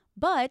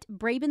 but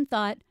Braben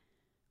thought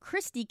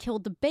Christie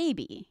killed the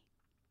baby.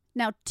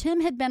 Now,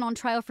 Tim had been on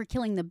trial for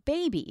killing the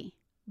baby,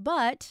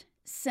 but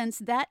since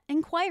that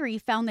inquiry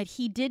found that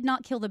he did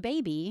not kill the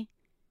baby,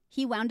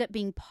 he wound up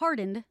being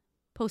pardoned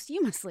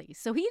posthumously.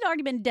 So he'd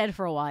already been dead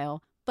for a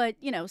while, but,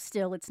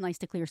 still, it's nice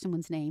to clear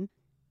someone's name.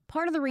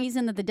 Part of the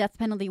reason that the death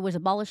penalty was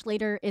abolished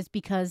later is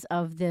because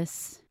of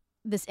this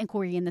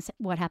inquiry and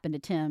what happened to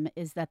Tim,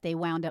 is that they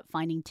wound up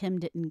finding Tim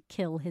didn't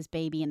kill his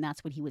baby, and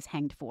that's what he was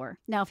hanged for.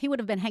 Now, if he would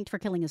have been hanged for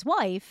killing his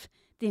wife,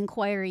 the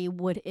inquiry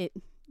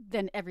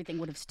then everything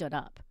would have stood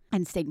up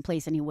and stayed in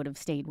place, and he would have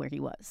stayed where he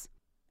was.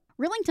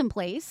 Rillington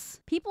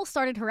Place, people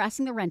started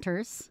harassing the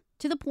renters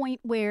to the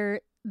point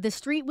where the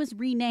street was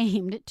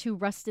renamed to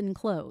Ruston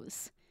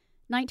Close.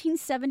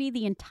 1970,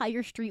 the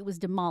entire street was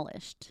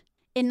demolished.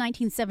 In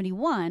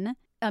 1971,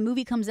 a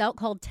movie comes out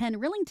called 10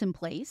 Rillington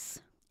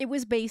Place. It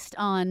was based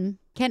on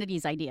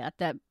Kennedy's idea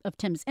of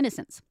Tim's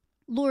innocence.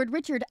 Lord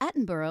Richard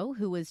Attenborough,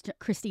 who was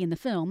Christie in the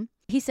film,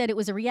 he said it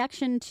was a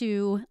reaction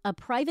to a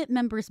private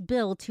member's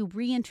bill to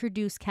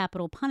reintroduce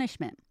capital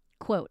punishment.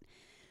 Quote,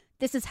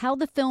 "This is how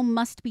the film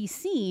must be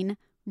seen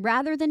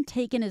rather than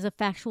taken as a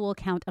factual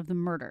account of the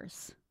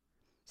murders."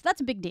 So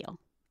that's a big deal,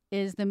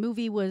 is the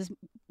movie was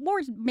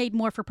made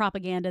more for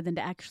propaganda than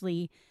to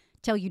actually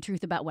tell you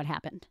truth about what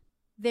happened.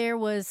 There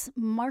was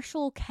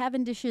Marshall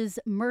Cavendish's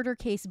Murder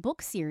Case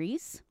book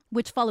series,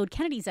 which followed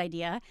Kennedy's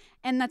idea,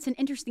 and that's an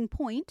interesting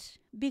point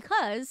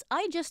because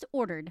I just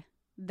ordered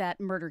that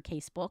Murder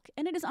Case book,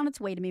 and it is on its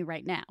way to me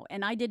right now,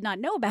 and I did not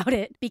know about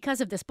it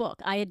because of this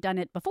book. I had done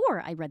it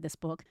before I read this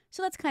book,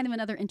 so that's kind of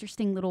another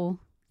interesting little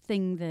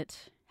thing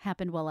that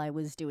happened while I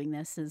was doing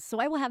this. So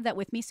I will have that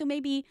with me, so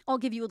maybe I'll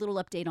give you a little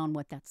update on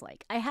what that's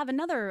like. I have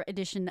another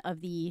edition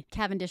of the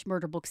Cavendish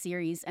Murder Book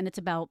series, and it's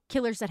about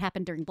killers that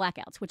happened during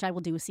blackouts, which I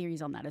will do a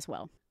series on that as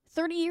well.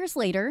 30 years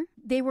later,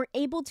 they were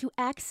able to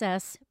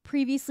access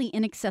previously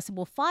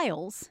inaccessible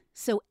files,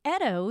 so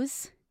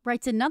Eddowes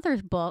writes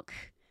another book,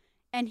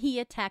 and he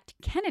attacked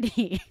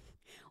Kennedy,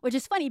 which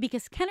is funny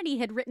because Kennedy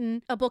had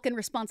written a book in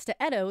response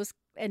to Eddowes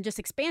and just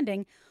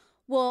expanding.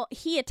 Well,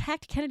 he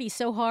attacked Kennedy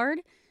so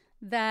hard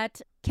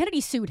that Kennedy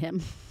sued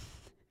him.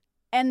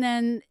 And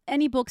then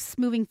any books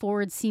moving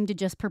forward seem to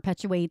just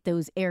perpetuate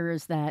those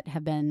errors that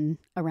have been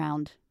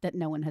around that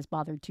no one has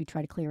bothered to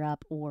try to clear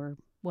up or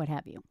what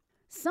have you.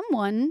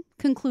 Someone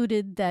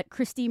concluded that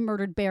Christie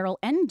murdered Beryl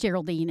and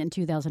Geraldine in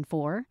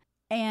 2004,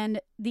 and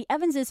the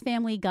Evanses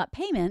family got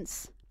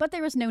payments, but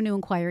there was no new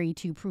inquiry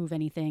to prove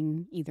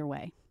anything either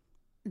way.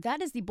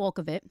 That is the bulk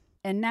of it.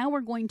 And now we're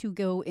going to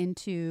go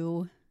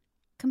into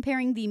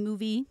comparing the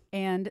movie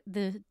and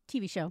the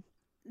TV show.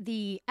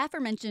 The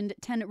aforementioned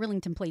 10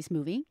 Rillington Place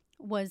movie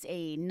was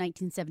a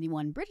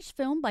 1971 British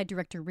film by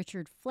director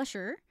Richard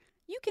Fleischer.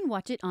 You can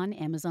watch it on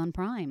Amazon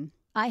Prime.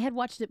 I had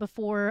watched it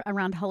before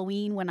around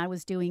Halloween when I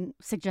was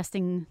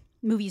suggesting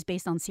movies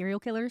based on serial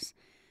killers.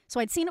 So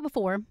I'd seen it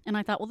before, and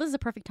I thought, well, this is a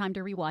perfect time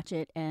to rewatch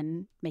it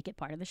and make it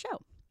part of the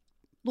show.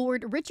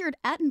 Lord Richard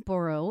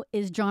Attenborough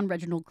is John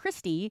Reginald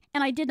Christie,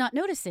 and I did not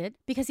notice it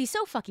because he's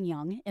so fucking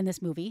young in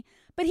this movie,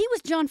 but he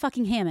was John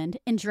fucking Hammond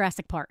in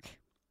Jurassic Park.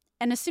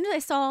 And as soon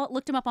as I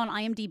looked him up on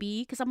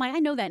IMDb, because I'm like, I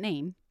know that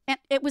name. And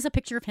it was a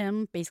picture of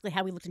him, basically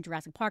how he looked in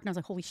Jurassic Park. And I was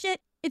like, holy shit,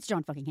 it's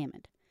John fucking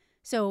Hammond.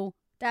 So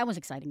that was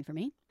exciting for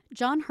me.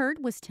 John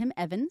Hurt was Tim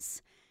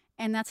Evans.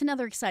 And that's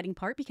another exciting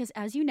part because,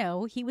 as you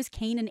know, he was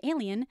Kane in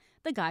Alien,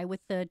 the guy with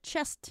the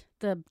chest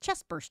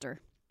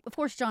burster. Of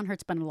course, John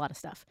Hurt's been in a lot of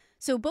stuff.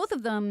 So both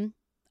of them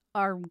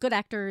are good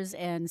actors,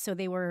 and so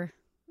they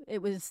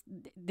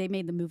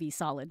made the movie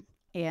solid.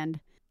 And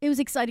it was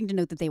exciting to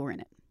note that they were in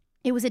it.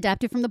 It was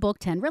adapted from the book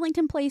 10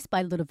 Rillington Place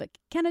by Ludovic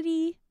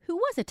Kennedy, who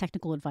was a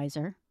technical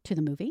advisor to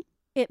the movie.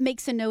 It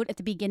makes a note at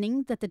the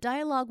beginning that the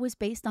dialogue was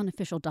based on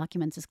official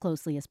documents as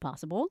closely as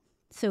possible.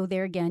 So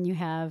there again, you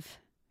have,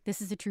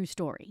 this is a true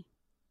story.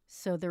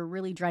 So they're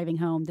really driving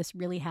home, this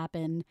really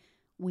happened.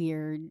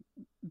 We're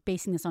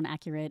basing this on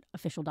accurate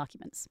official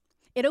documents.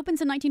 It opens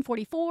in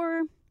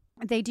 1944.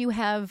 They do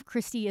have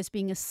Christie as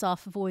being a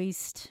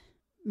soft-voiced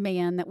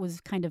man that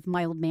was kind of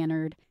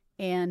mild-mannered.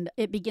 And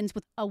it begins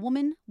with a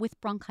woman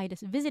with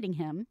bronchitis visiting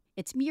him.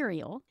 It's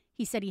Muriel.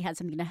 He said he had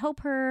something to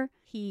help her.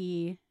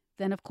 He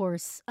then, of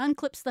course,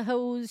 unclips the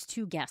hose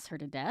to gas her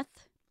to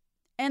death.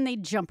 And they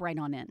jump right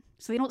on in.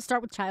 So they don't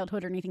start with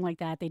childhood or anything like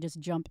that. They just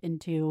jump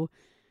into,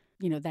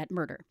 that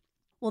murder.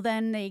 Well,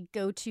 then they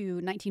go to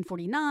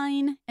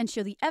 1949 and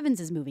show the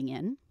Evanses moving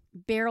in.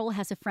 Beryl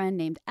has a friend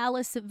named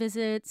Alice that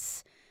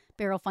visits.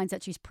 Beryl finds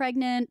that she's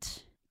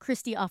pregnant.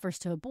 Christie offers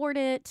to abort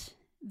it.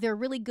 They're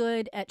really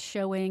good at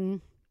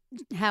showing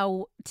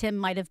how Tim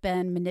might have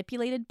been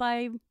manipulated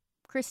by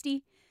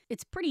Christie.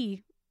 It's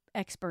pretty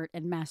expert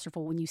and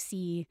masterful when you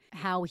see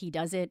how he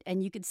does it.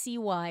 And you could see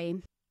why,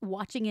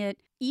 watching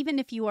it, even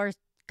if you are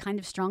kind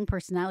of strong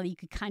personality, you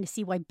could kind of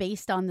see why,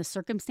 based on the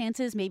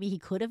circumstances, maybe he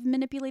could have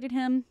manipulated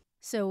him.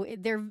 So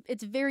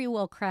it's very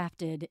well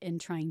crafted in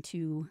trying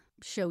to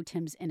show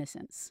Tim's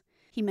innocence.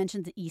 He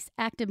mentions the East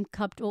Acton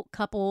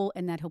couple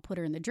and that he'll put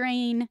her in the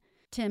drain.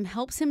 Tim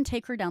helps him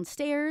take her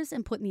downstairs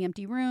and put in the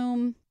empty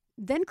room.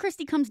 Then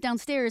Christie comes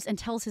downstairs and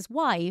tells his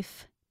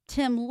wife,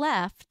 Tim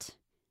left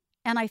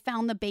and I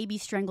found the baby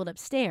strangled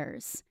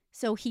upstairs.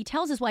 So he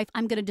tells his wife,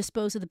 I'm going to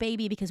dispose of the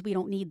baby because we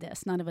don't need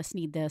this. None of us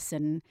need this.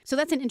 And so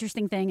that's an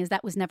interesting thing, is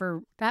that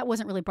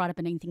wasn't really brought up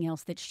in anything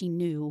else, that she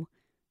knew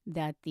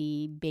that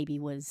the baby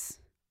was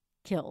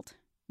killed.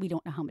 We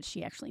don't know how much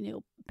she actually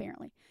knew,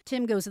 apparently.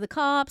 Tim goes to the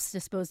cops,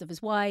 disposed of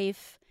his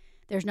wife.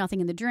 There's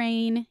nothing in the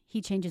drain.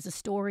 He changes the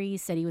story,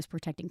 said he was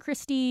protecting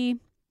Christie.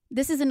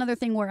 This is another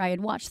thing where I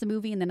had watched the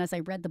movie and then as I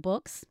read the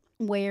books,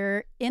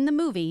 where in the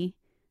movie,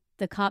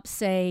 the cops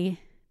say,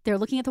 they're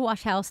looking at the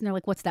wash house and they're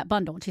like, what's that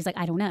bundle? And she's like,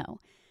 I don't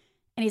know.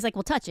 And he's like,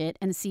 well, touch it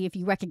and see if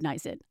you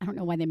recognize it. I don't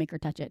know why they make her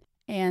touch it.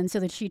 And so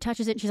that she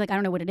touches it and she's like, I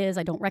don't know what it is.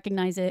 I don't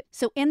recognize it.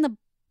 So in the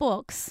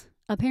books,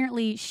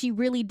 apparently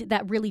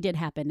that really did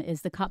happen,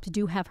 is the cops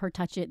do have her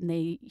touch it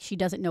and she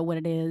doesn't know what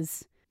it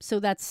is. So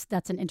that's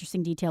an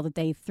interesting detail that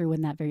they threw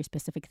in, that very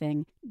specific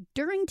thing.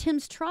 During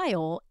Tim's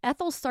trial,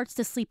 Ethel starts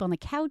to sleep on the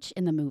couch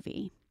in the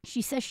movie.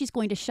 She says she's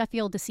going to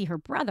Sheffield to see her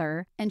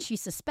brother and she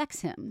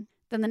suspects him.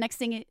 Then the next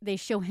thing, they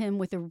show him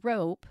with a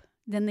rope.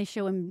 Then they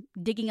show him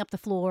digging up the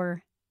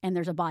floor and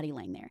there's a body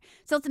laying there.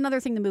 So that's another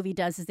thing the movie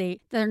does, is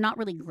they're not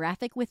really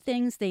graphic with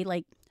things.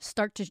 They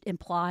start to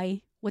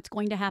imply what's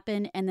going to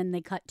happen, and then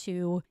they cut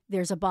to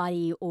there's a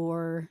body,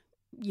 or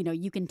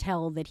you can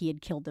tell that he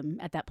had killed them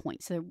at that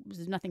point. So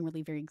there's nothing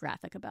really very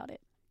graphic about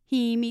it.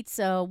 He meets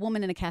a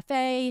woman in a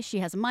cafe. She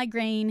has a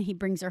migraine. He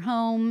brings her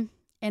home.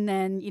 And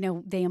then,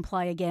 they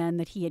imply again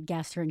that he had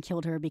gassed her and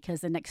killed her, because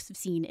the next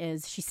scene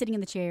is she's sitting in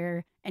the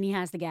chair and he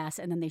has the gas,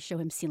 and then they show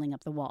him sealing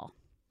up the wall.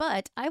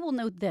 But I will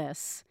note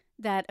this,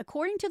 that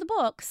according to the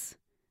books,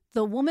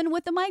 the woman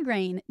with the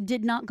migraine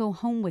did not go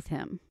home with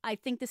him. I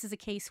think this is a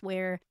case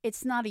where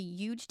it's not a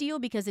huge deal,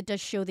 because it does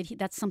show that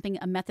that's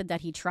a method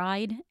that he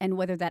tried, and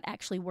whether that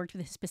actually worked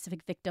with his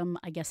specific victim,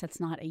 I guess that's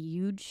not a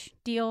huge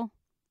deal,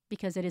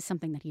 because it is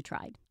something that he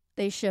tried.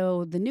 They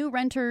show the new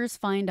renters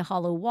find a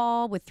hollow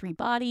wall with 3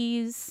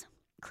 bodies.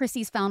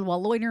 Christie's found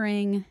while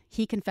loitering.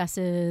 He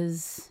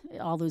confesses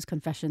all those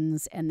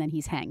confessions, and then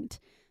he's hanged.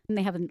 And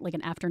they have an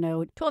after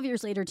note. 12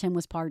 years later, Tim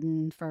was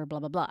pardoned for blah,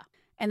 blah, blah.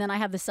 And then I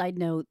have the side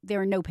note,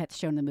 there are no pets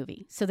shown in the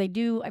movie. So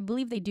I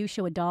believe they do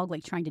show a dog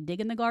trying to dig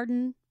in the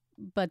garden,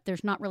 but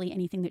there's not really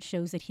anything that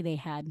shows that they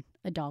had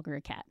a dog or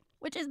a cat.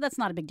 That's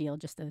not a big deal,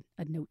 just a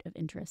note of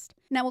interest.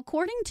 Now,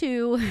 according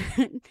to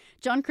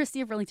John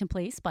Christie of Rillington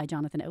Place by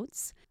Jonathan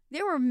Oates,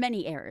 there were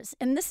many errors.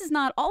 And this is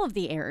not all of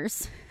the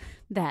errors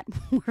that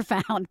were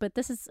found, but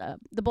this is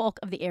the bulk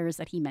of the errors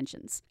that he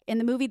mentions. In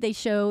the movie, they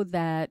show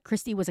that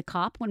Christie was a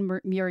cop when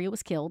Muriel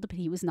was killed, but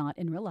he was not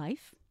in real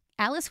life.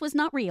 Alice was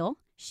not real.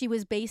 She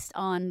was based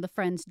on the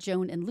friends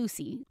Joan and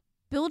Lucy.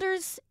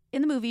 Builders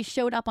in the movie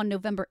showed up on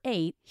November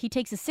 8th. He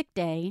takes a sick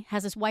day,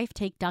 has his wife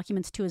take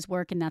documents to his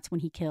work, and that's when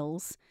he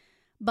kills.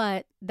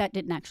 But that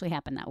didn't actually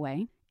happen that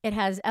way. It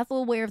has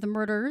Ethel aware of the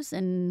murders,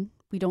 and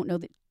we don't know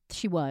that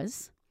she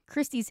was.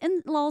 Christie's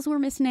in-laws were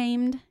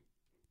misnamed.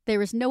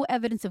 There is no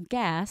evidence of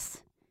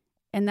gas,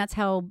 and that's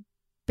how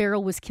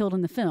Beryl was killed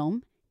in the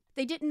film.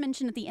 They didn't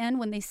mention at the end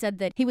when they said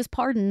that he was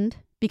pardoned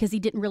because he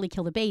didn't really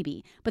kill the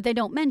baby, but they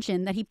don't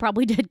mention that he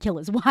probably did kill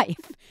his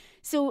wife.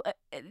 So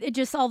it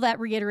just, all that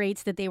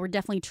reiterates that they were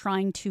definitely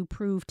trying to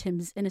prove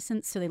Tim's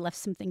innocence, so they left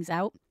some things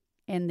out,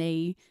 and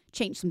they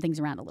changed some things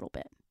around a little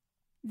bit.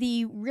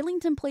 The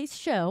Rillington Place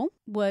show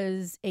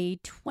was a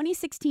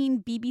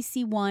 2016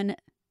 BBC One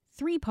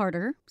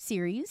three-parter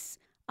series.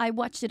 I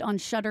watched it on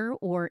Shudder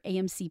or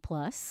AMC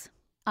Plus.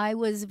 I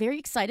was very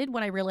excited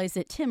when I realized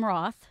that Tim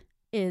Roth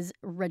is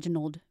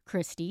Reginald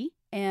Christie,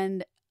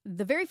 and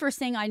the very first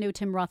thing I know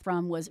Tim Roth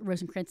from was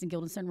Rosencrantz and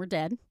Guildenstern Were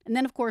Dead. And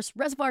then, of course,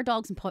 Reservoir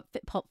Dogs and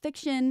Pulp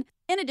Fiction,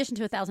 in addition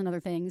to 1,000 other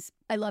things.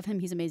 I love him.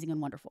 He's amazing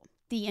and wonderful.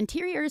 The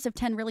interiors of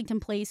 10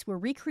 Rillington Place were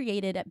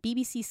recreated at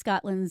BBC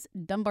Scotland's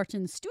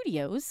Dumbarton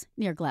Studios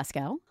near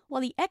Glasgow,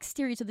 while the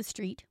exteriors of the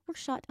street were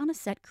shot on a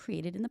set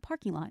created in the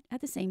parking lot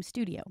at the same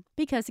studio.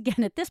 Because,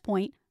 again, at this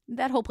point,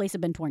 that whole place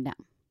had been torn down.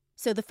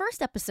 So the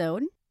first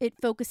episode, it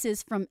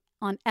focuses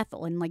on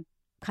Ethel and, like,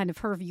 kind of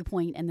her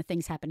viewpoint and the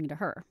things happening to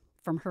her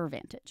from her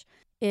vantage.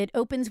 It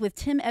opens with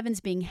Tim Evans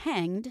being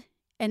hanged,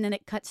 and then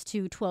it cuts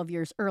to 12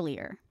 years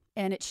earlier.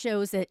 And it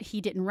shows that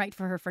he didn't write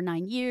for her for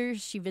 9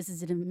 years. She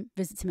visits him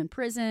in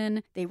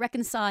prison. They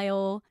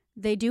reconcile.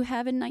 They do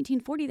have in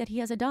 1940 that he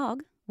has a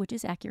dog, which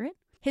is accurate.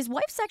 His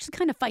wife's actually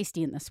kind of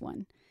feisty in this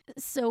one.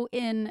 So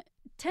in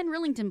 10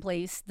 Rillington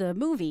Place, the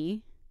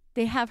movie,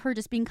 they have her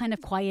just being kind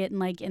of quiet and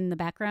like in the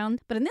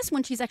background. But in this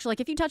one, she's actually like,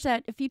 if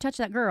you touch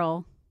that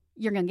girl,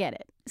 you're going to get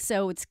it.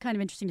 So it's kind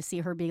of interesting to see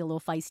her being a little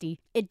feisty.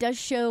 It does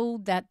show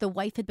that the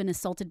wife had been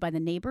assaulted by the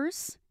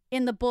neighbors.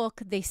 In the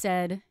book, they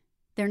said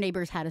their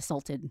neighbors had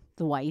assaulted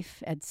the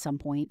wife at some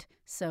point.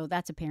 So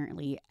that's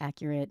apparently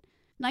accurate.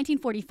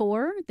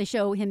 1944, they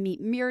show him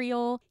meet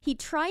Muriel. He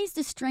tries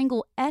to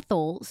strangle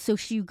Ethel, so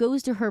she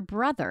goes to her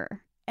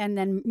brother. And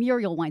then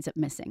Muriel winds up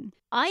missing.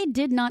 I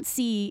did not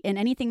see in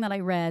anything that I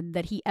read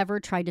that he ever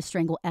tried to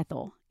strangle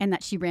Ethel and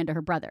that she ran to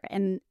her brother.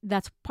 And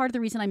that's part of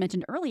the reason I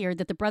mentioned earlier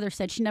that the brother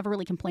said she never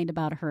really complained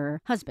about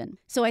her husband.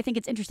 So I think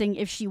it's interesting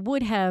if she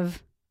would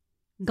have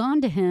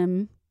gone to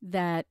him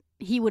that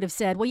he would have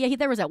said, well, yeah,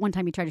 there was that one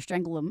time he tried to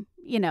strangle him,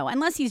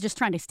 unless he's just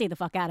trying to stay the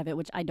fuck out of it,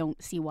 which I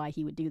don't see why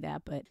he would do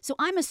that. But so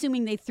I'm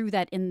assuming they threw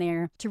that in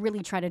there to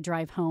really try to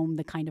drive home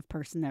the kind of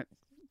person that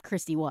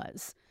Christie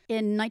was.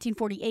 In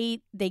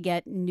 1948, they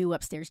get new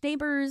upstairs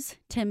neighbors,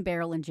 Tim,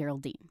 Beryl, and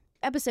Geraldine.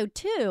 Episode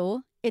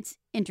 2, it's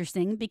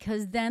interesting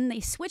because then they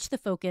switch the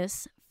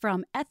focus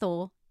from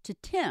Ethel to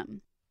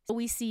Tim. So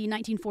we see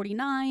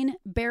 1949,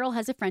 Beryl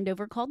has a friend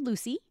over called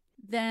Lucy.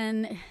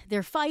 Then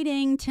they're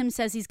fighting. Tim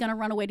says he's going to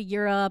run away to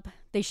Europe.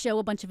 They show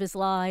a bunch of his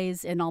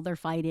lies and all their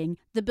fighting.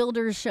 The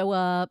builders show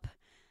up,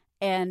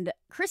 and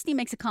Christie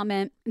makes a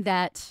comment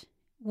that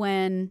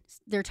when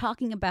they're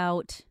talking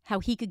about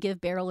how he could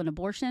give Beryl an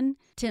abortion,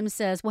 Tim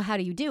says, well, how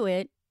do you do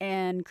it?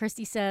 And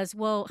Christie says,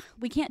 well,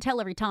 we can't tell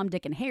every Tom,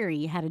 Dick, and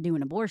Harry how to do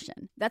an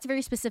abortion. That's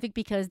very specific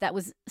because that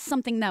was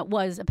something that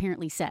was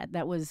apparently said.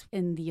 That was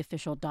in the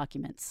official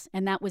documents.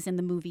 And that was in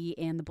the movie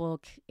and the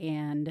book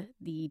and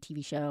the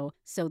TV show.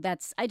 So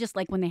I just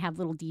like when they have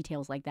little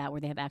details like that where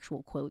they have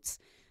actual quotes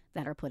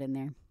that are put in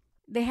there.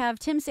 They have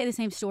Tim say the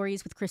same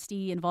stories with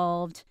Christie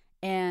involved.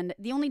 And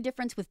the only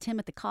difference with Tim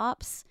at the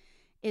cops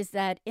is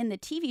that in the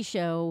TV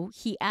show,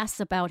 he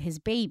asks about his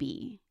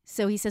baby.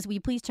 So he says, will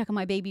you please check on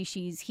my baby?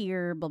 She's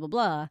here, blah, blah,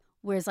 blah.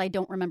 Whereas I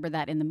don't remember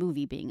that in the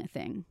movie being a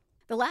thing.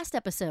 The last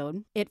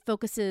episode, it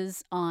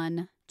focuses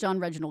on John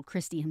Reginald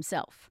Christie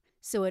himself.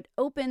 So it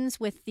opens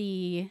with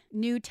the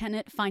new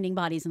tenant finding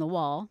bodies in the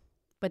wall,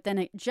 but then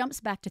it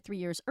jumps back to 3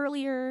 years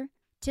earlier.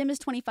 Tim is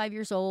 25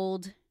 years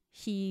old.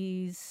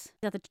 He's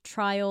at the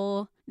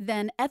trial.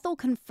 Then Ethel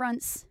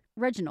confronts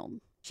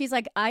Reginald. She's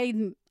like,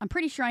 I'm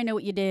pretty sure I know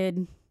what you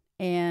did.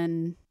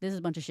 And this is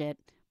a bunch of shit,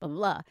 blah, blah,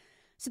 blah.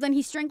 So then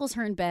he strangles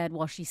her in bed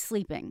while she's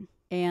sleeping.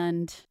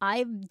 And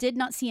I did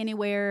not see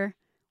anywhere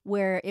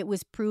where it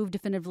was proved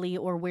definitively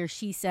or where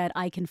she said,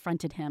 I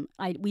confronted him.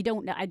 I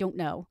don't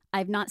know.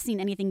 I've not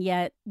seen anything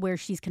yet where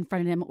she's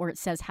confronted him or it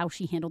says how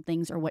she handled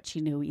things or what she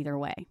knew either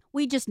way.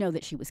 We just know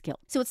that she was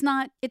killed. So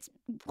it's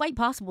quite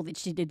possible that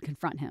she did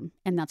confront him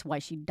and that's why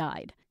she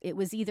died. It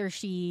was either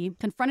she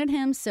confronted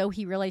him so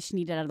he realized she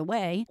needed out of the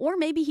way, or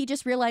maybe he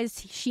just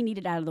realized she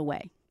needed out of the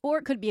way. Or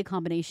it could be a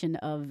combination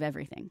of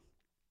everything.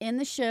 In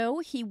the show,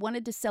 he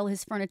wanted to sell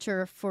his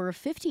furniture for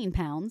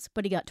 £15,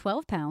 but he got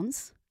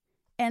 £12.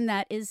 And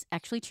that is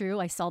actually true.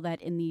 I saw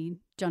that in the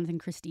Jonathan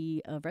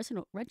Christie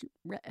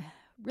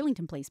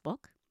Rillington Place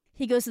book.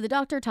 He goes to the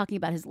doctor talking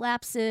about his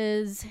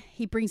lapses.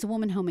 He brings a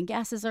woman home and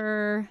gasses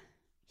her.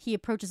 He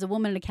approaches a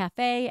woman at a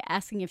cafe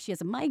asking if she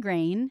has a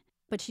migraine,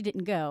 but she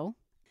didn't go.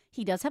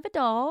 He does have a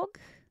dog.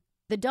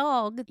 The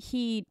dog,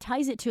 he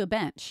ties it to a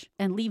bench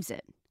and leaves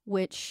it,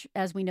 which,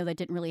 as we know, that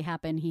didn't really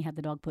happen. He had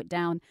the dog put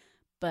down.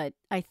 But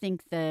I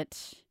think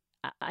that,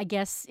 I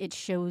guess it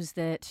shows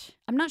that,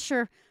 I'm not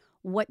sure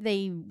what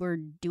they were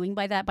doing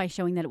by that, by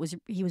showing that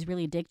he was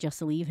really a dick just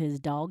to leave his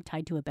dog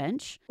tied to a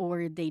bench,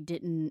 or they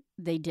didn't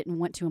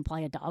want to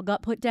imply a dog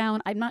got put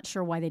down. I'm not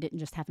sure why they didn't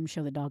just have him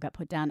show the dog got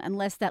put down,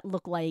 unless that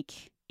looked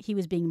like he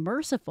was being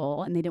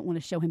merciful and they didn't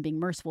want to show him being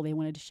merciful. They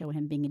wanted to show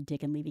him being a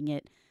dick and leaving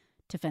it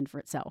to fend for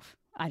itself.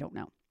 I don't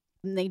know.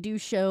 And they do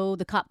show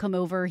the cop come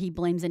over. He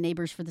blames the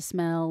neighbors for the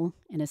smell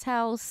in his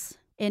house.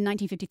 In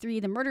 1953,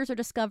 the murders are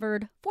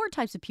discovered, 4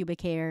 types of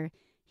pubic hair.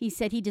 He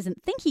said he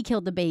doesn't think he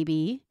killed the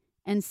baby,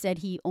 and said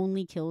he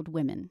only killed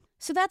women.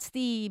 So that's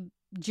the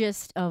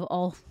gist of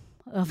all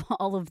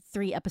of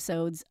 3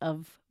 episodes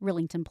of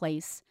Rillington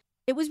Place.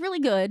 It was really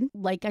good.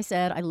 Like I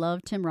said, I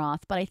love Tim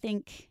Roth, but I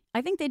think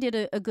they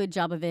did a good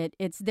job of it.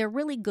 They're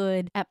really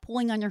good at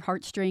pulling on your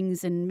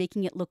heartstrings and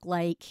making it look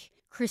like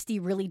Christy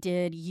really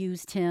did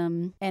use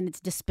Tim, and it's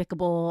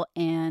despicable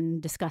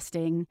and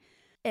disgusting.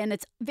 And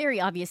it's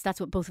very obvious that's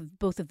what both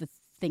of the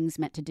things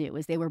meant to do,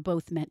 is they were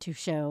both meant to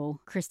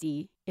show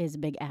Christy is a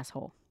big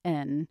asshole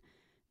and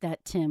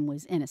that Tim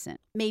was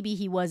innocent. Maybe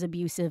he was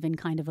abusive and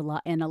kind of a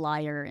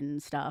liar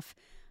and stuff,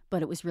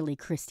 but it was really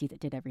Christy that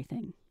did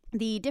everything.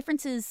 The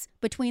differences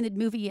between the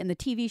movie and the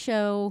TV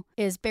show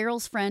is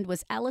Beryl's friend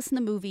was Alice in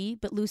the movie,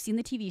 but Lucy in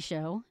the TV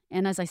show.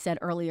 And as I said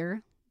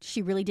earlier,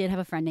 she really did have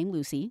a friend named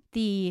Lucy.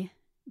 The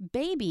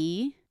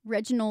baby,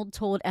 Reginald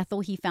told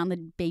Ethel he found the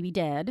baby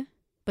dead,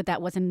 but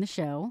that wasn't in the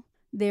show.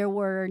 There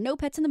were no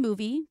pets in the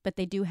movie, but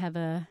they do have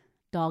a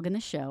dog in the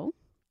show.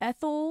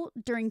 Ethel,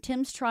 during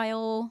Tim's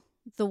trial,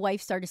 the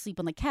wife started to sleep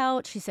on the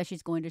couch. She says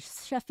she's going to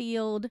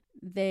Sheffield.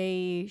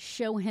 They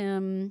show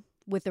him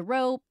with a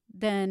rope,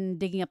 then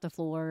digging up the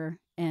floor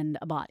and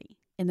a body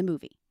in the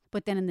movie.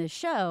 But then in the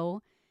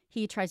show,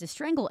 he tries to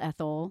strangle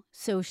Ethel.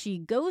 So she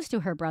goes to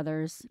her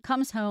brother's,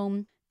 comes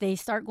home. They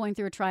start going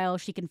through a trial.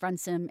 She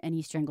confronts him and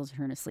he strangles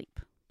her in his sleep.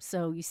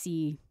 So you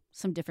see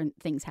some different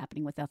things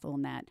happening with Ethel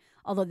in that,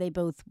 although they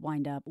both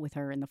wind up with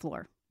her in the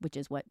floor, which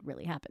is what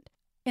really happened.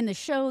 In the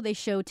show, they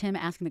show Tim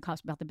asking the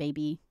cops about the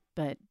baby,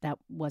 but that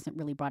wasn't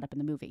really brought up in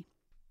the movie.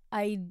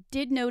 I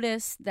did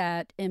notice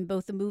that in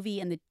both the movie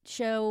and the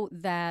show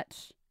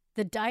that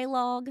the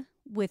dialogue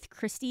with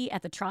Christy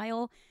at the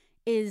trial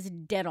is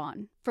dead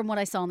on from what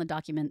I saw in the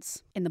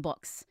documents in the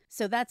books.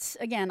 So that's,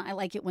 again, I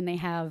like it when they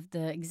have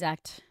the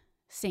exact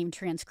same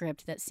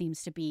transcript that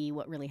seems to be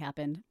what really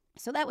happened.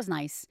 So that was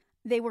nice.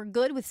 They were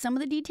good with some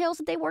of the details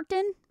that they worked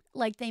in.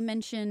 Like they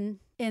mention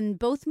in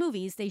both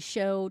movies, they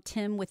show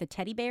Tim with a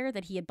teddy bear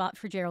that he had bought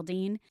for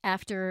Geraldine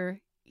after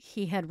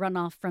he had run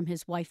off from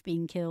his wife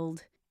being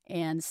killed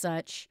and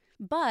such.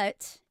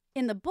 But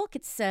in the book,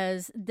 it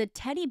says the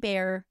teddy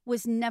bear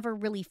was never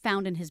really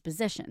found in his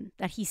possession.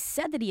 That he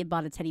said that he had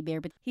bought a teddy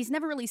bear, but he's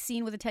never really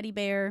seen with a teddy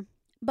bear.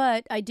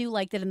 But I do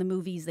like that in the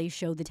movies they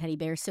show the teddy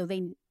bear. So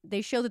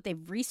they show that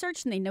they've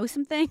researched and they know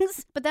some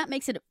things. But that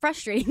makes it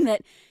frustrating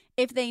that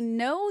if they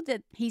know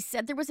that he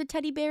said there was a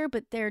teddy bear,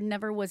 but there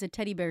never was a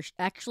teddy bear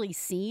actually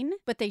seen,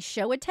 but they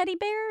show a teddy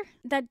bear,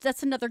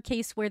 that's another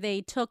case where they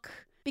took,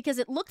 because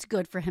it looked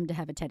good for him to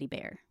have a teddy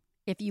bear,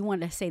 if you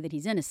wanted to say that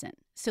he's innocent.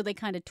 So they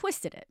kind of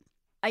twisted it.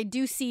 I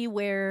do see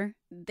where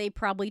they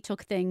probably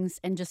took things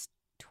and just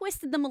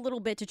twisted them a little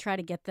bit to try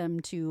to get them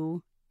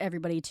to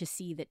everybody to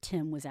see that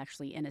Tim was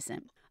actually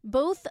innocent.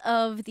 Both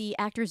of the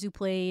actors who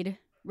played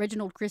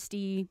Reginald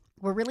Christie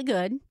were really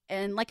good.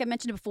 And like I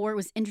mentioned before, it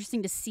was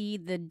interesting to see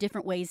the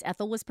different ways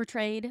Ethel was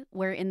portrayed,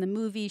 where in the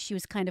movie she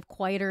was kind of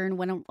quieter and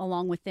went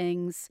along with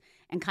things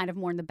and kind of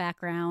more in the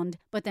background.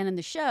 But then in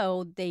the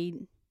show, they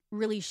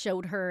really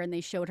showed her, and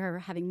they showed her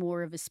having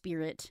more of a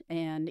spirit.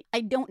 And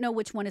I don't know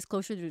which one is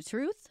closer to the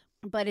truth,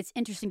 but it's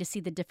interesting to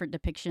see the different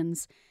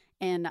depictions.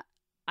 And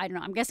I don't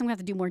know, I'm guessing we have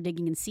to do more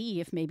digging and see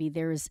if maybe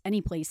there's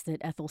any place that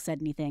Ethel said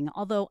anything.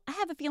 Although I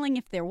have a feeling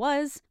if there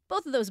was,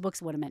 both of those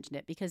books would have mentioned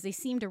it, because they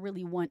seem to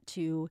really want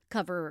to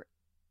cover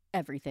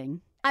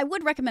everything. I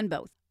would recommend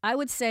both. I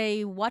would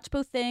say watch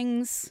both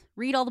things,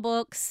 read all the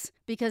books,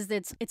 because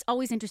it's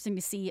always interesting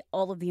to see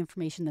all of the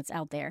information that's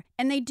out there.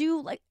 And they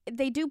do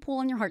pull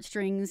on your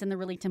heartstrings in the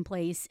Rillington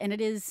Place, and it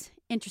is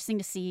interesting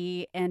to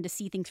see and to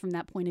see things from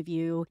that point of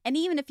view. And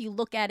even if you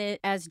look at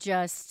it as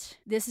just,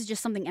 this is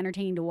just something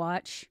entertaining to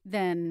watch,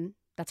 then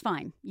that's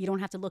fine. You don't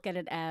have to look at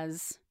it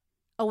as,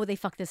 oh, well, they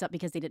fucked this up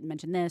because they didn't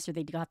mention this or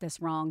they got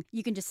this wrong.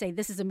 You can just say,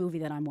 this is a movie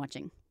that I'm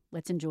watching.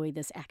 Let's enjoy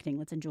this acting.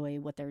 Let's enjoy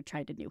what they're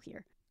trying to do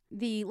here.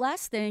 The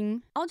last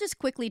thing, I'll just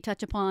quickly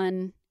touch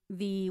upon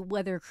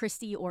whether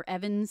Christie or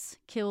Evans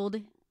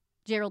killed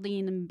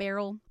Geraldine and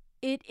Beryl.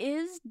 It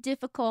is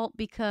difficult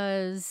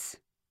because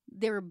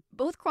they're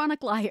both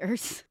chronic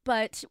liars,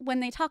 but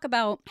when they talk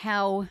about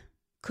how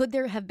could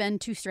there have been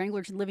two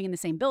stranglers living in the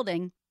same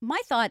building,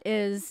 my thought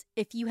is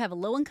if you have a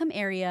low-income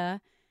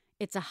area,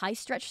 it's a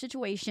high-stretch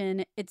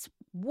situation, it's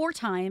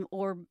wartime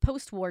or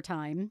post-war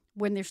time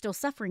when they're still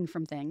suffering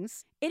from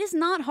things, it is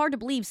not hard to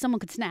believe someone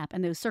could snap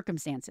in those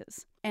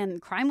circumstances.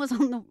 And crime was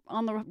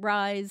on the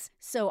rise,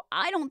 so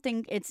I don't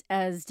think it's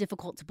as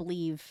difficult to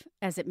believe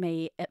as it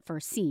may at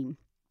first seem.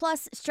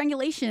 Plus,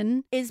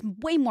 strangulation is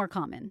way more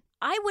common.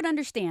 I would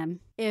understand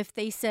if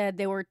they said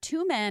there were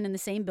two men in the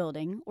same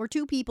building or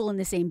two people in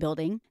the same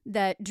building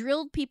that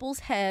drilled people's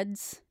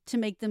heads to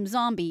make them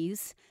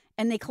zombies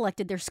and they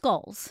collected their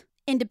skulls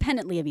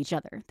independently of each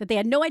other, that they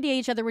had no idea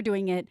each other were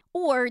doing it,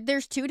 or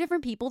there's two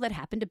different people that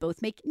happen to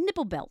both make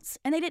nipple belts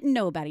and they didn't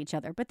know about each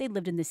other, but they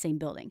lived in the same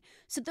building.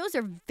 So those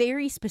are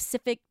very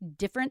specific,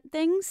 different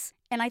things,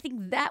 and I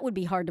think that would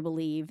be hard to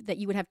believe, that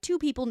you would have two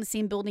people in the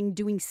same building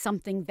doing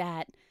something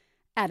that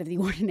out of the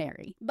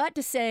ordinary. But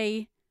to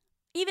say,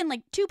 even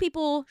like two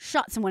people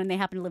shot someone and they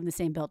happen to live in the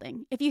same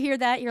building, if you hear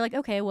that, you're like,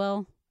 okay,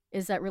 well,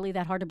 Is that really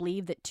that hard to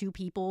believe that two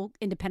people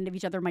independent of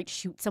each other might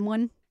shoot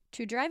someone?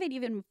 To drive it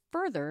even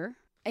further,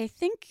 I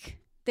think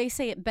they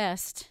say it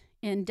best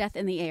in Death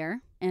in the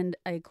Air, and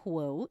I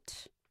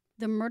quote,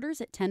 "The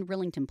murders at 10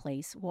 Rillington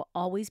Place will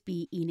always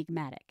be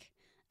enigmatic,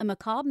 a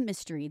macabre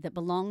mystery that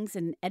belongs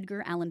in an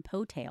Edgar Allan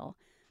Poe tale,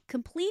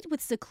 complete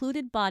with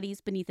secluded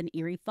bodies beneath an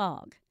eerie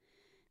fog.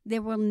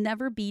 There will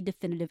never be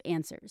definitive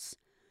answers.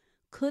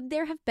 Could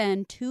there have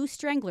been two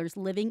stranglers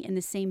living in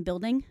the same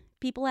building,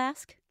 people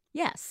ask?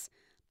 Yes,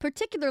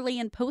 particularly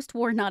in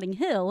post-war Notting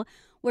Hill,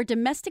 where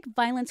domestic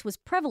violence was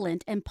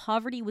prevalent and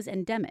poverty was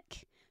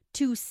endemic.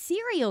 Two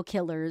serial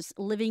killers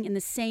living in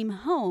the same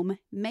home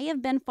may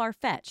have been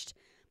far-fetched,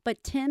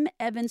 but Tim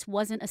Evans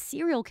wasn't a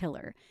serial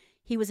killer.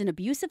 He was an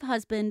abusive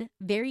husband,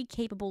 very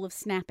capable of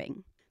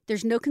snapping.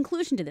 There's no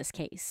conclusion to this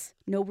case,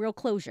 no real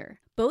closure.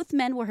 Both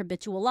men were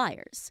habitual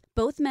liars.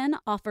 Both men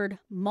offered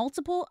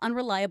multiple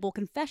unreliable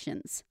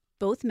confessions.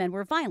 Both men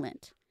were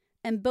violent.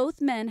 And both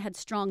men had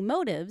strong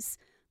motives,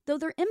 though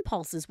their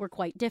impulses were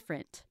quite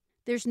different.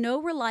 There's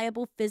no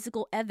reliable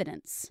physical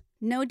evidence.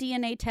 No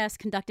DNA tests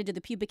conducted to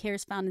the pubic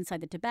hairs found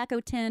inside the tobacco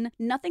tin,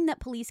 nothing that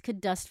police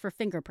could dust for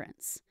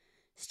fingerprints.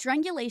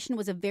 Strangulation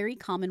was a very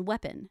common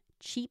weapon,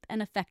 cheap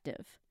and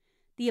effective.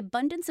 The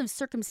abundance of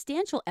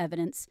circumstantial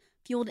evidence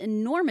fueled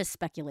enormous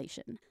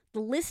speculation. The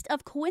list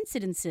of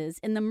coincidences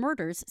in the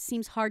murders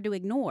seems hard to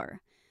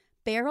ignore.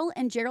 Beryl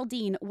and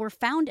Geraldine were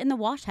found in the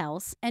wash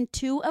house, and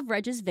two of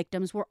Reg's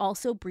victims were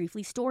also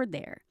briefly stored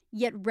there.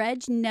 Yet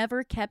Reg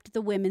never kept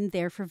the women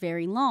there for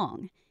very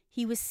long.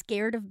 He was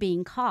scared of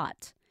being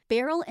caught.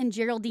 Beryl and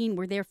Geraldine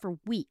were there for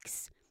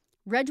weeks.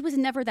 Reg was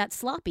never that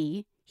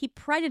sloppy. He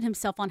prided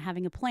himself on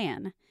having a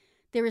plan.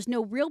 There is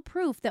no real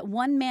proof that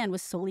one man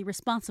was solely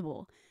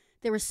responsible.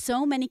 There were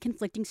so many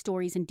conflicting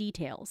stories and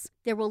details.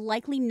 There will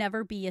likely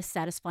never be a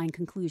satisfying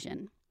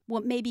conclusion.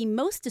 What may be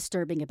most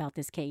disturbing about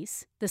this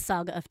case, the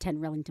saga of 10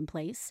 Rillington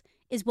Place,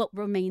 is what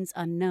remains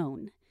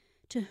unknown.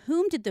 To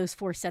whom did those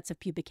 4 sets of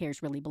pubic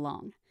hairs really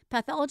belong?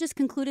 Pathologists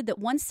concluded that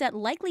one set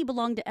likely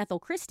belonged to Ethel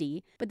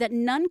Christie, but that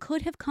none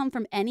could have come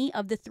from any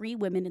of the 3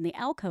 women in the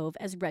alcove,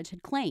 as Reg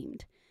had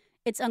claimed.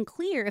 It's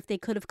unclear if they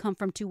could have come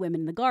from 2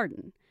 women in the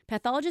garden.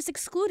 Pathologists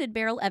excluded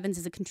Beryl Evans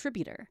as a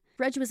contributor.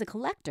 Reg was a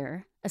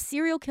collector, a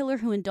serial killer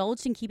who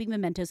indulged in keeping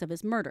mementos of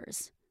his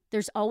murders.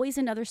 There's always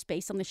another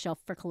space on the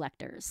shelf for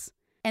collectors.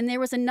 And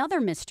there was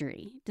another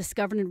mystery,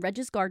 discovered in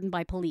Reg's garden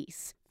by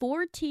police.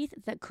 4 teeth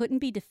that couldn't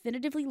be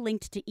definitively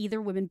linked to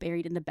either woman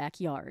buried in the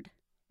backyard.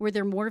 Were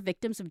there more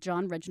victims of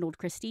John Reginald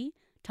Christie,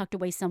 tucked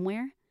away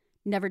somewhere,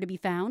 never to be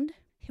found?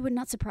 "It would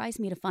not surprise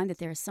me to find that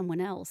there is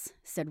someone else,"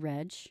 said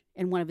Reg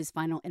in one of his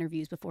final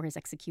interviews before his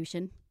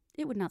execution.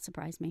 "It would not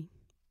surprise me."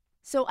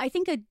 So I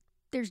think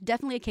there's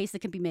definitely a case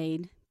that can be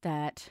made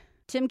that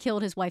Tim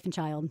killed his wife and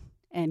child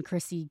and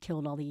Chrissy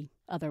killed all the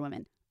other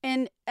women.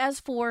 And as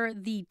for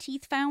the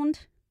teeth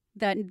found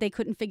that they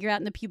couldn't figure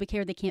out in the pubic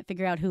hair, they can't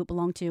figure out who it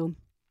belonged to,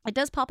 it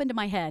does pop into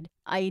my head.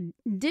 I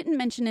didn't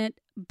mention it,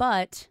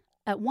 but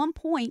at one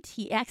point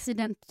he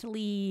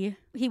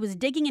was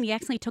digging and he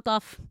accidentally took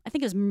off, I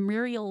think it was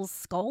Muriel's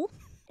skull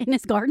in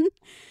his garden.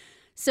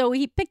 So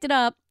he picked it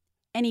up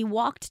and he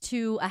walked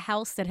to a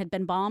house that had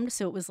been bombed,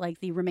 so it was like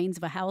the remains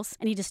of a house,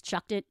 and he just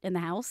chucked it in the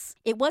house.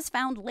 It was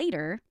found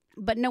later,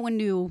 but no one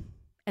knew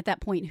at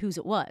that point whose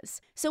it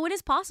was. So it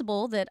is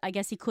possible that I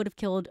guess he could have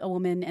killed a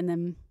woman and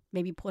then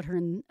maybe put her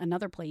in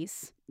another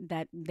place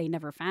that they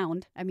never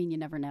found. I mean, you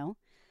never know.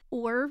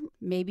 Or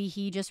maybe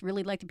he just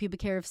really liked the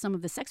pubic hair of some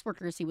of the sex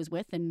workers he was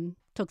with and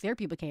took their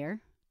pubic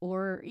hair.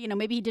 Or,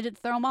 maybe he did it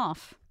to throw him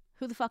off.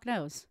 Who the fuck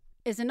knows?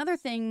 Is another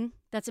thing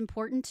that's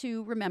important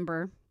to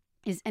remember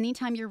is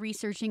anytime you're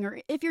researching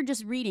or if you're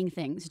just reading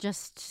things,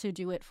 just to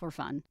do it for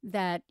fun,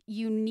 that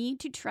you need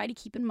to try to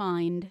keep in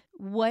mind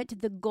what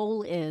the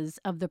goal is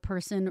of the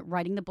person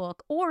writing the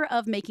book or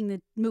of making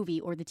the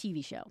movie or the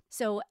TV show.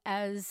 So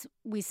as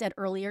we said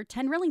earlier,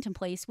 10 Rillington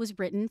Place was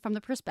written from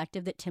the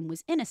perspective that Tim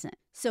was innocent.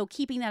 So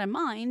keeping that in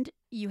mind,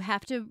 you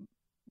have to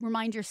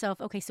remind yourself,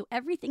 okay, so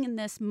everything in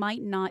this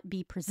might not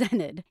be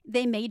presented.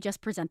 They may just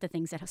present the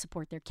things that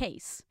support their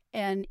case.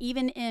 And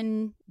even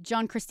in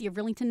John Christie of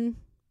Rillington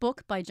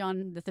book by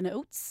Jonathan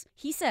Oates,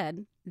 he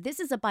said,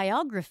 "This is a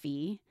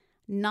biography,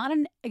 not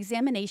an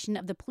examination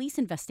of the police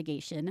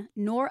investigation,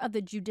 nor of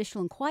the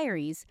judicial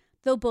inquiries,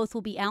 though both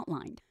will be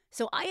outlined."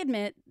 So I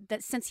admit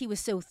that since he was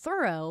so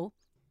thorough,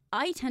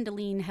 I tend to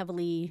lean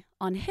heavily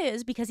on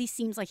his because he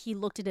seems like he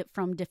looked at it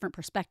from different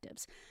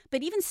perspectives.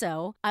 But even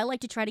so, I like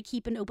to try to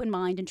keep an open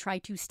mind and try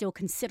to still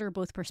consider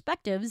both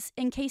perspectives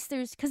in case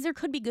because there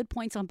could be good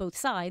points on both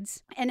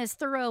sides. And as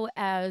thorough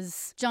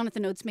as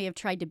Jonathan Oates may have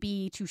tried to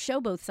be to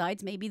show both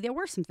sides, maybe there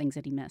were some things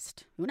that he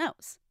missed. Who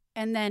knows?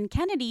 And then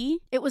Kennedy,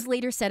 it was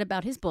later said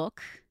about his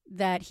book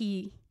that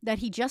he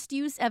just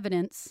used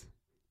evidence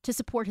to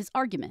support his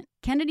argument.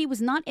 Kennedy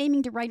was not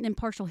aiming to write an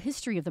impartial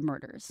history of the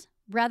murders.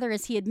 Rather,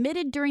 as he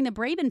admitted during the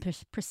Braben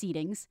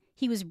proceedings,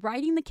 he was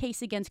writing the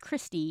case against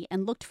Christie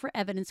and looked for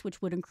evidence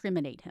which would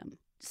incriminate him.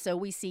 So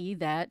we see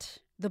that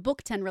the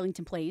book 10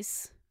 Rillington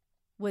Place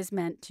was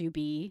meant to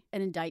be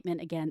an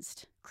indictment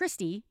against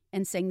Christie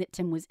and saying that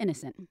Tim was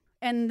innocent.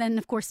 And then,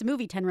 of course, the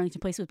movie 10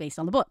 Rillington Place was based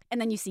on the book. And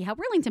then you see how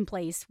Rillington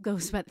Place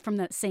goes from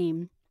that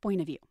same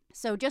point of view.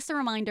 So just a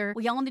reminder,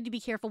 we all need to be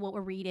careful what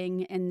we're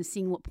reading and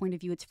seeing what point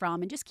of view it's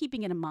from and just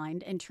keeping it in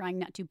mind and trying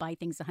not to buy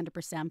things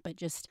 100%, but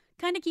just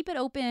kind of keep it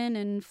open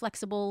and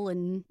flexible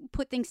and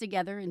put things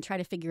together and try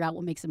to figure out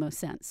what makes the most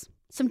sense.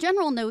 Some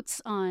general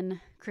notes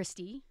on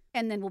Christie,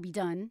 and then we'll be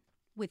done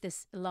with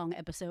this long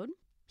episode.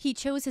 He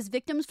chose his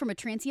victims from a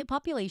transient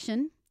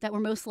population that were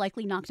most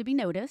likely not to be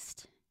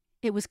noticed.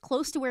 It was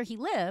close to where he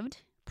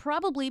lived,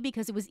 probably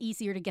because it was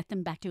easier to get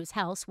them back to his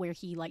house where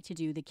he liked to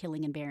do the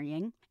killing and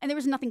burying. And there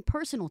was nothing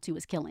personal to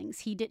his killings.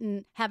 He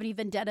didn't have any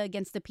vendetta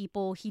against the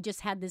people. He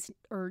just had this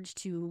urge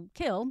to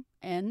kill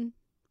and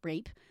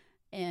rape,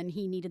 and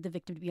he needed the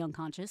victim to be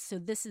unconscious.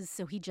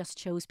 So he just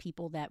chose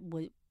people that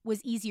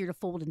was easier to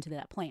fold into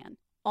that plan.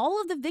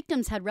 All of the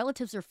victims had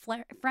relatives or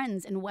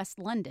friends in West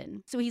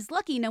London, so he's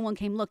lucky no one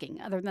came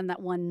looking, other than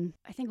that one,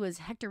 I think it was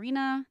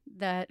Hectorina,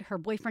 that her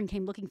boyfriend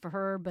came looking for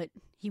her, but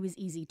he was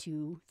easy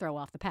to throw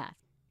off the path.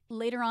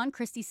 Later on,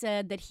 Christie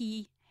said that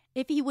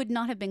if he would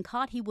not have been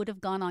caught, he would have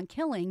gone on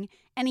killing,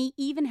 and he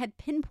even had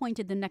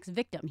pinpointed the next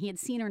victim. He had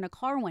seen her in a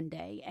car one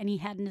day, and he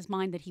had in his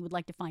mind that he would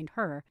like to find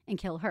her and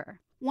kill her.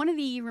 One of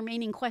the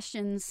remaining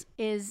questions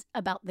is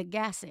about the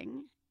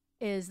gassing.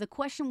 The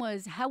question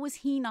was, how was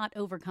he not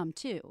overcome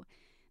too?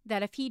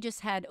 That if he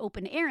just had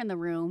open air in the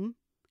room,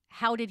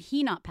 how did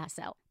he not pass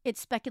out? It's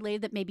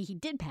speculated that maybe he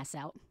did pass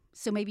out.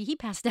 So maybe he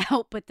passed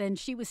out, but then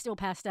she was still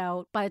passed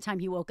out by the time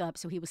he woke up,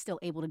 so he was still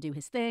able to do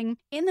his thing.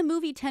 In the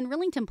movie 10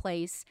 Rillington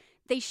Place,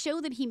 they show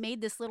that he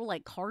made this little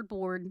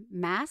cardboard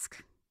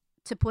mask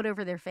to put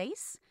over their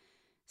face.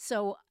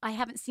 So I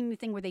haven't seen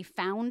anything where they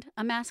found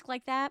a mask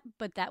like that,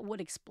 but that would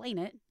explain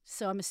it.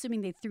 So I'm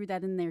assuming they threw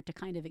that in there to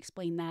kind of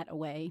explain that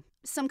away.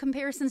 Some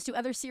comparisons to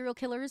other serial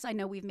killers. I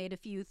know we've made a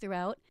few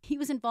throughout. He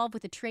was involved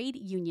with a trade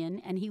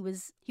union, and he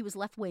was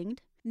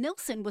left-winged.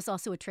 Nilsen was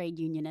also a trade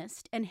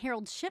unionist, and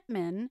Harold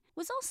Shipman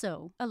was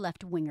also a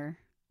left-winger.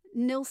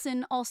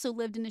 Nilsen also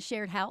lived in a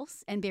shared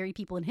house and buried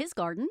people in his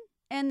garden,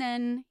 and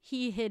then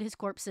he hid his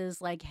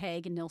corpses like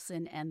Haig and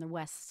Nilsen and the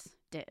West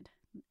did.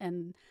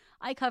 And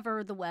I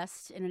cover the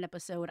West in an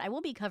episode. I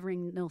will be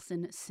covering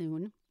Nilsen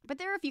soon, but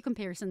there are a few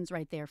comparisons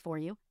right there for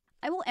you.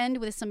 I will end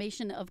with a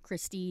summation of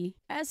Christie,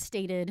 as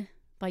stated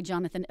by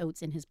Jonathan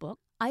Oates in his book.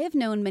 I have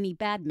known many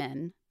bad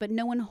men, but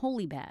no one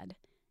wholly bad.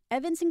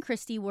 Evans and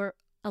Christie were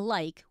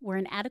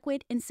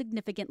inadequate,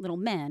 insignificant little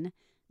men,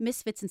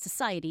 misfits in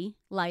society,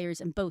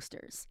 liars and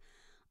boasters.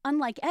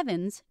 Unlike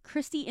Evans,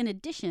 Christie, in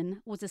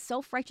addition, was a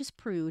self-righteous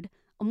prude,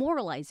 a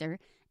moralizer,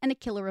 and a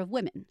killer of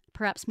women,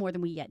 perhaps more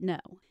than we yet know.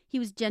 He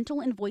was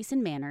gentle in voice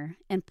and manner,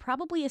 and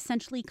probably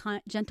essentially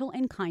gentle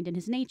and kind in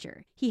his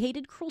nature. He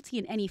hated cruelty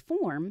in any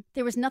form.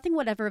 There was nothing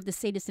whatever of the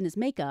sadist in his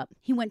makeup.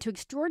 He went to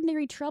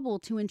extraordinary trouble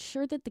to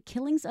ensure that the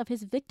killings of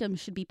his victims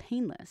should be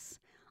painless.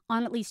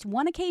 On at least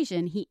one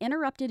occasion, he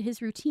interrupted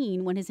his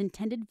routine when his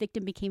intended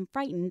victim became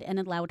frightened and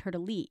allowed her to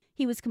leave.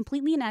 He was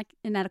completely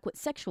inadequate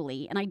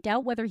sexually, and I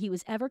doubt whether he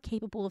was ever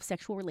capable of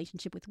sexual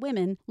relationship with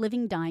women,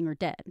 living, dying, or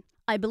dead.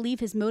 I believe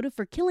his motive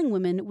for killing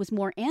women was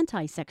more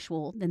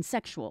anti-sexual than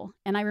sexual,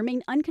 and I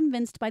remain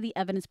unconvinced by the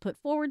evidence put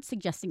forward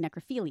suggesting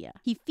necrophilia.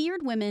 He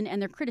feared women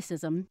and their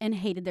criticism and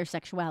hated their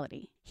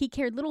sexuality. He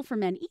cared little for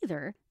men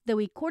either, though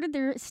he courted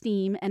their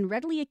esteem and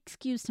readily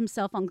excused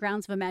himself on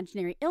grounds of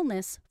imaginary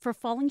illness for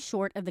falling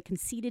short of the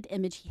conceited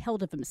image he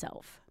held of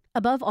himself.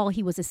 Above all,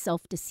 he was a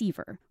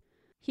self-deceiver.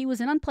 He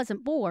was an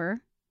unpleasant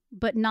bore,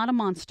 but not a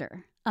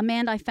monster. A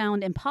man I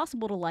found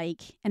impossible to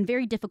like and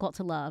very difficult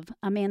to love.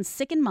 A man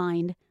sick in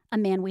mind, a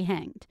man we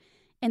hanged.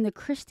 In the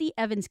Christie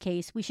Evans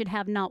case, we should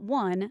have not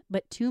one,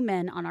 but two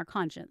men on our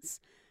conscience.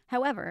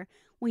 However,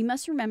 we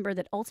must remember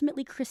that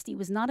ultimately Christie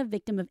was not a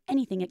victim of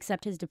anything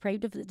except his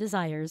depraved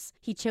desires.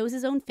 He chose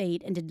his own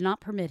fate and did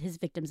not permit his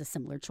victims a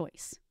similar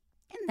choice.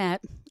 And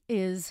that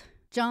is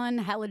John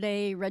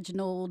Halliday,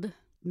 Reginald,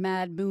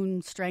 Mad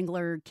Moon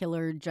Strangler,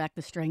 Killer, Jack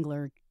the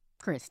Strangler,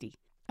 Christie.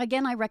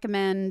 Again, I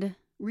recommend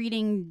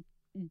reading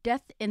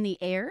Death in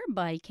the Air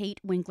by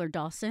Kate Winkler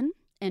Dawson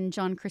and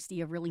John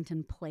Christie of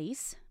Rillington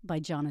Place by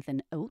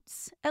Jonathan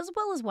Oates, as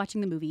well as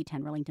watching the movie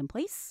 10 Rillington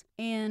Place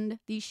and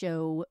the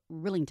show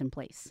Rillington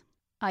Place.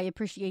 I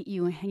appreciate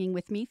you hanging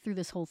with me through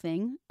this whole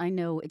thing. I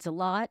know it's a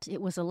lot.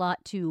 It was a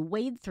lot to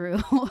wade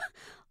through.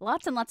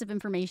 Lots and lots of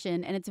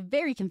information, and it's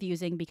very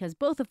confusing because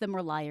both of them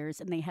were liars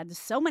and they had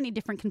so many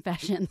different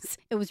confessions.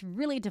 It was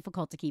really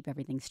difficult to keep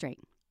everything straight.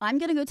 I'm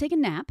going to go take a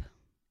nap,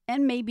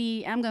 and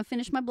maybe I'm going to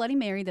finish my Bloody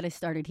Mary that I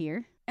started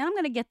here, and I'm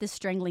going to get this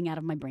strangling out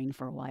of my brain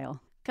for a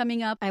while.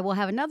 Coming up, I will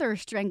have another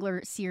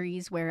Strangler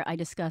series where I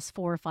discuss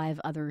 4 or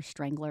 5 other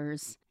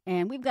stranglers.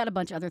 And we've got a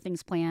bunch of other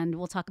things planned.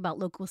 We'll talk about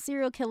local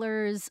serial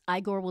killers.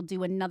 Igor will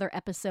do another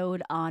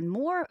episode on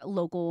more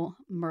local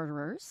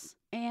murderers.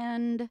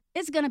 And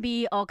it's going to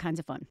be all kinds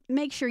of fun.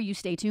 Make sure you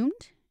stay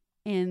tuned.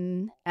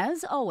 And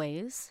as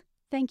always,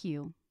 thank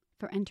you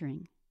for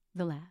entering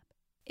the lab.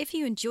 If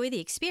you enjoy the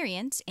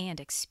experience and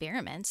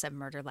experiments of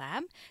Murder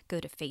Lab, go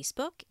to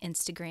Facebook,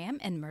 Instagram,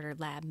 and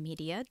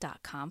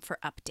murderlabmedia.com for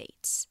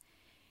updates.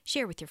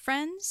 Share with your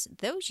friends,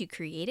 those you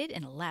created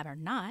in a lab or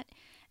not.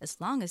 As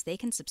long as they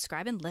can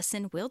subscribe and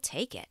listen, we'll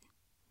take it.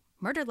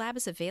 Murder Lab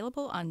is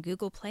available on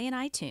Google Play and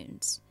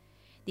iTunes.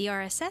 The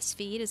RSS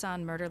feed is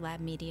on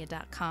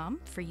murderlabmedia.com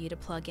for you to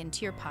plug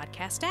into your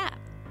podcast app.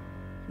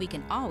 We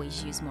can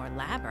always use more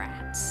lab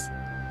rats.